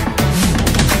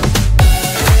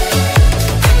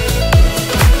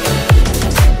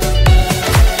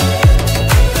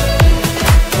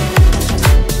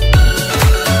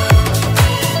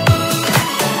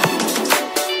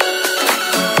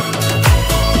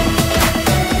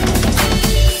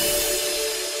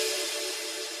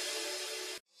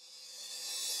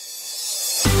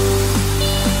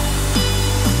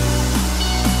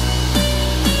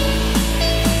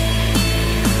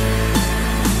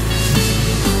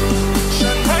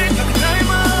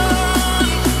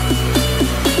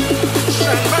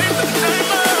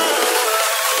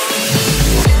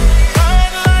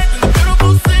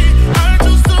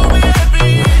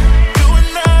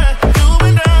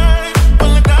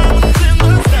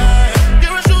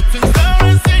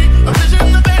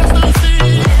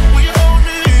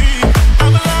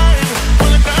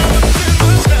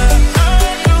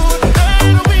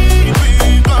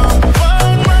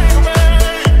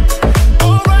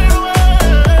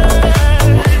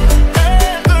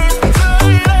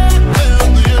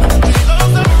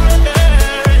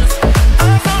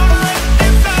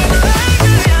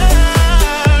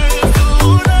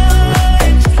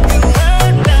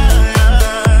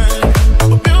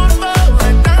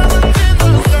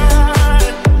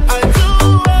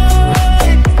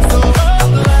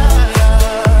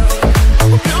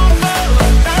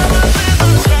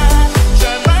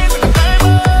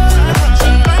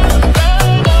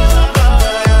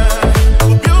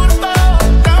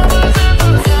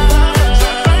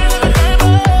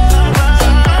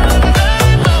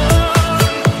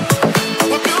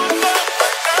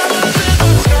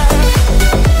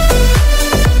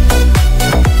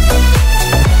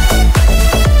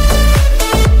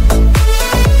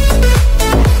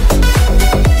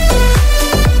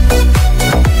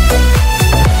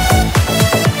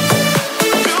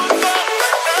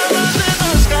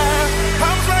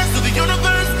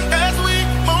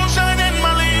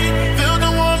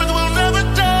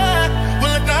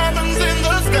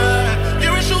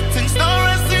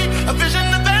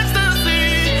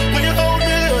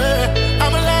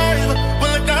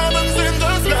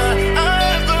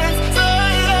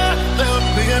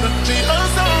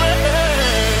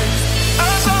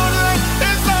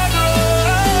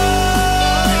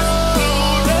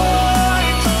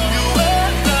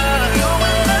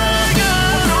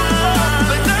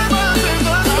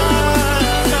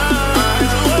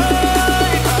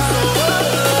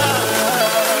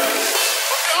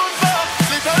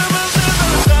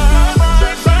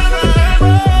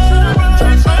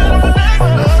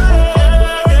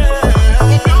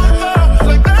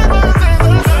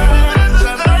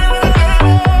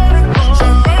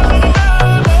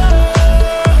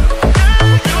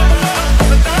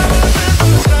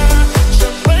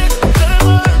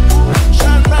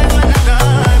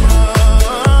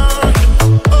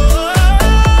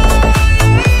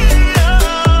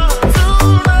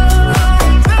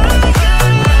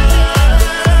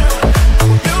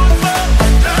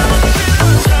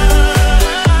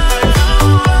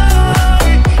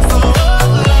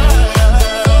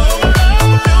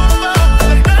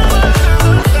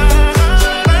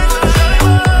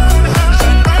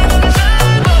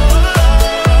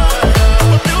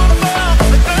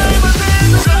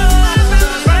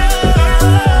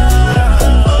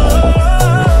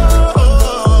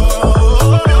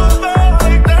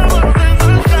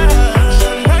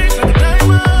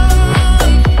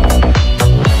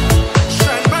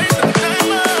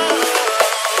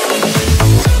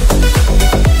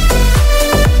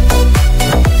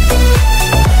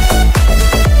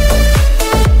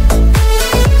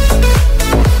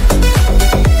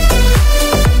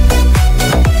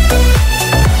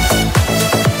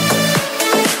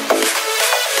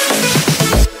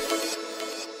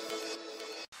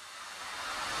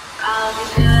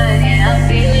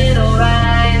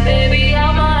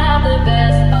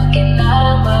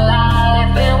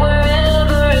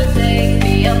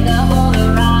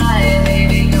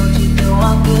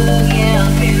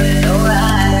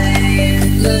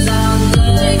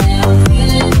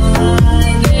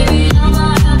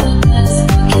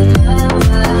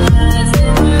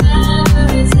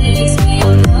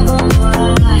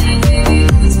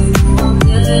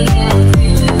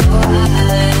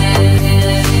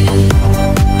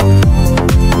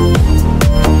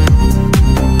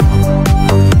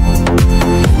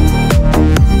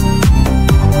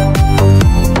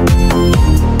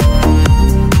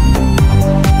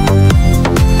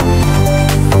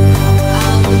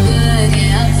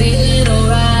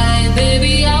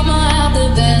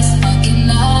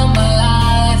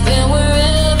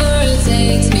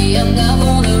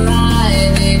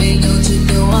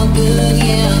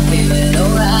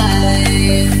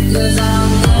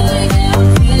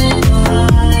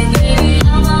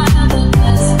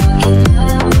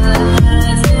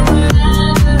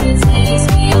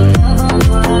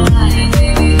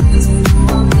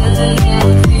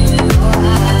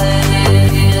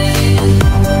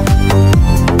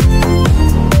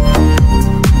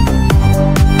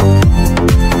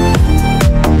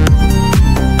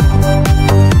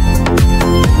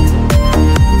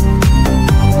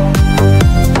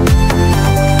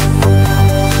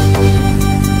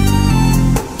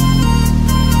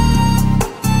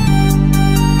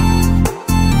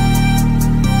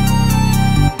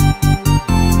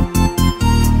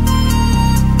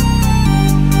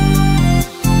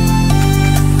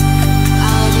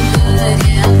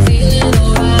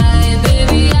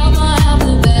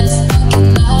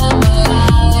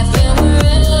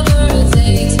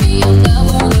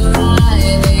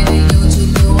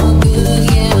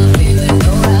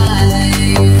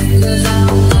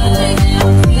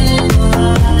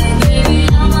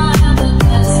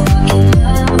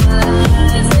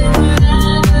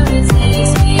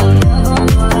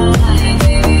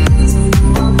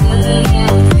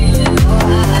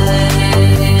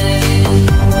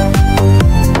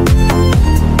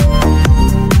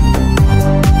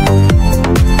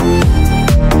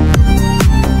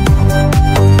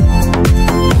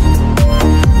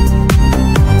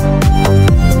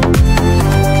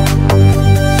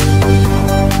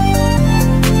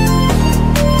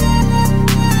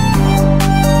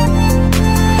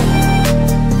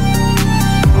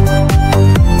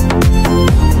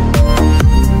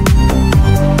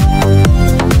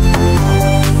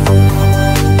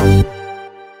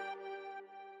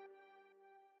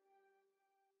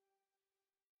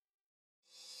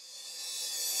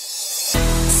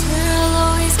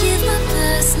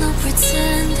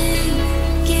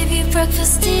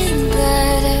 breakfast in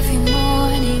bed every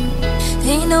morning.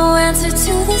 Ain't no answer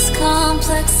to this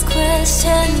complex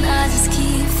question. I just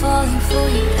keep falling for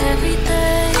you every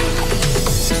day.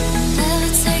 Never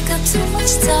take up too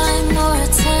much time or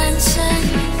attention.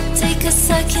 Take a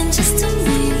second just to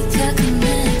make a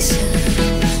connection.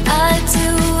 I'd do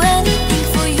anything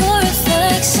for your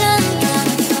affection.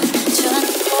 I'm trying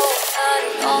to go out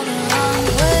in all the wrong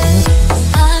ways.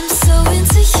 I'm so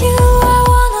into you, I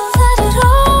wanna let it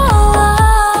all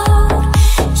out.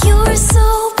 You are so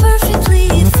perfectly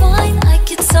fine, I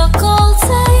could talk all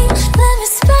day. Let me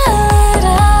spell it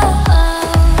out.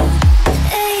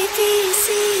 A, B, C,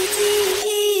 D,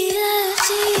 E, F, G,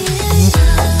 H.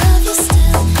 I love you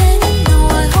still, and you know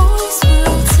I always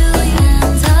will till the end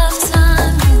of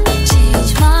time. You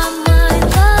change my mind,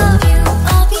 love you,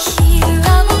 I'll be here,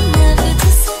 I will never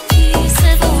disappear.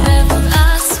 Said forever,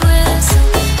 I swear, so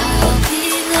I'll be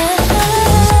there.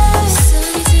 So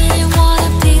you didn't wanna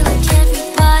be like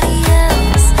everybody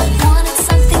else. Wanted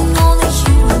something only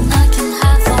you and I can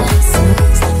have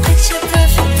ourselves. Picture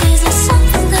perfect isn't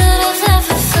something that I've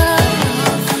ever felt.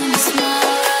 When you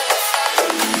smile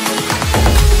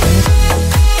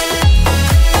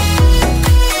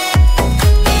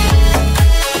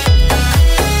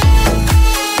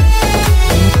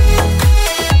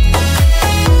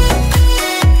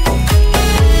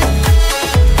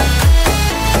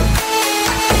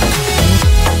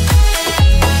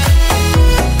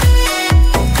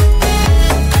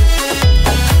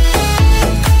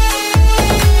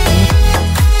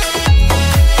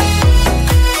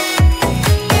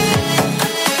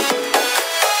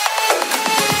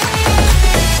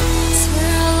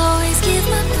swear I'll always give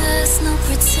my best, no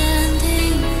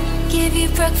pretending. Give you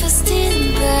breakfast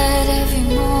in bed every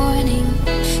morning.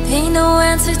 Ain't no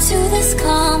answer to this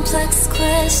complex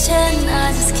question.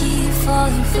 I just keep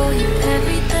falling for you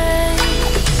every day.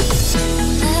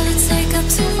 Never take up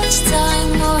too much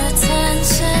time or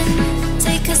attention.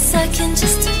 Take a second trying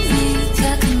just to make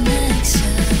a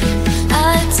connection.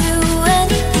 I'd do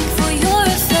anything for your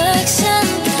affection.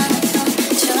 Kind of fun,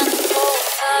 trying to pull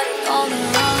apart it all the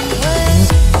wrong way.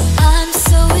 I'm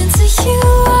so into you,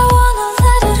 I wanna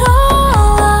let it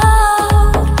all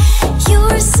out.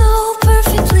 You're so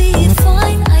perfectly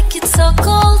fine, I could talk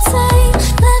all day.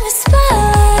 Let me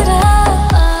spell it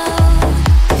out.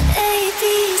 A, B,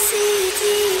 C, D,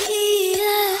 E,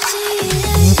 F, G,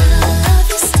 H. I love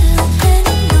you still, and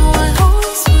you know I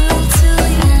always will till the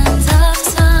end of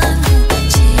time. Won't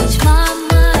change my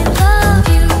mind, love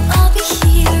you, I'll be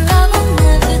here, I will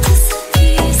never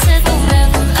disappear. Said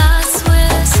forever, I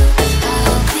swear, so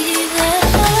I'll be there.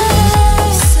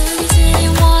 You said you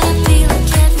didn't wanna be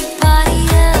like everybody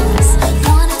else.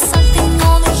 Wanted something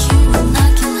only you and I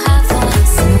can have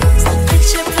ourselves.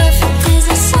 Picture perfect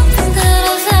isn't something that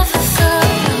I've ever felt.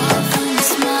 When you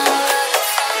smile,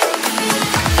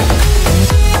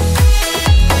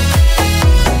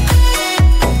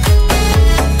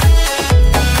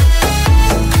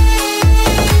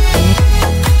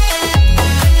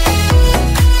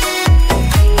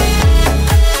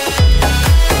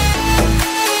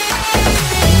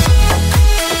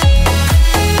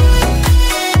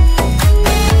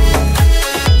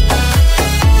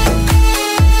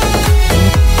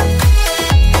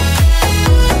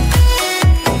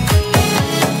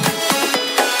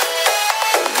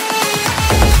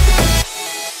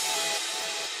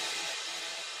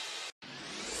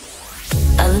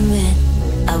 I'll admit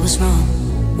I was wrong.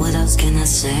 What else can I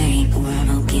say?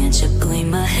 Well, can't you blame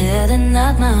my head and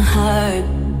not my heart?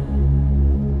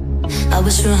 I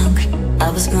was drunk, I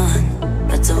was gone,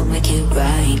 but don't make it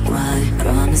right. Why?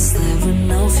 Promise there were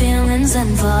no feelings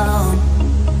involved.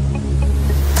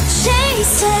 She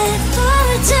said for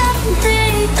a different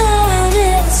thing, I'm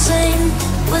insane.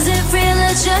 Was it real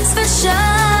or just for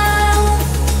show?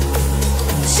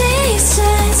 She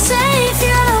said save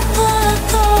your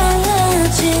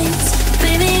apologies.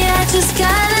 Baby, I just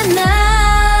gotta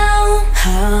know.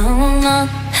 How long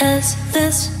has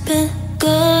this been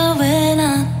going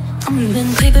on? I've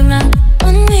been creeping around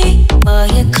on me while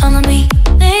you're calling me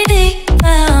lady.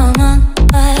 How long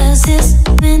has this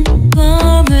been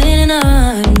going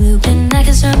on? You've been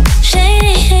acting so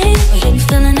shady. Are you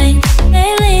feeling it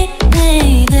lately?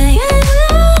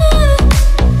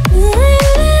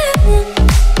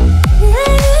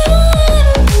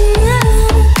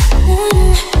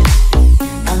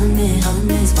 I'll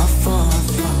admit it's my fault,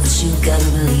 but you gotta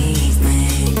believe me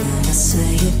when I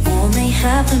say it only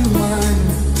happened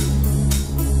once.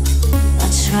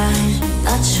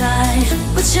 I tried,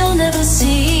 but you'll never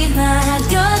see that.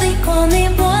 You're the only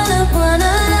one I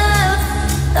wanna love.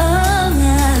 Oh,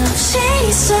 no. She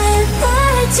said,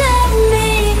 tell me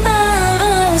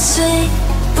how sweet.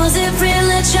 Was it real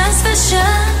or just for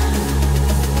sure?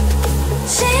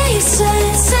 She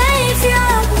said, save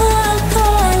your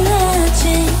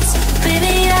apologies.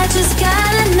 Baby, I just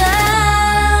gotta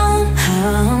know.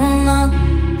 How long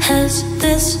has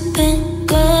this been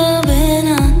going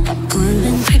on? I've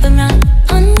been creeping around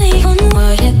on me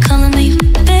while you're calling me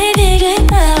baby.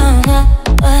 How long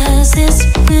has this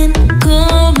been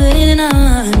going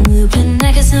on? You've been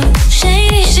acting so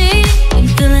shady. Been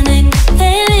feeling it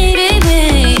lately,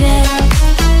 baby.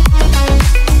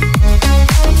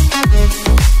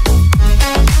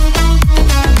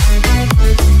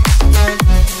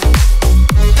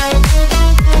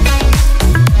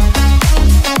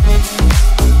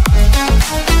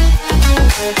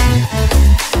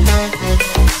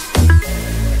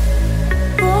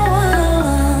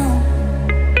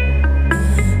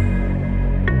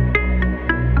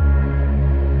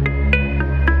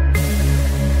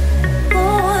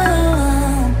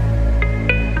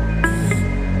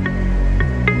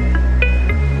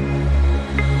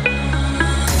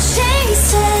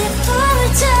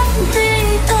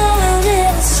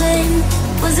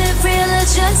 Was it real or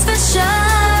just for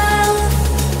show?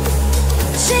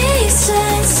 She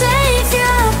said, save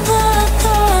your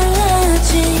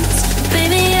apologies.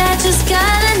 Baby, I just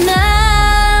gotta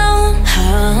know.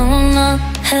 How long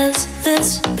has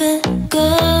this been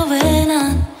going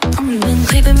on? I've been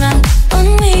creeping around on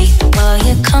me while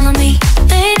you're calling me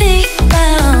lady.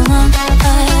 How long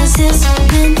has this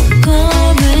been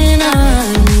going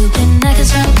on? You've been acting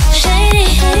so shady.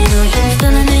 I know you're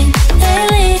feeling it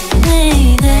lately.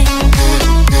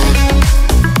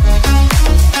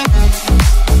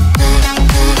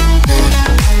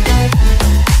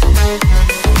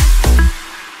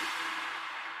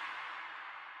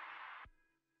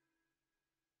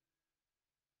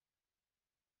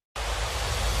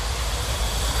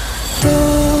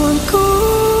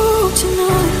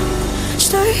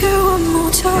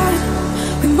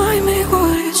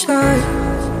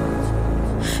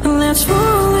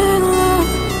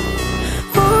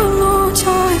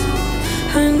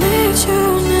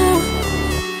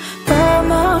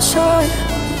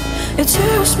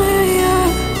 tears me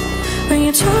up when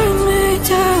you turn me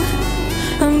down.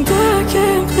 I'm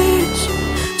begging, please,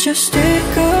 just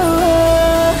stick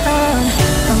around.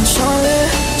 I'm sorry,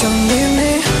 don't leave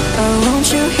me, I want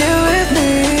you here with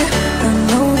me. I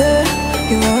know that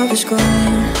your love is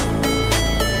gone.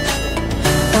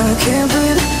 I can't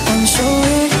breathe, I'm so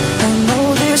weak, I know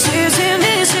this isn't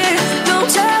easy. Don't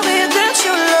tell me that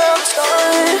your love is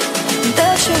gone,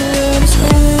 that your love is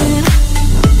gone,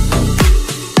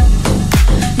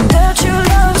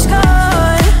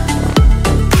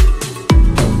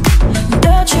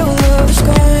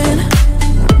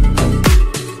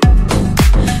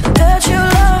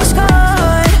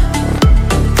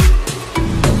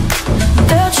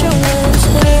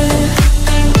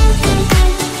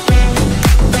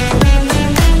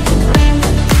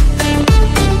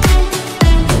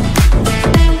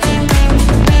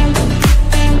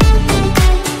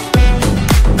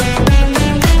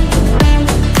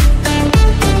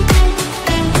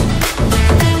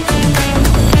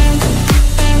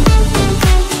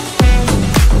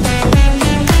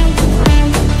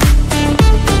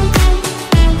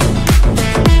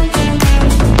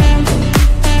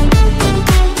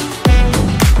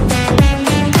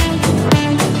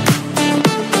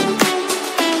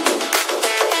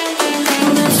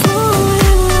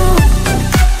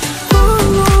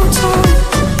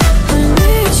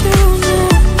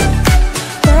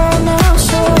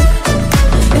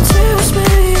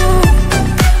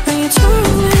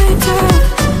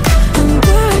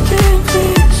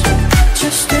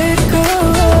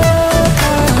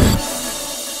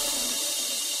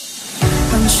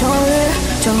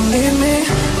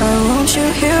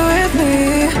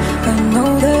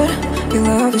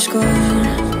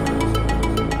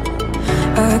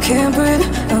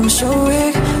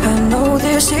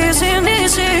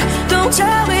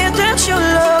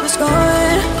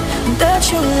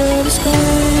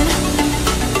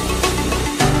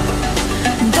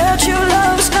 that your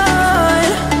love is gone,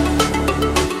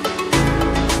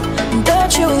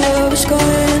 that your love is gone, that your love is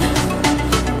gone,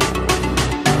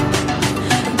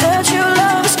 that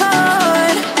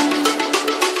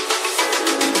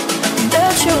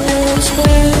your love is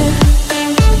gone.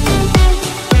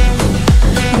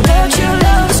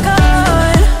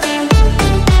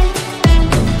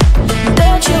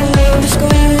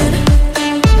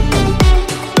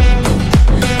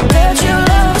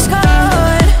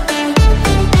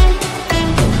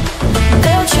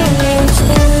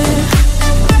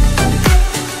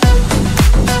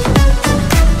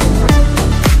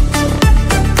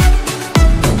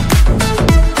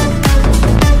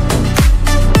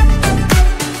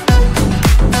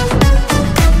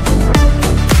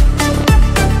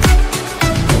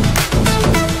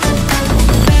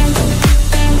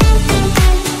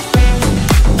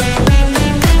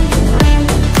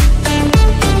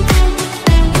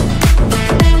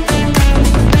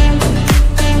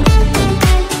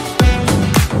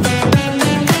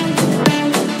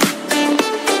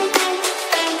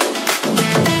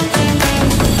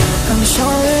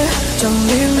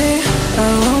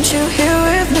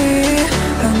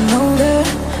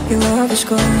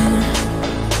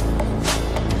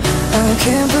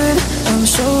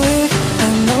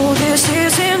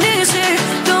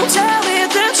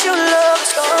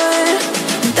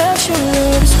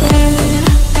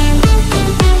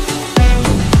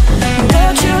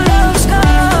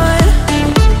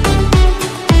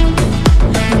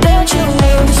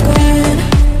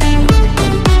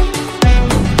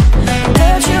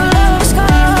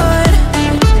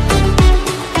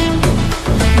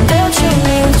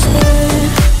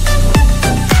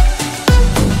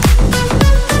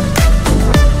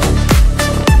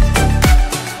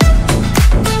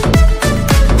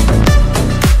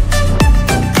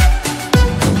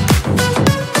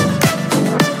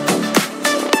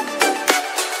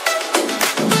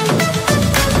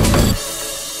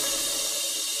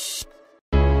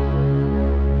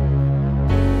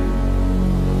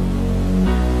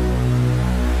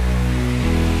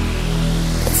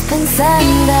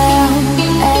 Sundown,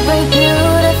 every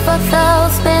beautiful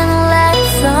thought's been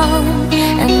left on.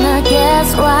 And I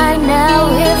guess right now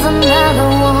here's another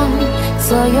one.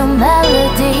 So your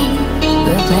melody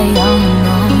will play on and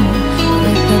on.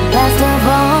 With the best of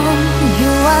all,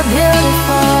 you are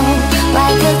beautiful,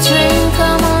 like a dream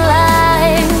come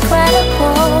alive,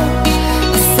 incredible,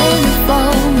 a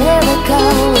sinful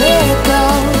miracle,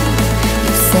 miracle.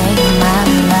 You saved my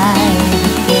life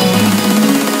again.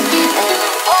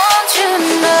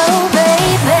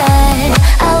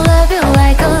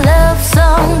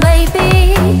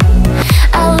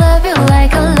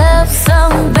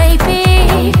 Song,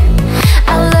 baby,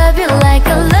 I love you like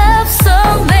a love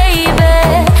song, baby.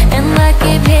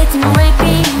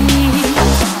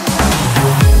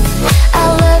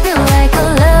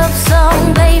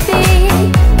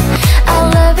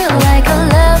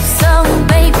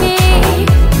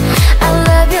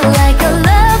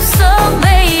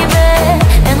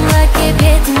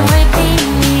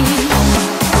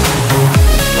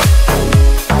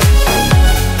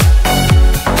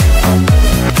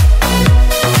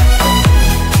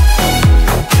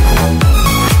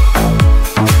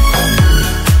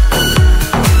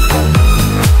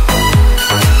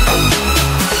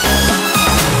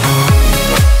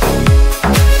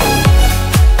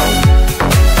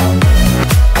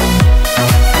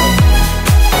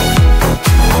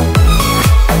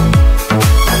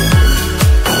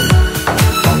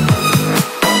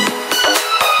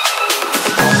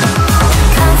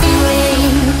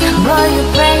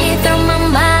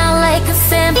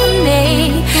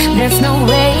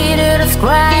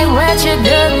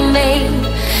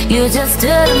 You just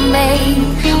didn't make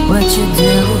what you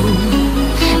do,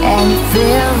 and it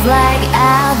feels like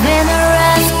I've been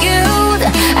rescued.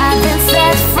 I've been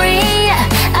set free.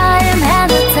 I am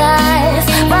hypnotized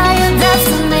by your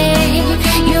destiny.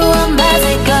 You are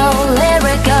magical,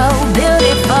 lyrical,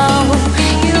 beautiful.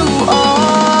 You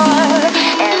are,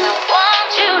 and I want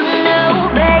you to know,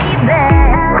 baby,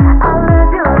 I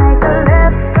love you like a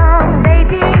love song,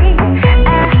 baby.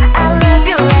 I love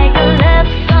you like a love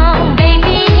song,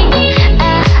 baby.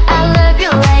 I love you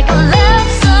like a love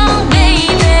song,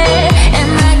 baby. And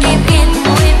I keep getting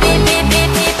with it.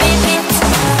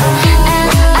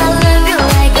 I love you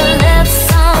like a love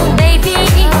song, baby.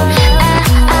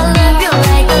 I love you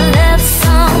like a love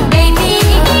song, baby.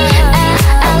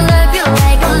 I love you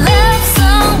like a love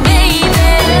song, baby.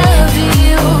 Love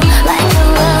you like a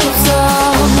love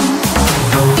song.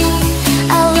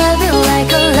 I love you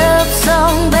like a love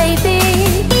song, baby.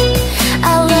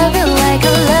 I love you like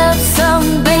a love song,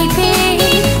 baby.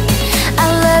 I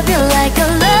love you like a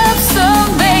love song,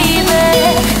 baby.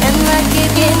 And I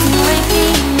keep getting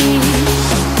repeat.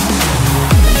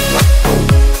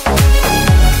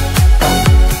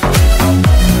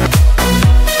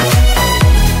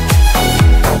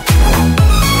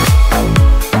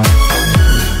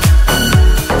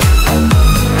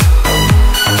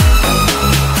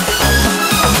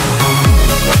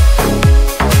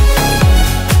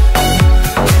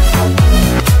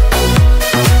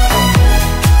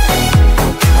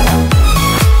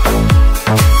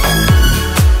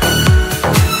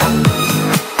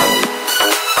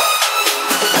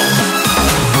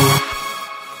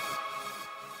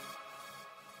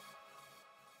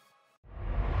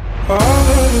 I'll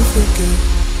never forget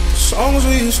the songs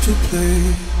we used to play,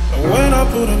 and when I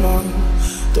put them on,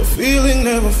 the feeling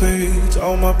never fades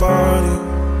on my body.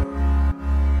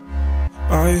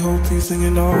 I hope you're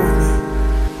thinking of me.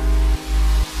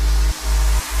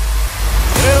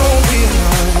 There won't be a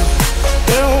night,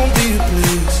 there won't be a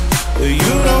place where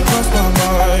you don't cross my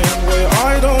mind, where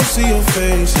I don't see your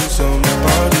face in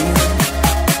somebody.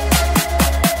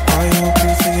 I hope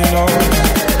you're thinking of me.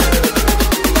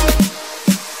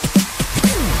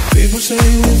 People say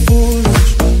we're foolish,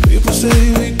 people say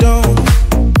we don't.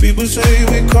 People say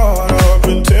we caught up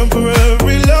in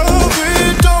temporary love. We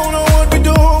don't know what we're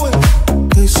doing.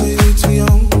 They say we're too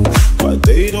young, but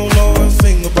they don't know a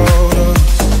thing about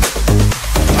us.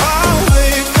 I'll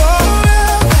wait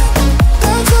forever,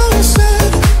 that's what we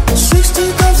said.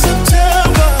 16th of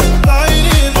September, lying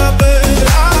in my bed.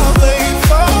 I'll wait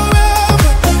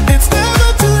forever, it's never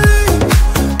too late.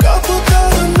 Couple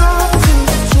thousand hours,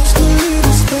 just a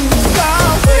little space.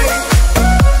 I'll wait.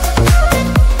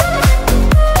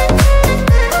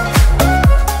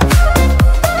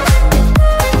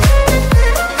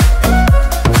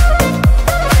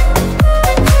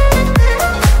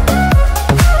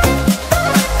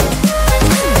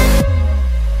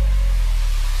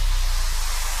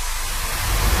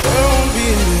 There won't be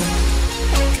an end,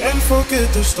 can't forget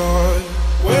the start.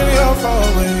 When you're far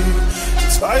away,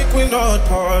 it's like we're not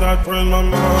part. I'd burn my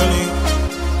money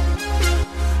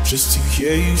just to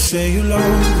hear you say you love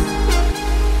me again.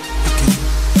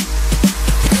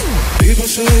 People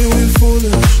say we're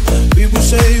foolish, people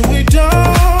say we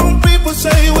don't. People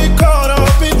say we caught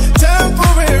up in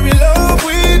temporary love.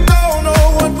 We don't know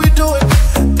what we're doing.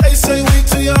 They say we're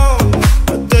too young,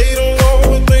 but they don't know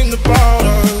a thing about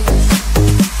us.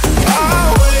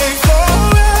 I'll wait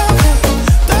forever,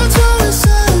 that's what we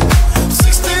said.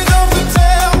 16th of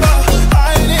September,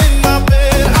 lying in my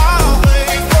bed. I'll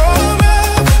wait forever,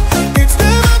 it's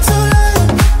never too late.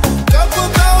 Couple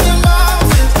thousand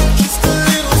miles, just a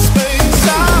little space.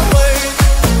 I'll wait.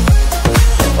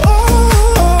 Oh,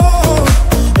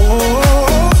 oh,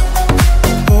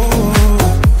 oh,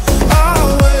 oh.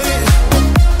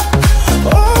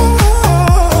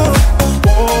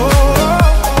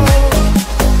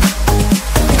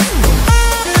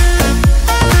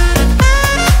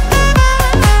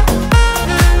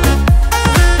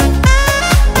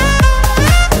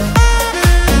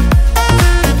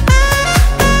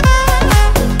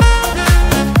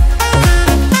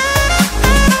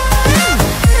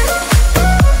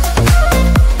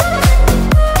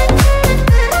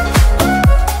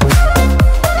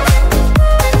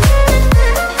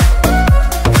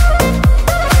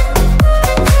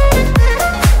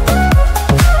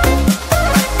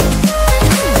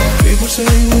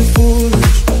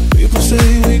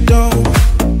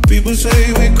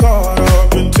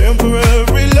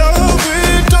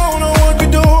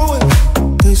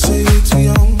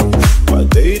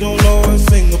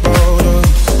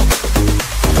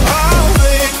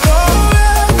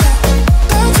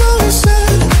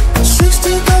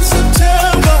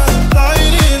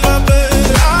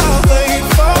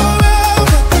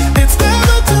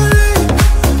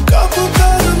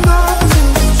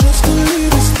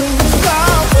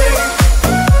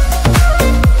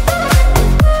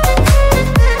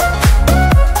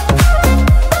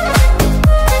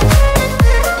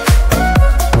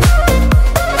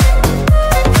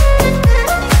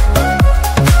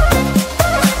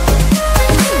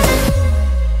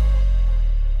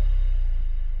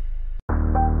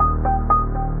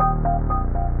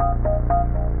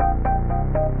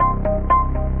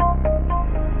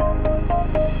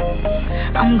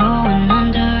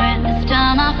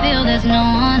 there's no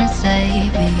one to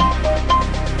save me.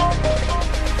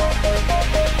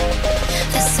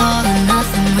 This all or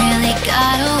nothing really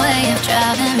got a way of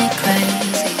driving me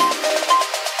crazy.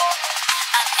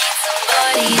 I need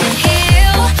somebody to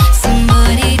heal,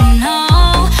 somebody to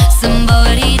know,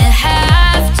 somebody to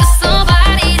have, just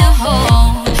somebody to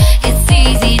hold. It's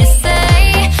easy to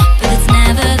say, but it's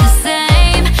never the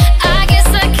same. I guess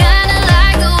I kinda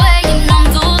like the way you numb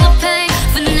through the pain.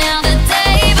 For now the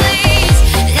day bleeds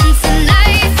into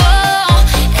nightfall,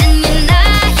 and you're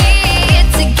not here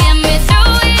to get me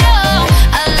through it all.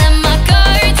 I let my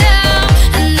guard down,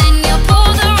 and then you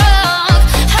pull the rug.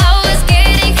 I was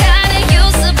getting kinda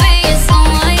used to being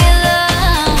someone you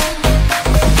love.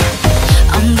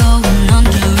 I'm going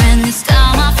under, and this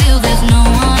time I feel there's no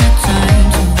one to turn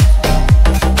to.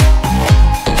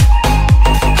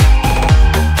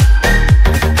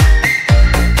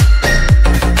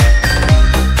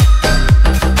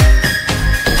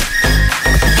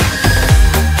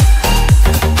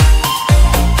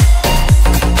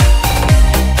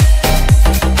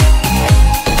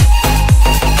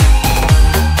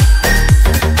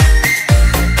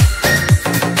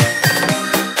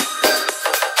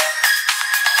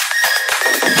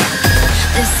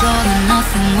 This all or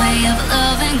nothing way of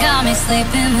loving got me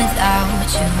sleeping without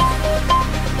you.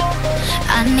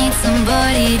 I need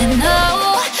somebody to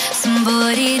know,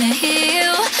 somebody to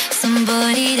heal,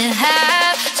 somebody to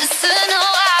have, just to know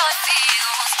how it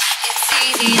feels. It's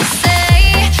easy to say,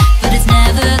 but it's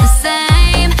never the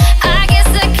same. I guess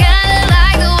I kinda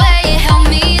like the way you help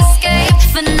me escape.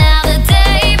 For now the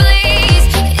day bleeds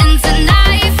into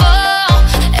nightfall,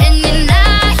 and you're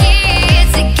not here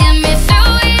to get me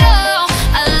through it all.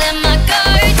 I let my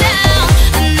guard down,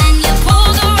 and then you pull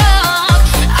the rug.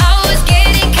 I was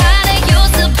getting kinda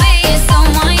used to being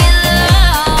someone you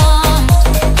loved,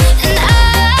 and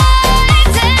I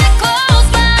take close.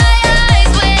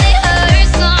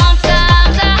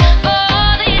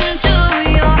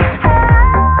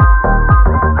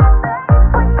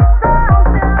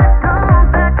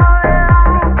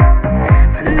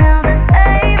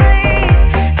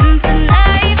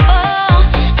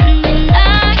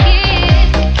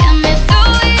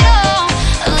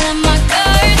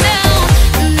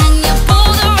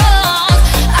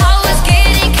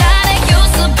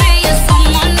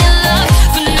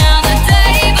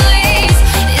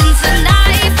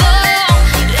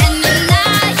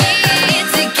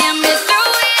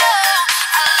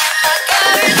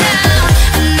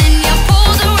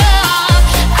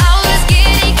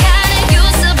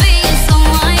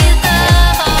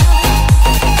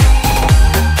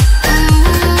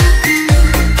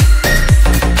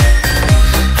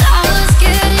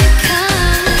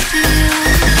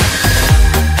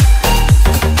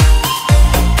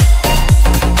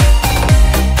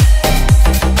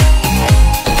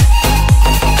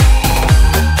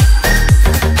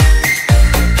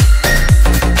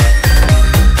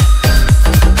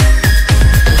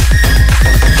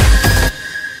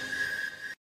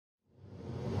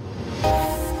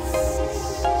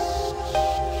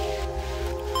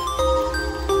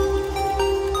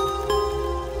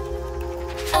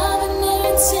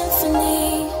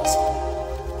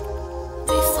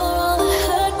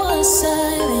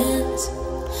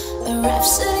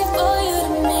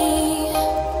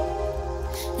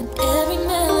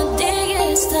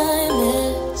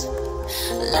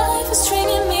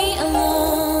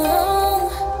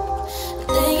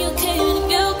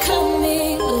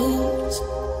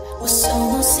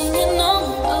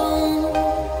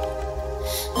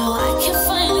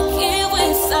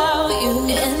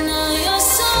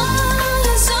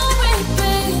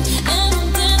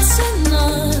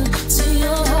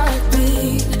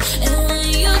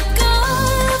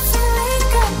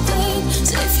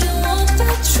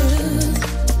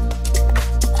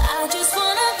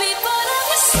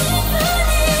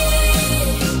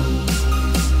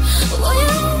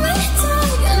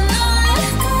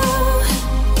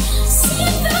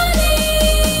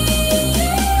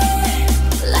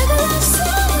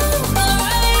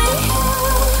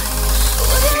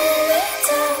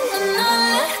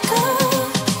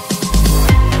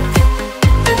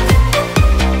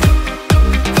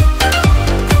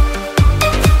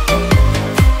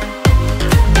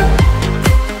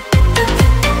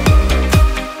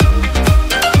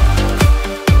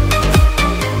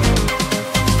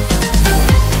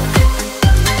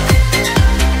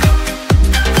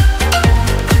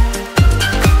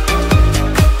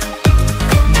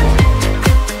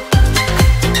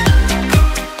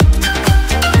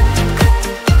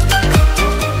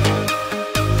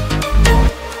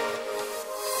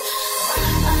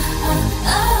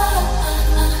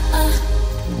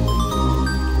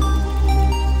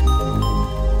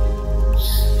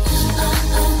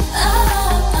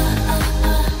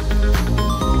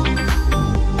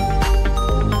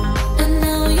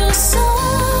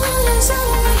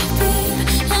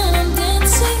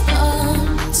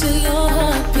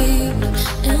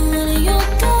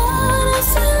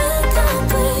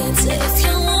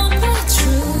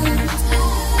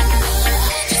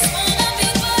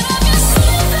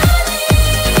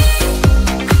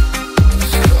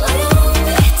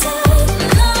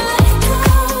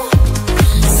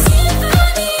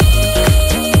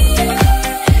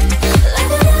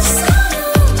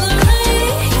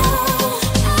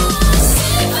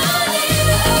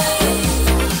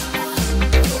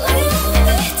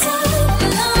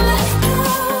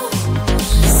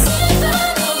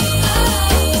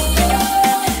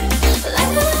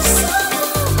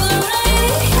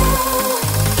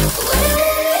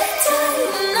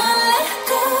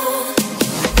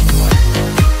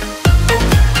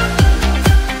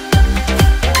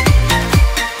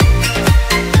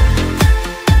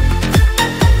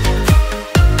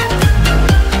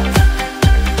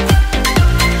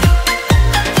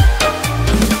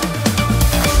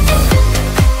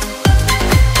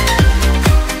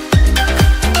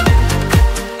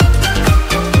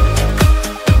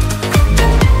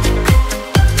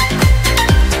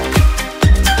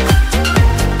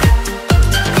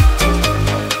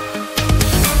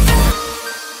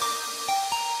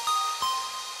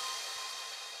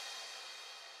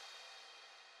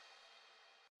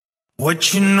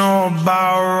 What you know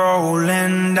about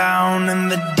rolling down in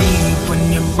the deep?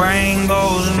 When your brain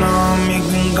goes numb, you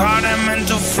can call them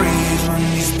mental freeze. When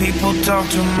these people talk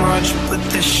too much, put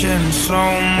this shit in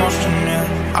slow motion, yeah.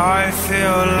 I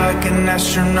feel like an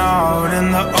astronaut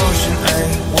in the ocean,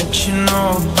 ayy. What you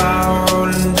know about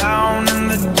rolling down in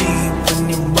the deep? When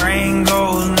your brain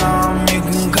goes numb, you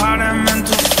can call them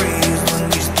mental freeze. When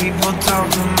these people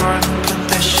talk too much, put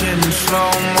that shit in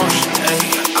slow motion,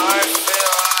 ayy.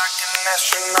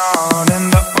 Astronaut in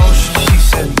the ocean, she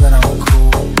said that I'm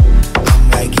cool. I'm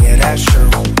like, yeah, that's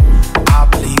true. I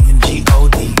believe in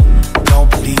G-O-D, don't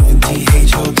believe in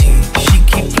T-H-O-T. She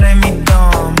keep playing me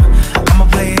dumb, I'ma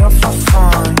play it for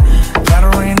fun.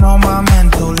 Gotta rain on my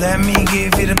mental, let me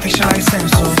give you the picture like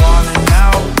stencil. Falling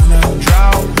out in a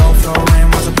drought, no flow rain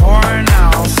wasn't pouring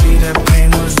out. See the pain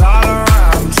was all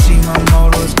around, see my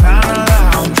motor was kinda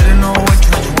loud. Didn't know which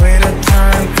way to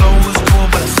turn, flow was cool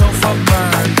but so far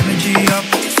burned. Energy up,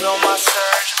 feel my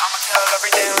surge, I'ma kill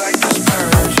everything like this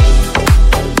purge.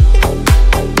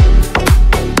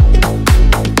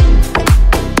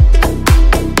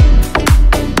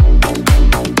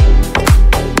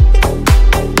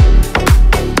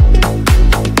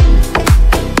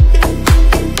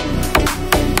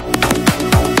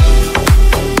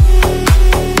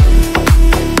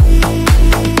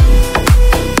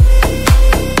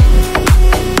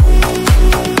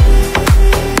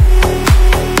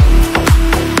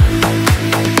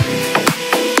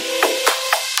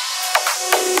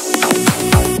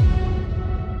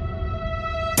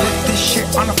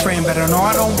 But I know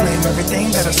I don't blame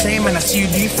everything that I say, man, I see you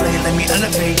deflate. Let me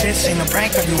elevate, this ain't a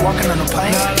prank, I be walking on a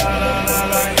plane.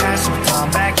 Pass my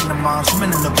time, back in the mom,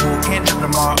 swimming in the pool, can't drink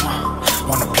them all.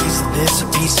 Want a piece of this, a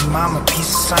piece of mine, a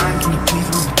piece of sign. Can you please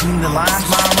read between the lines?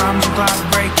 My rhymes are glad to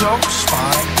break your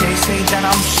spine. They say that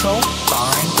I'm so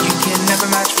fine, you can never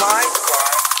match my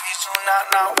grind. Please do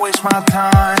not waste my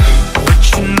time. What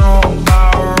you know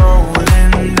about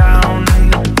rolling down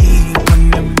in the deep? When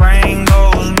your brain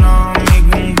goes numb,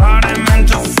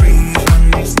 mental freeze.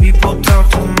 When these people talk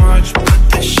too much, put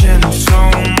this shit in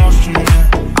slow motion, yeah.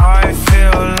 I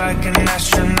feel like an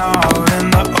astronaut in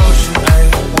the ocean, ayy.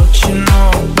 What you know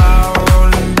about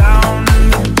rolling down in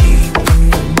the deep? When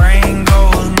your brain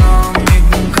goes numb, you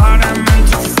can call that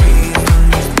mental freeze. When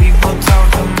these people talk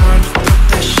too much, put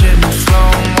this shit in slow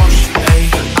motion, ayy.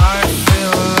 I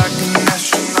feel like an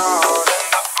astronaut in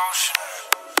the ocean.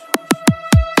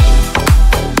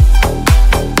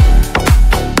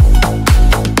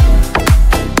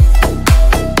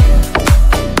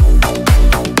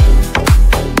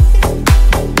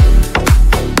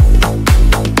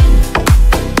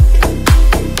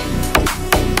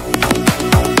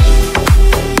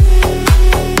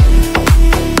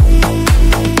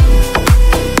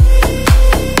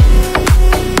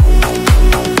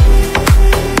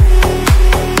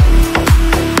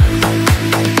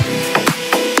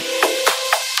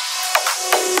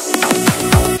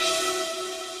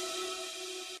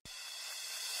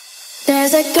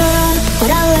 There's a girl,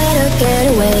 but I let her get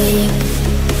away.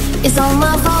 It's all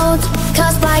my fault,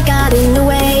 cause pride got in the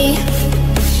way.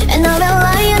 And I'd be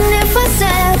lying if I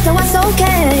said that was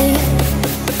okay.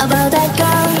 About that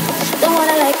girl, don't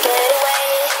wanna let get away.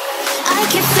 I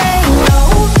keep saying no,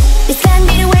 this can't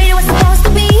be the way it was supposed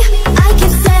to be. I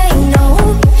keep saying no,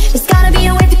 there's gotta be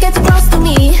a way to get too close to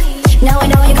me. Now I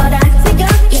know you gotta figure,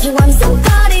 if you want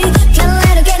somebody, can't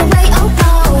let her get away, oh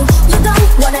no. You don't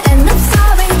wanna end up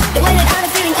sorry, the way that I'm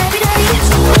feeling every day.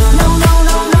 No, no,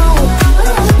 no, no,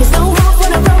 there's no hope for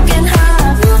the broken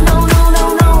heart. No, no, no,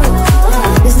 no,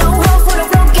 there's no hope for the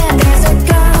broken. There's a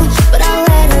girl, but I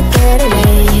let her get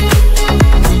away.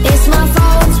 It's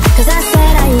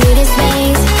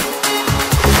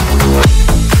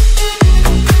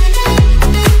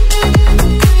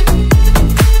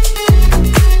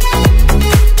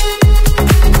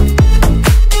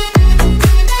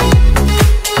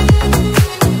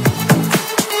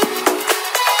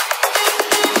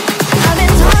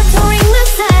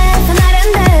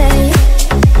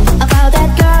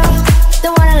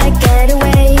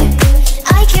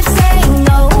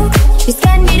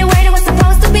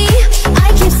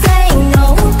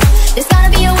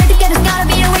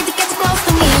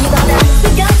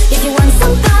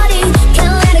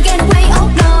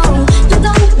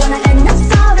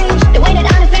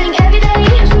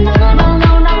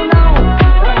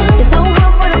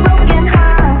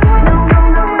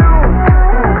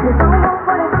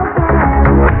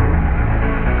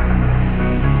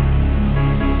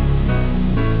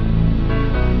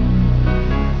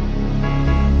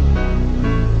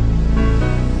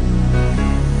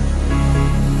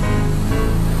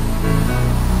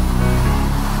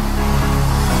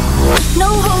no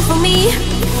home for me.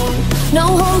 No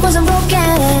home cause I'm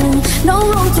broken, no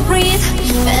room to breathe,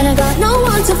 and I got no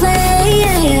one to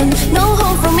blame. No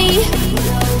home for me,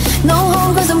 no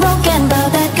home cause I'm broken.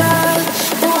 But that girl,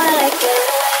 the one I like it.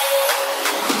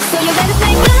 So you better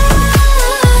say no.